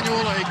on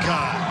Emmanuel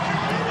Akot.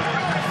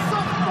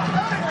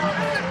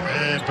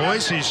 And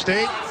Boise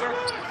State,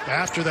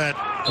 after that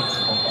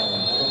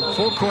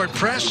full court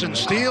press and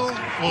steal,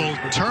 will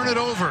turn it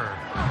over.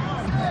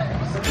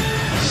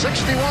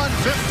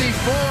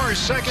 61-54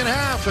 second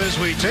half as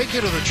we take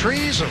you to the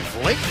trees of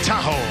Lake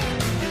Tahoe.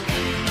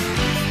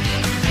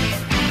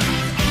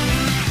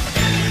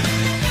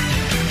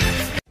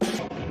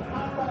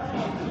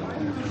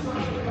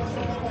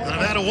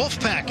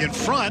 Wolfpack in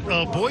front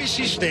of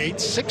Boise State,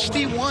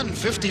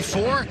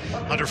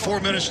 61-54, under 4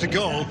 minutes to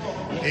go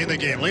in the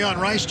game. Leon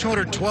Rice,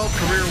 212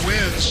 career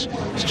wins.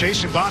 He's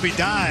chasing Bobby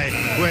Dye,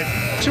 who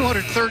had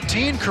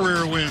 213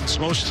 career wins,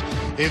 most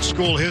in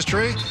school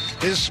history.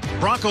 His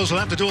Broncos will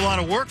have to do a lot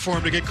of work for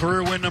him to get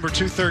career win number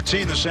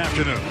 213 this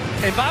afternoon.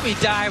 And Bobby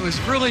Dye was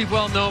really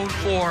well known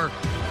for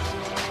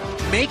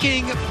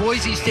making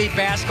Boise State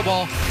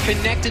basketball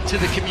connected to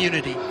the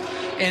community.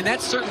 And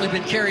that's certainly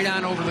been carried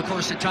on over the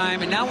course of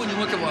time. And now when you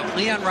look at what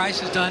Leon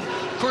Rice has done,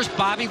 of course,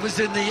 Bobby was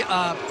in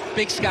the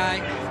Big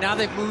Sky. Now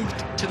they've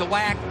moved to the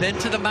WAC, then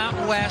to the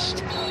Mountain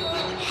West.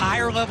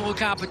 Higher level of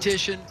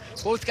competition.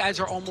 Both guys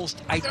are almost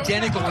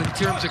identical in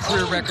terms of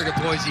career record at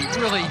Boise.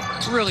 Really,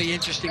 really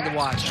interesting to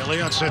watch. And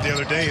Leon said the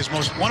other day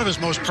one of his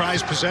most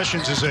prized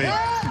possessions is a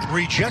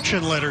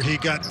rejection letter he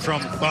got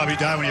from Bobby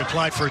Dye when he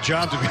applied for a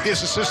job to be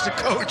his assistant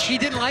coach. He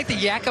didn't like the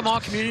Yakima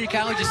Community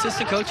College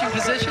assistant coaching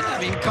position? I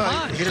mean, come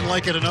on. He didn't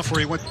like it enough where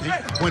he went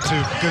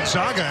to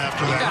Gonzaga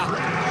after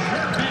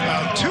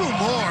that. 2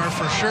 more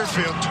for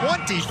Sherfield.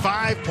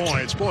 25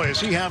 points. Boy,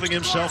 is he having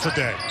himself a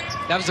day.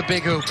 That was a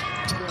big hoop.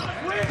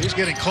 He's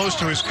getting close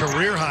to his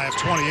career high of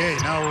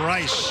 28. Now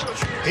Rice,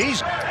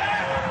 he's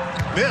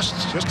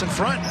missed just in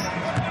front.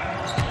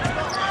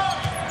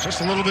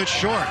 Just a little bit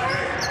short.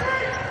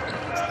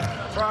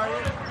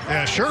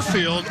 Yeah,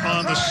 Sherfield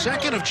on the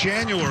 2nd of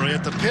January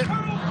at the pit.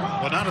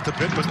 Well, not at the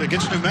pit, but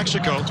against New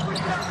Mexico.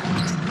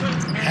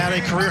 Had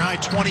a career high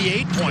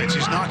 28 points.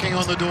 He's knocking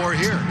on the door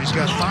here. He's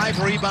got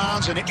 5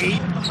 rebounds and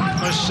 8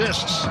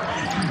 assists.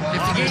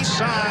 On the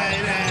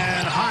inside,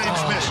 and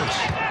Hines misses.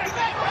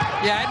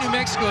 Yeah, at New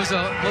Mexico is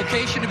a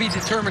location to be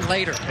determined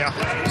later. Yeah.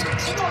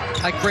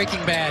 Like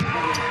Breaking Bad.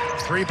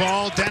 3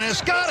 ball, Dennis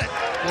got it.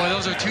 Boy,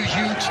 those are 2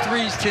 huge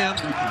threes, Tim.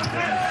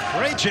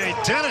 Ray J.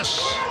 Dennis.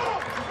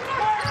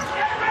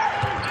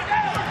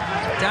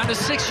 Down to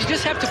 6. You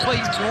just have to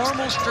play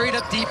normal,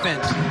 straight-up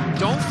defense.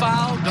 Don't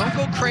foul. Don't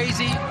go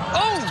crazy.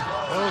 Oh,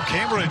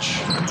 Cambridge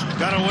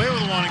got away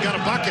with one and got a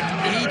bucket.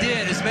 He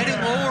did. As many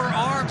lower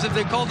arms, if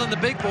they called on the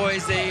big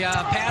boys, they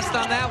passed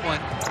on that one.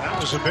 That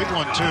was a big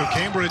one, too.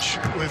 Cambridge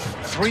with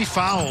 3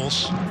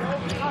 fouls.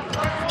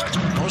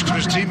 Most of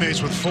his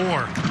teammates with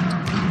 4.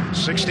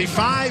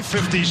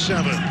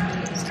 65-57.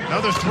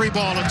 Another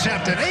 3-ball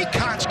attempt, and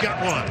Akot's got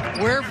one.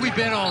 Where have we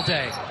been all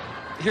day?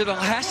 Here, the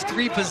last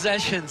 3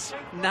 possessions,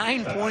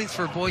 9 points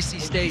for Boise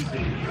State.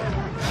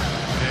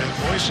 And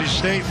Boise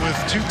State with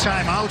 2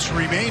 timeouts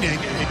remaining,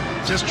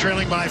 just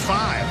trailing by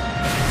 5.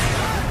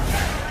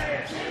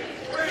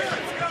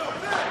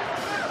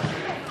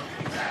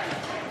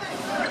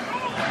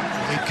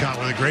 Akot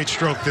with a great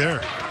stroke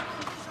there.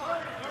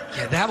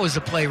 Yeah, that was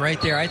a play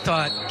right there. I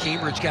thought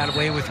Cambridge got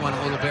away with one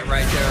a little bit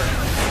right there.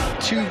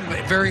 2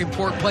 very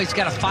important plays.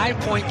 Got a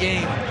 5-point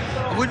game.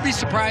 I wouldn't be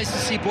surprised to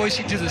see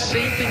Boise do the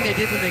same thing they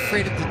did when they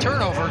created the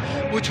turnover,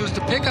 which was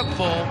to pick up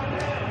full.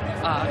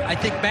 I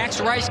think Max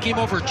Rice came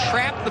over,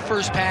 trapped the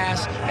first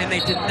pass, and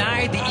they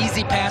denied the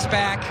easy pass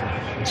back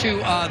to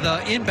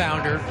the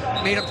inbounder.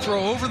 Made him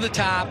throw over the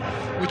top,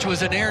 which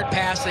was an errant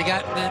pass. They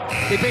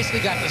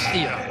basically got the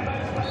steal.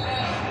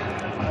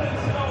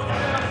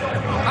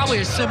 Probably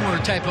a similar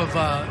type of,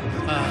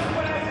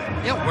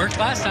 worked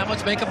last time.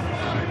 Let's make them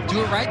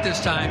do it right this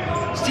time.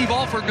 Steve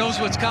Alford knows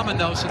what's coming,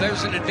 though, so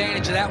there's an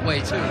advantage that way,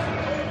 too.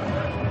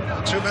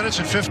 2 minutes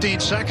and 15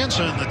 seconds,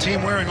 and the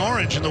team wearing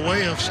orange in the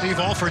way of Steve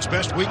Alford's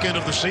best weekend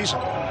of the season.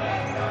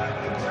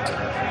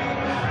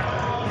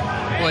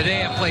 Boy, they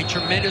have played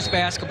tremendous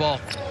basketball,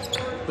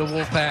 the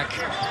Wolfpack.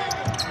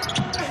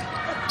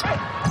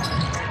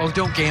 Oh,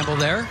 don't gamble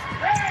there.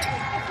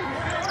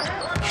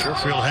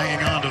 Sherfield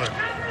hanging on to it.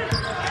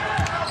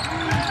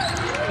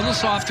 A little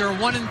softer,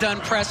 one and done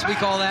press, we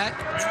call that.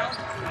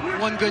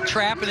 One good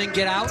trap and then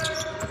get out.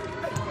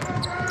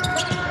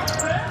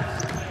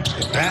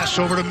 Pass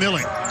over to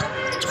Milling.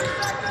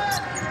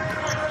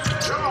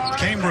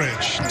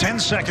 Cambridge, 10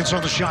 seconds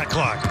on the shot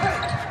clock.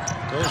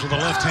 Goes with the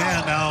left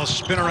hand, now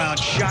spin around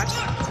shot.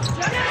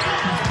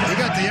 He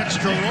got the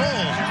extra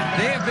roll.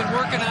 They have been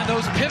working on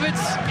those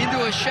pivots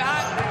into a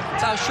shot.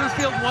 That's how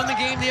Sherfield won the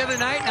game the other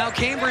night. Now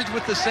Cambridge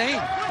with the same.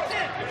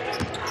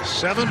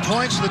 7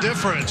 points the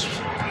difference.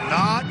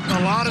 Not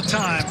a lot of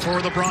time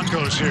for the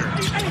Broncos here.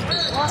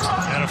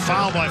 And a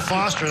foul by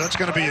Foster. That's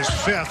going to be his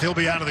 5th. He'll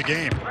be out of the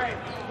game.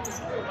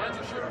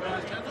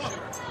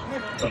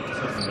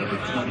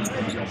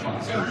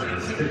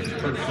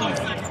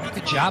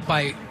 Good job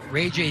by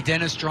Ray J.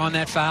 Dennis drawing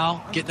that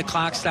foul, getting the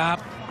clock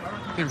stopped.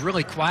 Been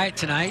really quiet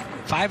tonight.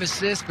 5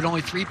 assists, but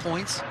only 3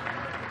 points.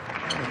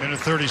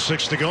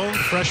 1:36 to go.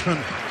 Freshman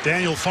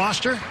Daniel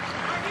Foster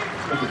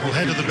will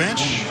head to the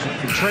bench.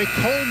 Trey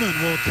Coleman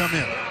will come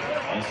in.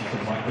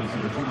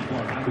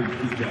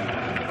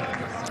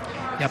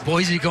 Yeah,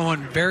 Boise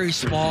going very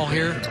small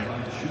here.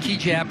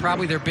 Kejab,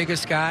 probably their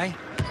biggest guy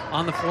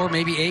on the floor,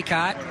 maybe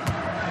Acott,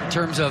 in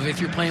terms of if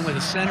you're playing with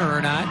a center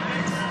or not.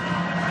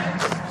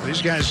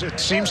 These guys, it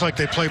seems like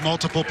they play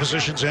multiple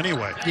positions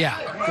anyway. Yeah,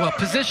 well,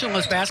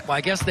 positionless basketball,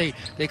 I guess they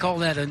call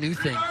that a new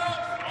thing.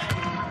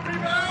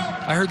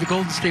 I heard the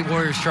Golden State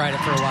Warriors tried it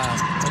for a while.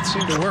 That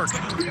seemed to work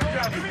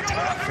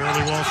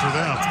fairly well for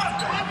them.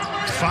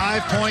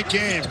 5-point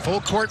game, full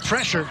court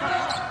pressure.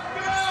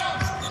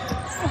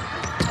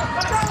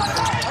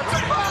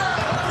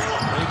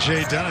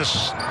 A.J.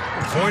 Dennis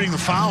avoiding the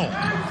foul.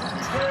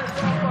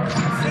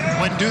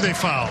 When do they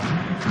foul?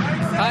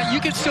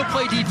 You can still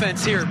play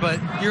defense here, but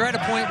you're at a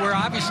point where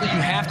obviously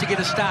you have to get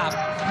a stop.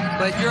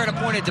 But you're at a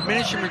point of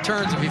diminishing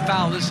returns if you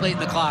foul this late in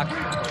the clock.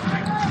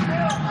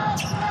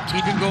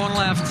 Keep him going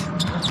left.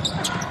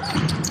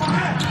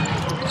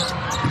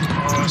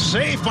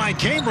 Save by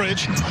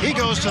Cambridge. He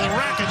goes to the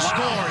rack and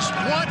scores.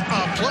 What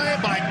a play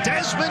by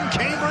Desmond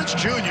Cambridge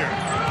Jr.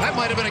 That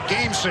might have been a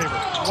game saver.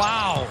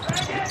 Wow.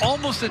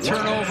 Almost a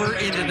turnover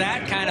into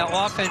that kind of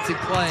offensive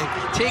play.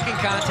 Taking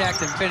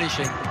contact and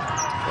finishing.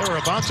 They were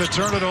about to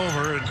turn it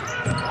over, and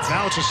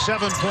now it's a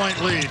 7-point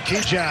lead.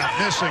 Kejab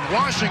missing.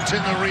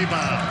 Washington the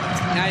rebound.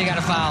 Now you got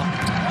a foul.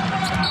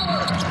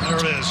 There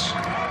it is.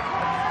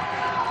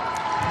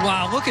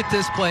 Wow, look at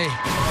this play.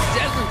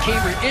 Desmond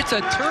Cambridge, it's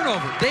a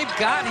turnover. They've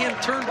got him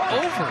turned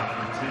over.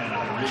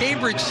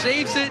 Cambridge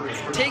saves it,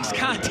 takes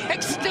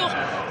contact still.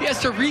 He has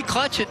to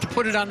re-clutch it to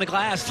put it on the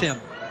glass,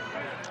 Tim.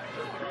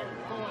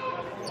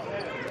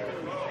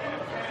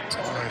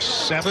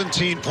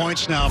 17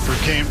 points now for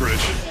Cambridge.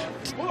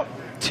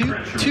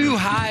 Two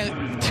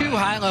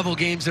high-level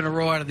games in a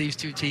row out of these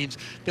two teams.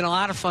 Been a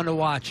lot of fun to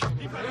watch.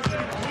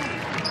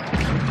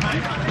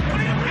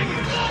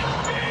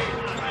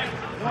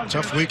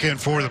 Tough weekend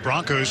for the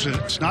Broncos.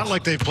 It's not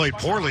like they've played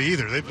poorly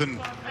either. They've been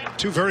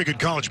 2 very good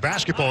college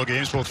basketball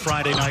games, both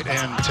Friday night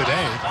and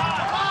today.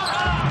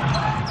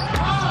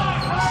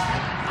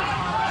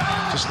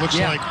 Just looks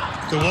like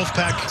the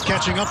Wolfpack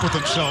catching up with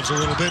themselves a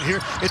little bit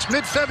here. It's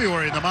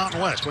mid-February in the Mountain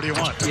West. What do you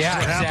want? That's yeah,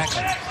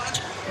 exactly.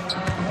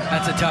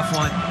 That's a tough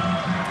one.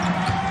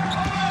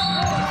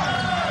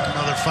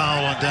 Another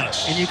foul on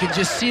Dennis. And you can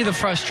just see the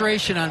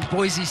frustration on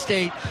Boise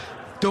State.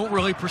 Don't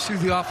really pursue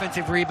the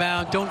offensive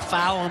rebound. Don't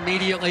foul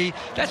immediately.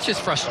 That's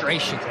just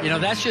frustration. You know,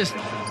 that's just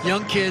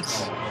young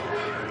kids,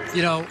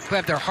 you know, who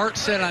have their heart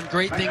set on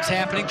great things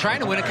happening, trying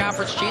to win a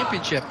conference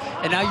championship.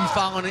 And now you've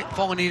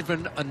fallen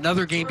even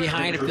another game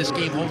behind if this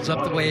game holds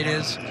up the way it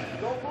is.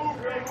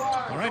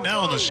 Right now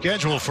on the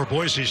schedule for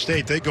Boise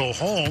State, they go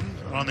home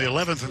on the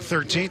 11th and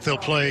 13th. They'll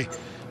play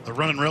the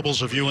Runnin'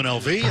 Rebels of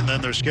UNLV, and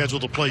then they're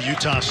scheduled to play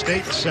Utah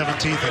State the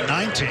 17th and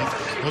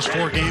 19th. Those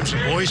 4 games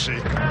in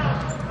Boise.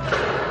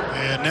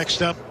 And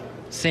next up,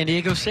 San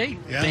Diego State.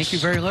 Yes, thank you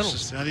very little.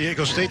 San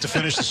Diego State to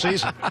finish the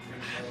season.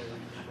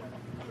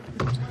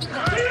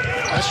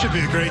 That should be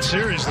a great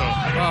series, though.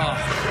 Oh,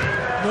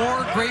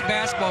 more great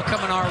basketball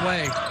coming our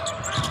way.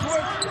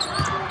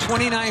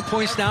 29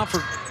 points now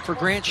for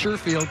Grant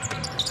Sherfield.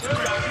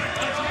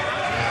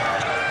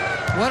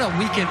 What a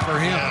weekend for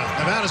him. Yeah,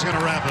 Nevada's going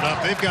to wrap it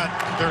up. They've got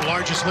their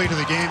largest lead of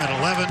the game at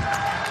 11.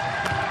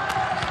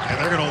 And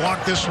they're going to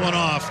walk this one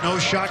off. No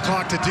shot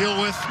clock to deal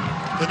with.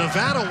 The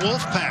Nevada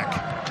Wolfpack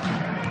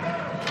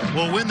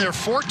will win their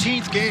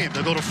 14th game.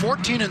 They'll go to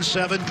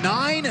 14-7,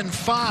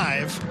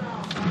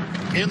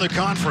 9-5 in the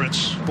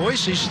conference.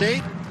 Boise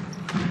State,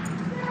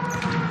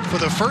 for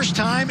the first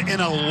time in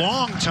a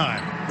long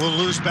time, will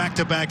lose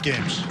back-to-back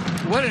games.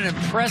 What an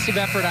impressive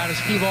effort out of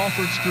Steve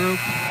Alford's group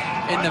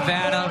in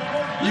Nevada.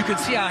 You can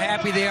see how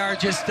happy they are.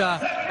 Just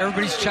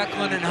everybody's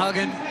chuckling and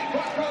hugging.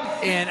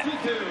 And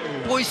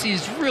Boise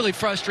is really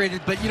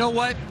frustrated. But you know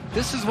what?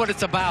 This is what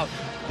it's about.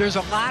 there's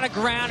a lot of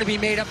ground to be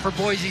made up for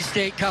Boise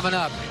State coming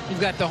up.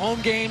 You've got the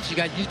home games. You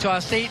got Utah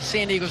State,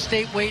 San Diego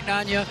State waiting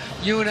on you,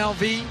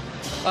 UNLV.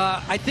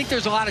 I think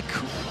there's a lot of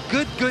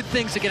good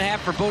things that can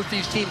happen for both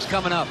these teams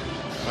coming up.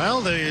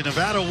 Well, the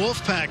Nevada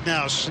Wolfpack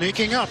now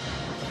sneaking up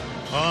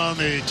on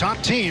the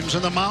top teams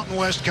in the Mountain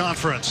West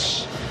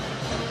Conference.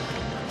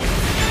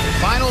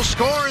 Final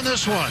score in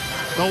this one.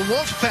 The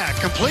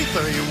Wolfpack complete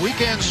the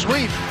weekend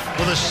sweep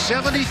with a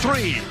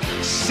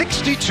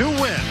 73-62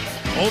 win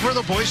over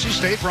the Boise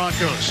State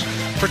Broncos.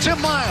 For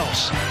Tim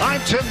Miles, I'm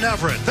Tim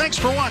Neverett. Thanks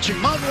for watching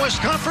Mountain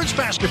West Conference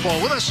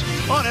basketball with us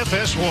on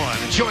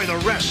FS1. Enjoy the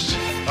rest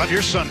of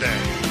your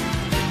Sunday.